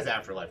 It has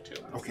afterlife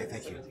too. Okay,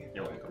 thank you.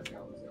 You're welcome.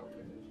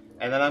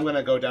 And then I'm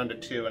gonna go down to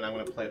 2, and I'm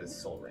gonna play this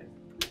Soul Ring.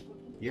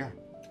 Yeah.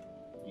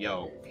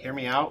 Yo, hear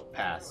me out.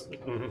 Pass.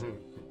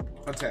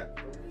 Untap.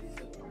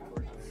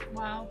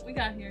 Wow, we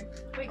got here.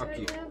 Wait, can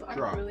Upkeep. I have our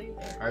Draw. really?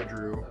 I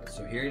drew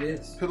So here it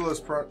is. Pitiless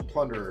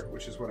Plunderer,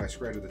 which is what I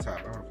spread at the top.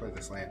 I'm gonna play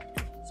this land.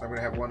 So I'm gonna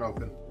have one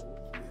open.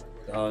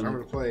 I'm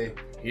gonna play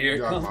Here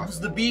Yawgmoth. comes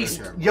the beast.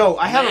 Dechamps. Yo,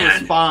 I have a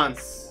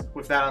response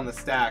with that on the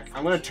stack.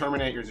 I'm gonna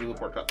terminate your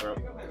Zulaport Cutthroat.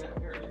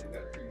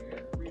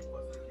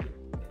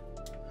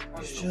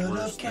 That's the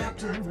worst thing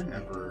I've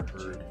ever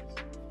heard.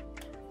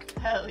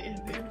 Hell yeah,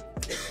 dude.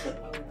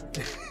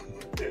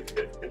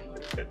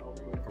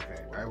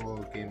 Okay, I will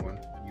gain 1.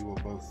 You will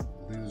both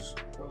lose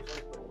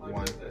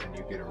 1, and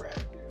you get a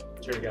rat.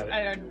 Sure, you got it.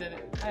 I already did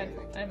it.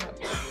 I'm up.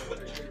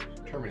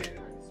 Terminated.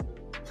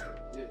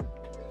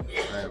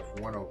 I have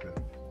 1 open.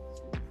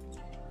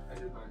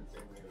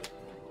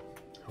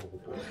 Oh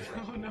boy.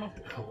 Oh no.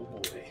 Oh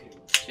boy.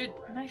 Should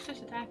Max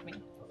just attack me?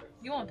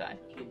 You won't die.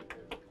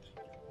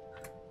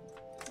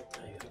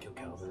 I have to kill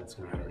Calvin. That's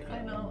gonna hurt. I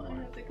know. I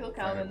have to kill I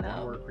Calvin have 1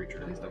 now. more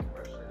creature.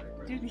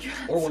 Dude, you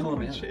got Or one so more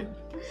much man. shit.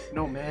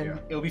 No, man. Yeah.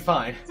 It'll be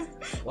fine.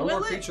 One Will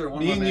more it? creature, one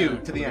Me more and mana. you,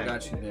 to the We end.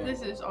 got you there.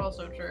 This is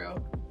also true.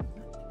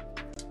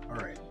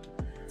 Alright.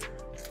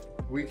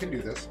 We can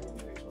do this.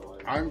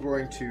 I'm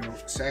going to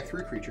sack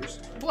 3 creatures.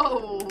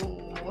 Whoa.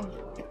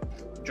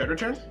 Dread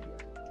Return?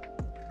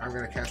 I'm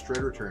going to cast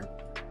Dread Return.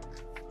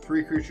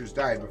 3 creatures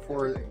died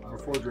before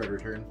Dread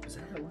Return.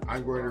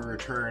 I'm going to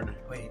return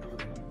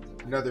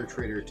another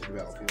traitor to the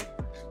battlefield.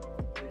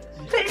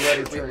 Dread Wait,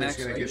 Return Max,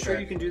 is going are to you get sure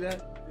back. you can do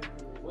that?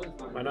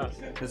 Why not?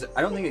 Because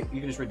I don't think you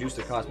can just reduce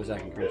the cost by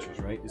sacking creatures,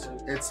 right?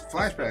 It's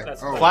flashback.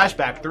 That's Oh,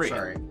 Flashback 3.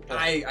 sorry.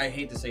 I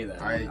hate to say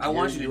that. I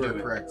want you to You do are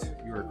it. correct.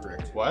 You are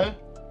correct. What?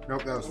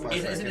 Nope, that was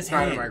flashback. It's in his not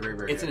hand. in my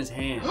graveyard. It's in yet. his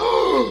hand.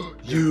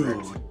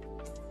 You.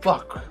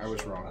 Fuck. I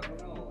was wrong.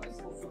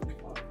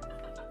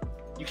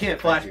 You can't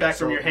Thank you. flashback So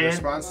from your in hand.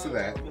 response to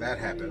that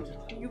happened.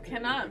 You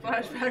cannot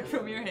flashback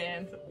from your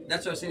hand.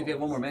 That's what I was saying. If you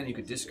had one more mana, you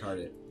could discard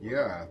it.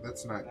 Yeah,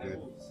 that's not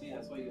good.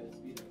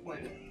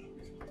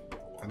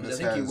 And Because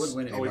this I think you has would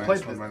win it. a Oh, we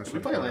minus played one, this. minus Did we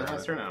one play counter land on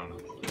last it. turn? I don't know.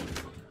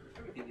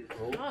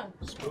 God.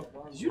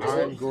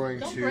 I'm going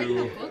Don't break the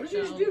to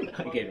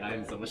bookshelf. Okay, I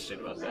had so much shit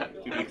about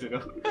that 2 weeks ago.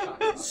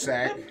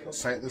 sack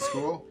Sightless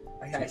School.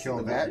 To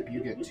kill that, you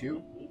get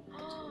 2.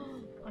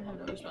 I have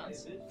no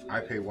response. I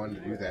pay 1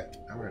 to do that.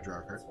 I'm going to draw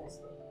a card.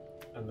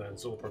 And then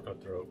Zulaport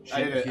Cutthroat.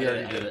 I did it. He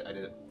already I did it. I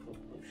did it.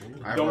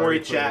 I've Don't already worry,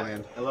 played a chat.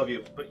 land. I love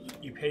you.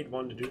 But you paid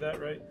 1 to do that,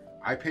 right?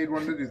 I paid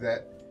 1 to do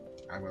that.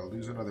 I'm going to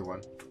lose another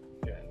 1.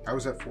 Yeah. I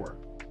was at 4.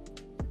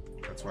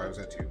 That's why I was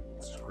at 2.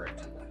 This is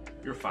correct.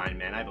 You're fine,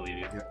 man. I believe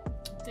you.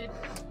 Dude,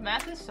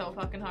 math is so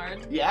fucking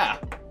hard. Yeah.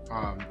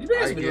 You guys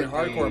I have been doing get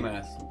hardcore a-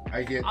 math.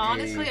 I get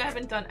Honestly, I a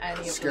haven't done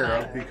any of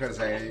Scarab that. because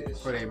I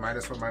put a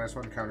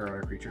 -1/-1 counter on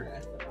a creature.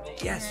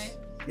 Yes.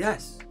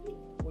 Yes.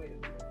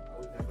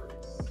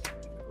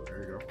 There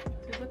you go.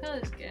 Dude, look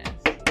at this gas.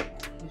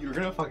 You're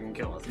gonna fucking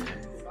kill us,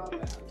 man.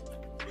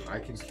 I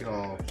can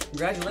kill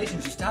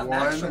Congratulations, you stopped One.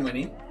 Max from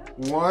winning.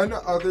 one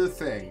other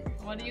thing.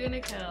 What are you gonna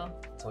kill?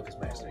 As long as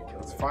Max didn't kill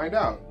Let's it. find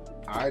out.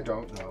 I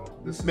don't know.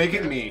 This is Make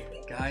it me.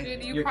 Guy,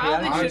 Dude, you your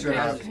probably chaotic should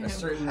has pick a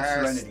certain past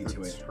serenity the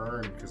to it.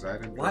 turn because I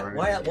didn't. Why? draw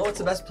Why? anything What's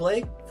the useful. best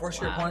play?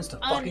 Force your Wow. opponents to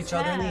fuck each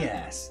other in the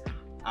Untap. ass.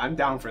 I'm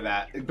down for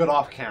that, but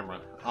off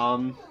camera.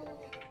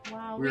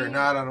 Wow, We are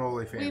not on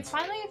We OnlyFans.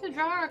 finally get to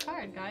draw our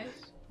card, guys.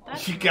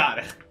 That's You got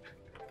it.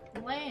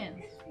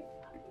 lands.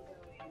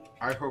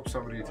 I hope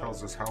somebody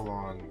tells us how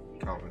long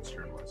Calvin's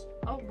turn was.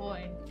 Oh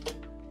boy.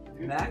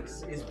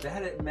 Max is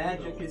bad at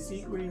magic and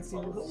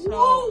sequencing.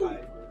 So,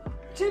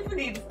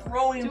 Tiffany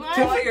throwing Do I-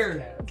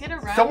 fire. get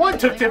around. Someone the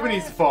took playmat?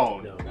 Tiffany's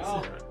phone. No, it's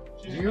not.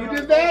 You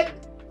did that?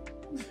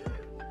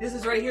 This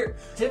is right here.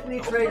 Tiffany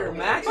Traeger.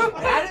 Max is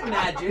bad at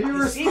magic. You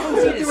were and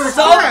sequencing is supposed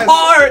to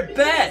subpar at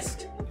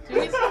best. Do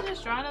we still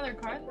just draw another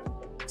card?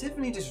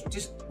 Tiffany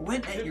just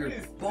went at your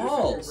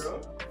balls.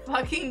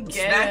 Fucking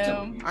get Smacked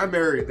him. him. I'm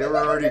married. They were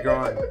already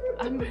gone.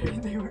 I'm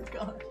married, they were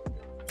gone.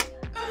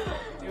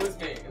 It was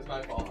me. It was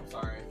my fault. I'm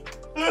sorry.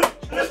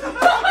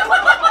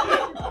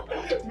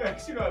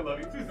 Max, you know I love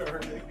you. Please don't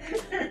hurt me.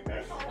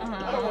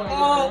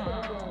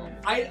 Oh,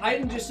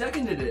 I just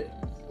seconded it.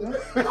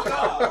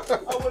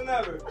 I would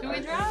never. Do we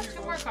draw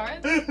 2 more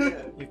cards?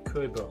 You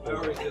could, but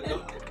hold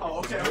on. Oh,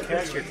 okay. You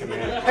cast your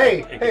command.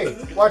 Hey, and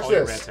hey, watch all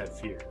your this. rats have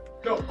fear.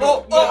 Go.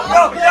 Oh, no!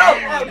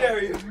 How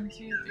dare you? 1, 2,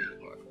 3,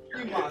 4.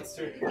 You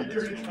monster. 1, 2,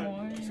 3.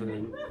 So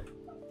then,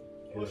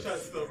 you have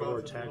shot's still 4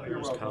 relative. You're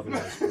attackers. welcome. Calvin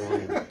has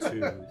 1,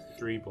 2,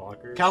 3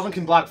 blockers. Calvin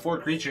can block 4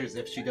 creatures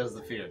if she does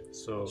the fear.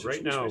 So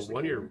right now,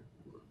 one of your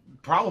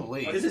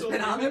Probably. This has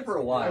been on there for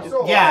a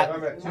while. Yeah.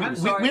 I'm at 2. I'm We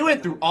sorry.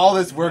 went through all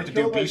this work to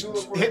do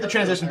hit the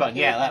transition button.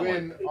 Yeah, that one.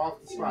 Win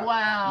off the spot.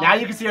 Wow. Now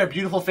you can see our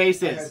beautiful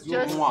faces.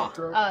 Just Mwah.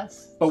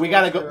 us. But we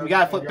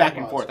gotta flip back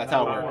and forth. That's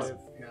how it works. 5,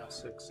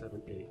 6,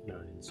 7, 8, 9.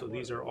 So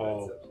these are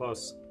all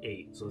plus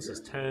 8. So this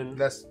is 10.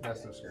 That's no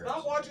scary.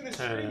 Stop watching the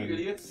stream, you 10,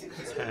 idiots.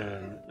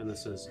 10, and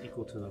this is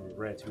equal to the number of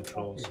rats you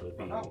control, so it'd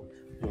be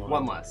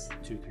 1 less.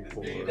 2, 3,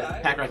 4.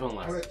 Pack rat 1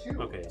 less.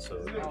 Okay, so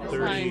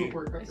Nine.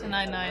 30, It's a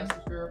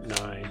 9/9.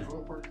 9.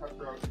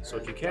 So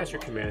if you cast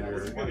your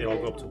commander, it'll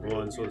go up to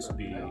 1, so this would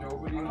be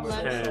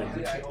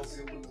 10.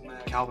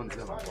 Calvin's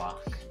gonna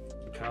block.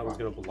 Calvin's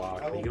gonna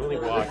block, but you can only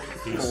block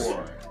these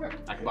 4.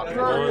 I can block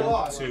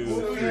 1, 2,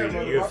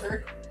 3. You have,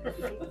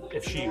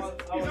 if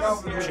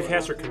she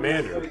casts her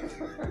commander,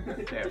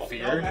 They have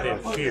fear. they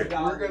have fear.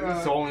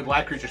 So only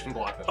black creatures can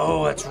block them.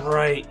 Oh, that's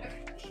right.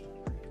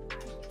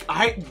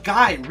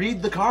 Guy,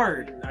 read the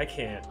card. I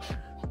can't.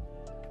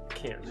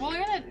 Can't. Well,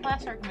 you're gonna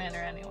blast our commander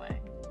anyway.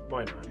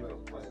 Why not?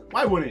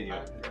 Why wouldn't you?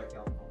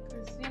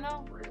 'Cause, you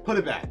know, Put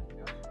it back.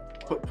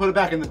 Put it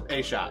back in the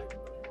A shot.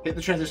 Hit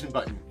the transition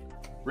button.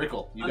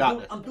 Rickel, you got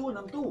this. I'm doing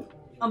the do.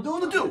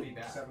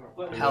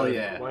 Hell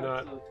yeah. Why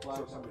not?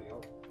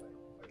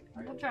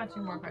 we'll draw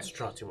 2 more cards. Let's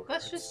draw 2 more.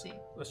 Let's cards. just see.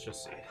 Let's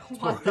just see.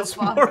 What the It's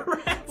fuck?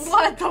 more rats.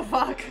 What the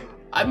fuck?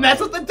 And that's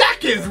what the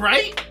deck is,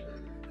 right?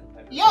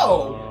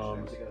 Yo!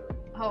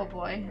 Oh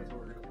boy.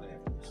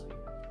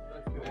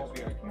 Oh,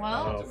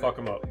 Well, fuck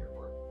him up.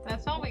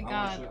 that's all we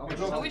got.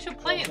 So we should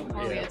play it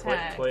before we Yeah,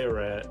 attack. play a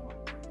rat.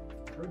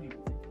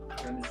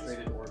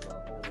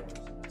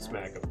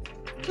 Smack him.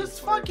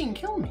 Just fucking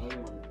kill me.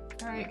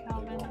 Alright,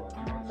 Calvin.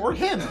 Or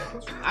him.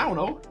 I don't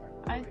know.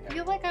 I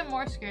feel like I'm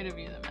more scared of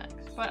you than Max.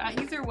 But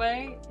either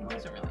way, it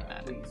doesn't really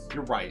matter.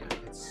 You're right.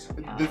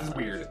 This is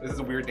weird. This is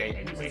a weird day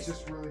anyways. So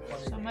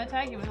I'm gonna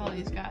attack you with all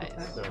these guys.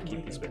 No,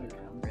 keep these back.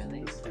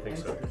 Really? I think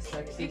so.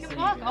 You can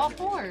block all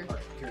 4.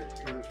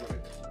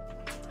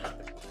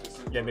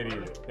 Yeah, maybe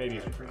you do. Maybe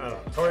you do. I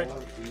don't know. Tori,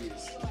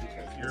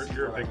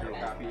 you're a big girl.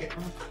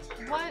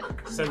 What?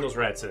 Send those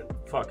rats in.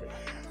 Fuck it.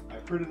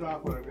 You're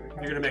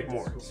gonna make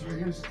more.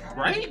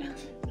 Right?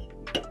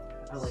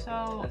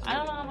 So, I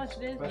don't know how much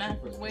it is.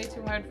 Math is way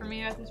too hard for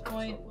me at this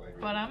point.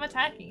 But I'm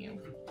attacking you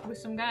with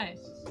some guys.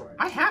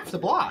 I have to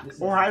block,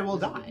 or I will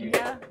die.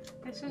 Yeah,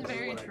 this is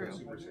very true.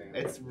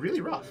 It's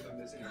really rough.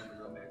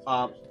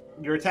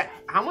 Your attack.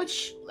 How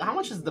much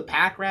is the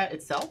pack rat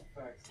itself?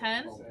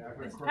 10?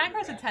 Pack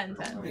rat's a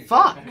 10/10.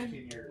 Fuck.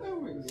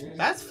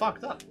 That's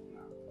fucked up.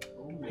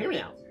 Hear me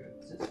out.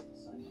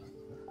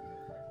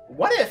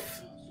 What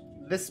if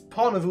this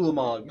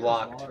Pawnavulmog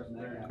blocked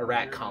a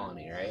rat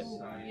colony, right?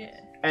 Yeah.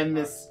 And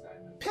this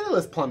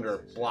Pitiless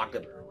Plunder blocked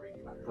a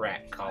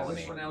rat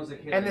colony.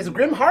 And this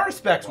Grim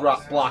Haruspex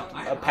blocked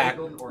a pack,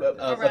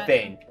 a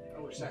thing.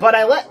 But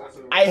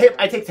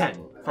I take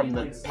 10 from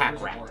the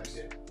pack rat.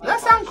 Does that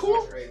sound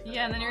cool?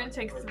 Yeah, and then you're gonna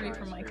take 3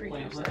 from my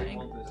creatures, I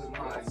think.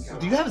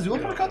 Do you have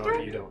Zulaport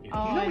Cutthroat? You don't. You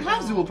don't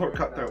have Zulaport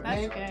Cutthroat.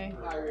 That's okay.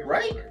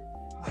 Right?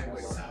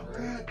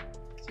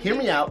 Hear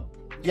me out.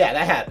 Yeah,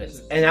 that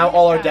happens. And now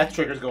all our death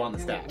triggers go on the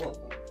stack.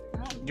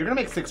 You're gonna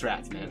make 6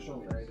 rats, man.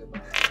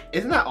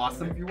 Isn't that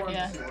awesome?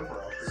 Yeah.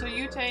 So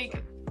you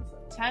take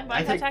 10, but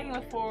I'm attacking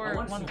with 4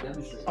 1.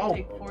 Oh.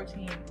 Take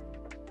 14.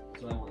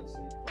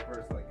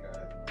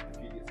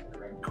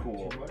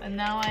 Cool. And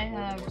now I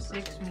have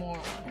 6 more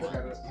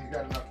ones.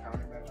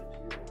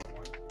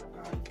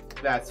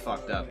 That's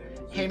fucked up.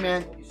 Hey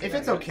man, if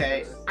it's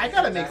okay, I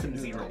gotta make some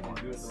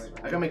 0-1s.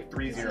 I gotta make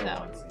 3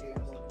 0-1s.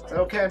 Is that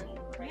okay?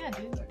 Yeah,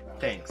 dude.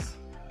 Thanks.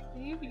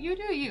 You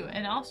do you,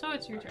 and also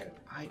it's your turn.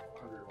 I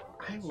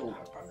will.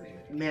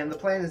 Man, the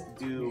plan is to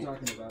do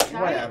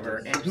whatever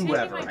and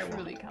whoever I want.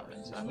 Truly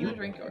coming, so I'm gonna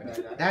drink yours.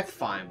 That's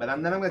fine, but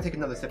then I'm gonna take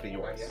another sip of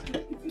yours.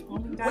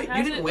 Wait,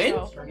 you didn't win?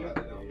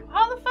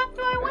 How the fuck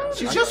do I win?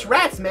 She's just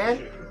rats,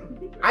 man.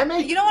 I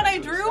made. You know what I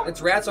drew?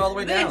 It's rats all the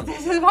way down.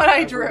 This is what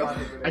I drew.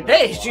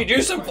 Hey, she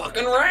do some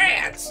fucking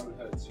rats.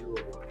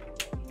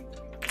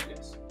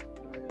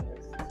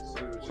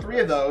 3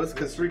 of those,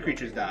 because 3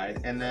 creatures died,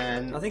 and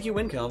then I think you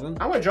win, Calvin.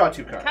 I'm gonna draw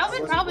 2 cards.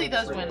 Calvin probably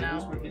does win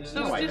now.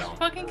 So No, I just don't.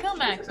 fucking kill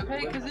Max, okay?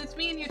 Because it's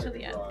me and you till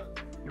the end.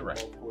 You're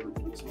right.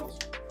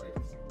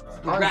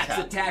 Rats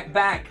Untap. attack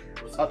back.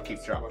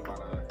 Upkeep drop.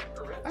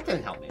 That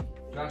didn't help me.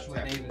 Max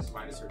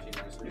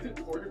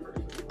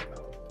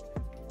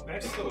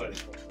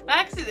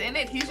is in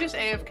it. He's just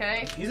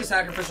AFK. He's a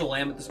sacrificial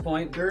lamb at this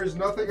point. There's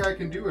nothing I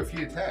can do if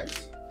he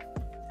attacks.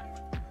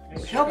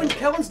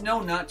 Kelvin's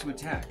known not to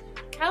attack.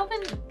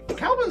 Calvin's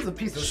a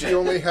piece of Does shit. he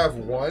only have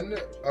 1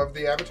 of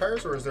the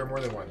avatars, or is there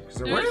more than 1?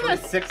 Because No, no, no. There's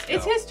 6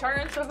 It's though. his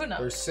turn, so who knows?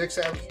 there's 6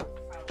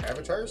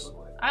 avatars?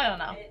 I don't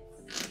know.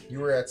 You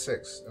were at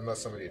 6, unless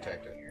somebody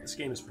attacked it. This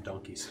game is for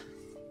donkeys.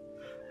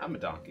 I'm a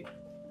donkey.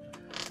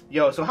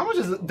 Yo, so how much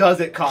does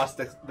it cost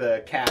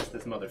to cast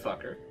this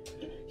motherfucker?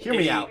 Hear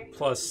me out.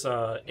 Plus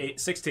 8,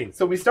 16.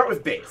 So we start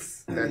with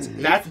base. That's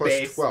 8 That's plus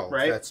base, 12.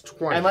 right? That's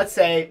 20. And let's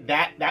say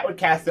that would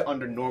cast it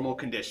under normal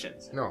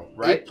conditions. No,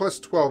 Right? 8 plus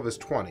 12 is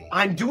 20.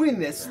 I'm doing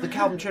this the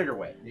Calvin Trigger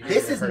way.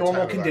 This is Hard normal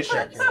time about conditions.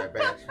 checking my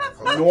bank.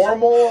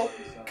 Normal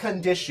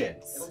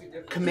conditions.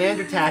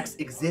 Commander tax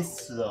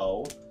exists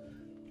though.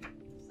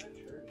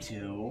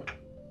 2,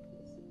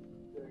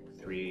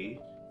 3,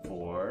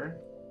 4,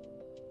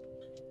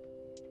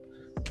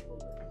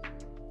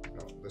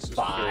 This is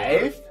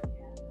 5.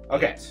 4.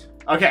 Okay.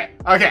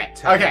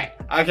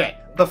 Okay.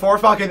 Before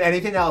fucking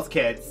anything else,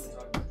 kids.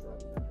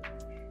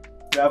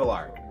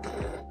 Revelar.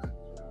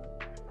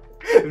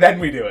 Then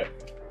we do it.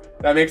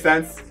 That makes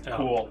sense? Yeah.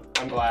 Cool.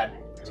 I'm glad.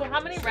 So how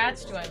many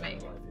rats do I make?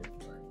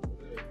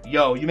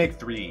 Yo, you make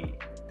 3.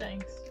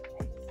 Thanks.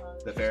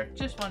 Is that fair?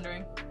 Just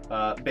wondering.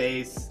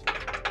 Base.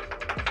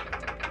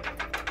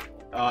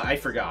 I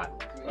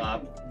forgot.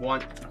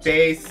 1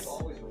 base.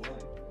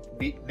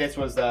 This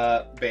was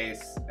the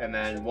base, and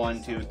then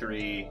 1, 2,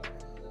 3,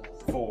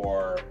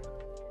 4.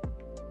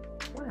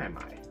 Where am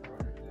I?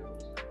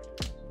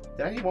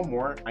 Did I need one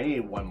more? I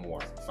needed one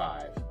more.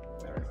 5.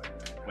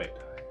 Wait.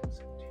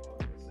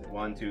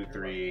 1, 2,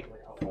 3,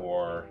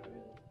 4,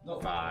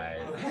 5.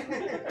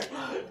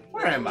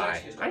 Where am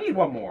I? I need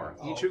one more.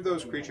 Each of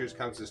those creatures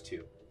counts as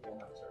 2.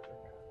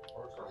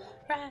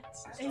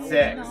 Rats. 6.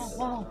 There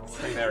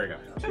There we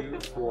go. 2,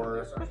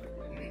 4,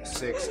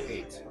 6,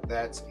 8.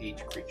 That's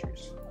 8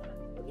 creatures.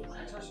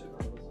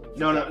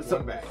 No. So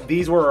One back.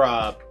 these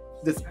were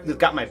this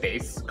got my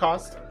base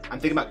cost. I'm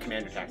thinking about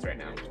commander tax right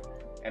now,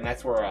 and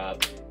that's where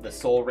the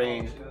soul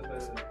ring.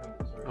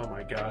 Oh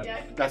my god.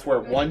 That's where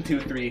 1, 2,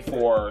 3,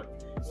 4,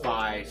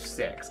 5,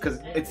 6. Because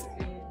it's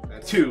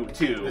That's 2.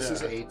 This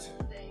is 8.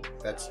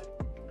 That's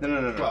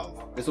No.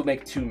 12. This will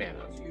make 2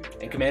 mana,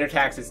 and commander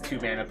tax is 2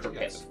 mana per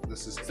pip. Yes,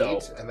 this is 8,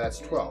 So- and that's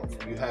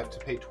 12. You have to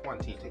pay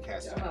 20 to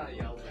cast it.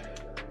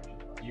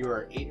 You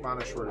are 8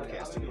 mana short of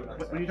casting it.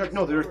 What are you talking?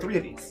 No, there are 3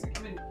 of these.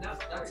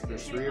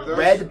 There's 3 of those.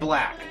 Red,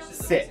 black,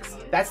 6.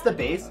 That's the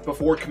base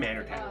before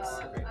commander tax.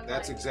 Okay,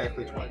 that's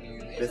exactly 20.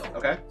 This,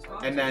 okay,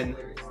 and then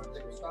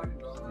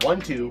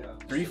 1, 2,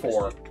 3,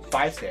 4,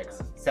 5,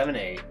 6, 7,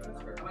 8,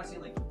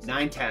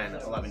 9, 10,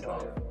 11,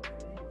 12.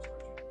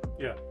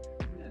 Yeah.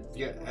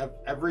 Yeah,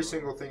 every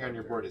single thing on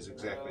your board is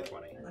exactly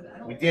 20.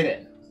 We did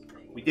it.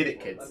 We did it,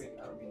 kids.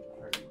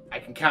 I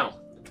can count.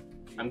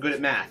 I'm good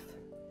at math.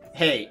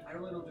 Hey,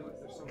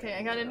 Okay,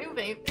 I got a new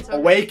vape. It's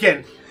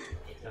awaken.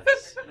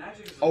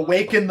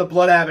 Awaken the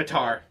blood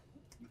avatar.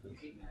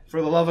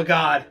 For the love of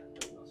God.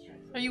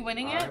 Are you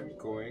winning it? I'm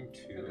going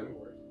to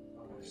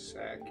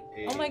sack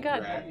a Oh my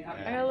god, rat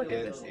I gotta look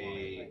at and this.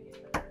 hit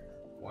a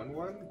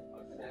 1/1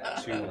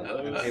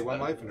 to pay 1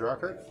 life and draw a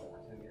card.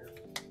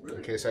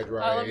 In case I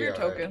draw I love a, your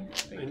token.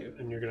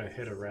 And you're gonna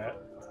hit a rat.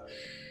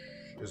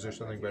 Is there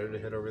something better to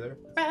hit over there?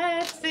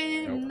 Rats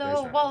in Nope, there's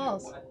the not.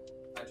 walls.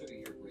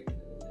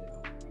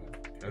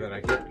 And then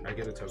I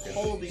get a token.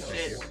 Holy Thank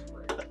shit.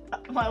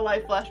 you. My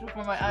life flashed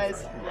before my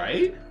eyes.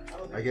 Right?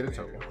 I get a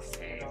token.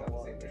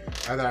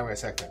 And then I'm going to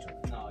sack that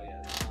token.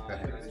 That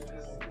hits.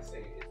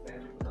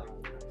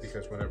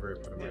 Because whenever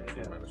I put a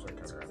 -1/-1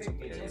 counter on something,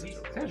 I get a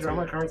token. Did I draw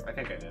my cards? I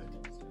think I did.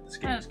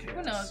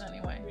 Who knows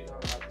anyway?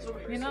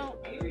 You know?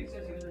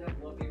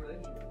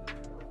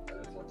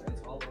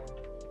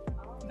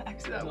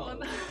 Max that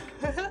one.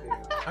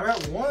 I'm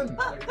at 1.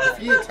 If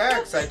he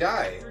attacks, I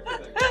die.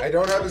 I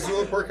don't have a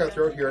Zulaport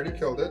Cutthroat. He already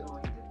killed it.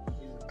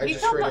 I He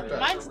just killed straight up mine. died.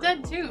 Mine's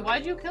dead too.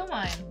 Why'd you kill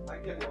mine?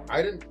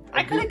 I didn't.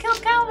 I could have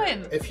killed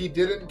Calvin. If he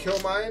didn't kill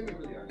mine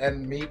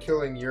and me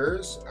killing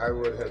yours, I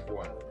would have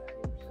won.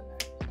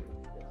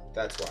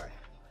 That's why.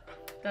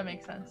 That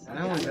makes sense.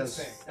 That one does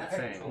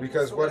insane.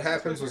 Because what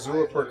happens with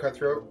Zulaport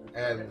Cutthroat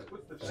and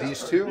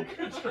these two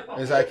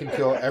is I can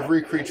kill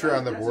every creature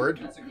on the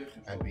board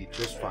and be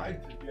just fine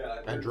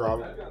and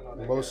draw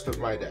most of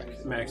my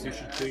deck. Max, you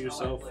should kill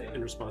yourself in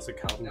response to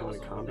Calvin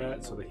going to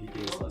combat so that he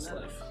gains less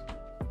life.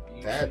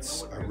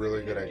 That's a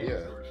really good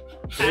idea.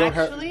 We don't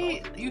have.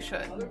 Actually, you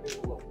should.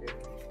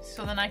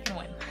 So then I can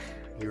win.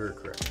 You were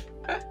correct.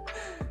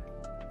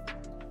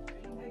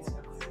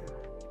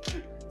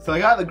 So I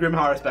got the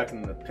Grimhar spec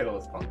and the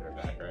Pitiless Plunder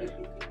back, right?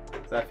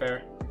 Is that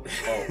fair?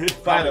 Oh,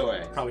 by the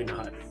way, Probably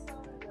not.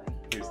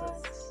 here's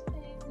this.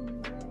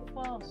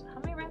 Well, how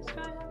many rats do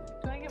I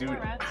have? Do I get Dude, more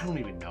rats? I don't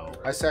even know.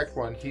 I sacked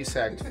 1. He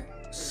sacked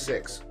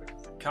 6.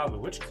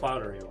 Calvin, which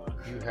cloud are you on?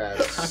 You have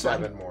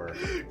 7 more.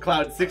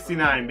 Cloud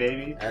 69,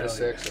 baby. Add a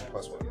 6 and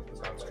plus 1.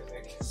 Sounds good.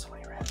 So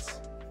many rats.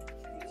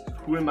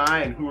 Who am I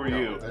and who are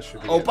you? That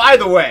should be Oh, it. by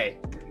the way,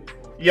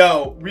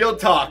 yo, real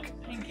talk.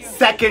 Thank you.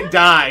 Second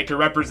die to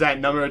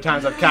represent number of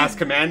times I've cast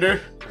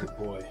Commander. Good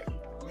boy.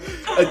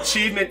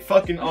 Achievement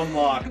fucking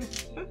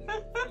unlocked.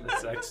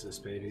 That's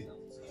Extus, baby.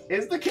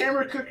 Is the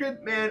camera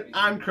crooked? Man,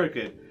 I'm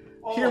crooked.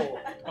 Here,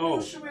 Oh.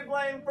 Who should we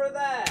blame for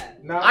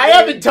that? Not I me.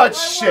 haven't touched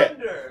I shit.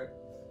 wonder.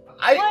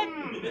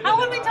 What? How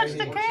would we touch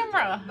the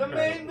camera? The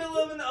main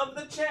villain of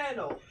the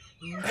channel.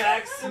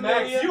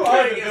 Maximilian Max, you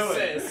are the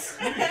Pegasus.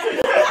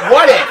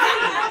 What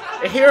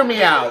if? Hear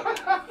me out.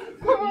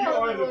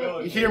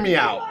 Hear me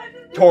out.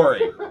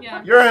 Tori,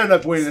 Yeah. you're gonna end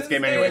up winning this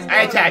game anyways.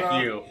 I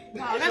attack you.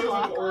 Wow, good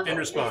luck. In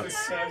response.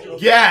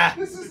 Yeah.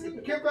 This is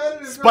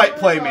competitive. Spite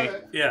play me.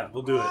 Yeah,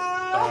 we'll do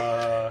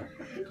it.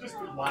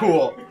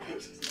 Cool.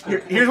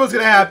 Here's what's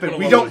gonna happen.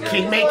 We don't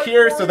kingmake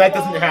here, so that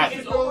doesn't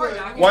happen.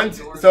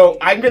 So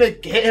I'm gonna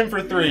hit him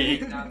for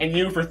 3 and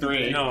you for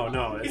 3. No.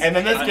 And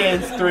then this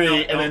game's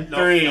 3 and then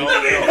 3. No.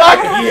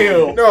 Fuck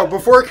you. No,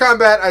 before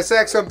combat, I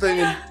sacked something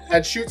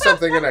and shoot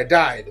something and I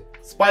died.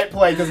 Spite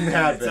play doesn't It's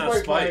happen. not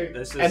spite.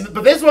 This is.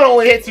 But this one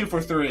only hits you for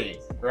 3,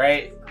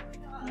 right?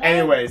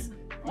 Anyways,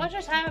 What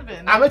just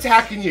happened? I'm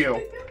attacking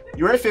you.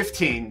 You're at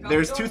 15.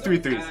 There's 2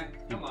 3/3s.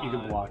 You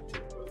can block too.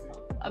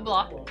 I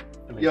blocked.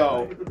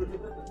 Yo.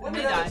 When They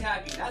they're die.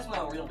 attacking, that's when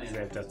a real man. They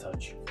have death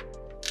touch.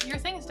 Your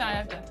thing's dying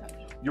after that touch.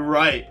 You're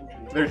right.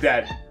 They're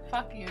dead.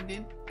 Fuck you,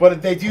 dude.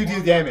 But they do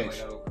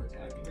damage.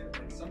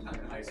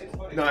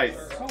 Nice.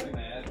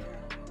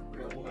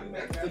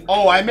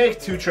 Oh, I make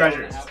 2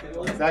 treasures.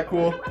 Is that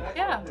cool?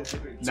 Yeah.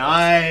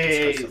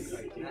 Nice.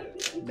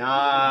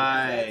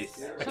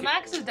 Nice. So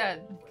Max is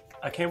dead.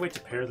 I can't wait to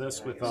pair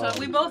this with. So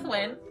we both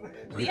win.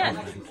 The end.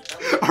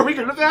 Are we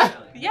good with that?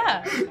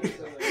 Yeah.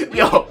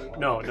 Yo.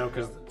 No,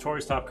 because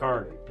Tori's top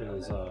card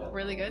is.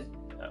 Really good.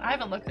 I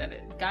haven't looked at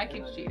it. Guy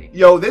keeps cheating.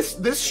 Yo, this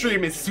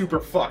stream is super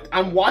fucked.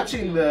 I'm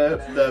watching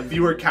the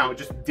viewer count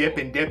just dip,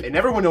 and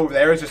everyone over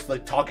there is just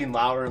like talking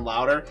louder and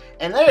louder.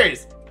 And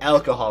there's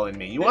alcohol in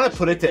me. You want to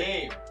put it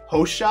to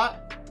host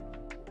shot?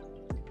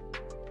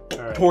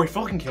 Alright. Tori,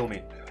 fucking kill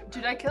me.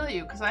 Dude, I kill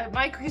you because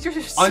my creatures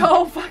are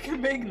so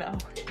fucking big now.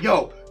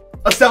 Yo,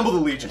 assemble the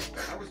Legion.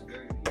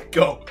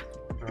 Go.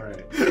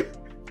 Alright.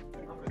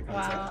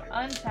 Wow,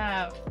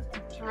 untap,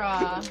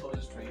 draw.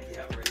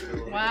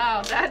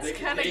 Wow, that's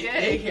kind of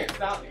gay. Can't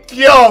stop me.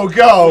 Yo,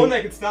 go.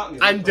 Can stop me.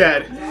 I'm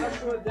dead.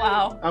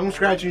 Wow. I'm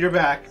scratching your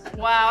back.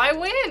 Wow, I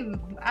win.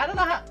 I don't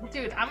know how,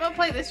 dude. I'm gonna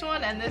play this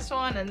one and this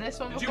one and this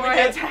one before I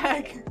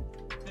attack.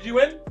 Did you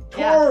win?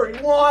 Yeah. Tori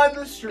won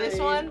the stream. This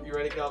one. You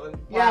ready, Calvin?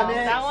 Yeah, Wow,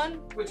 man. that one.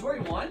 Wait, Tori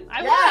won?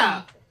 I Yeah.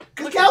 won.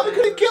 Because Calvin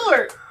couldn't kill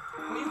her.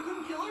 Well, you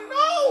couldn't kill her?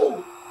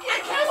 No. I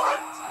can't.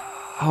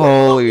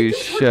 Holy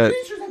shit.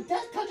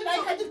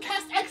 I had to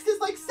cast Extus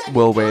like 7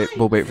 We'll times.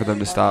 wait for them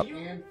to stop. You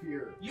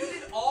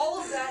did all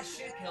of that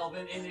shit,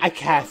 Calvin, and I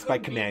cast my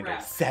commander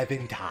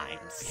 7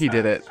 times. He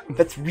did it.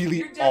 That's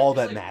really all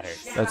that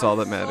matters. That's all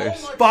that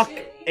matters. Fuck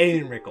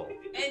Aidan Rickel.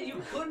 And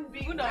you couldn't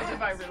beat Who knows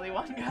if I really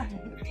won, guys?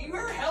 You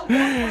were held by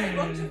a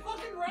bunch of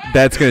fucking rats.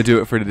 That's gonna do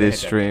it for today's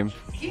stream.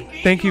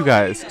 Thank you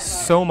guys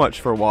so much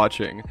for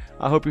watching.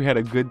 I hope you had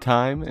a good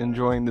time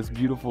enjoying this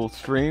beautiful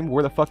stream.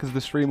 Where the fuck is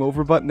the stream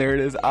over button? There it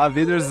is. Auf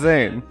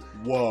Wiedersehen.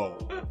 Whoa.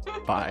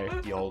 Bye.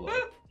 YOLO.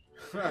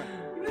 You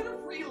never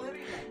relive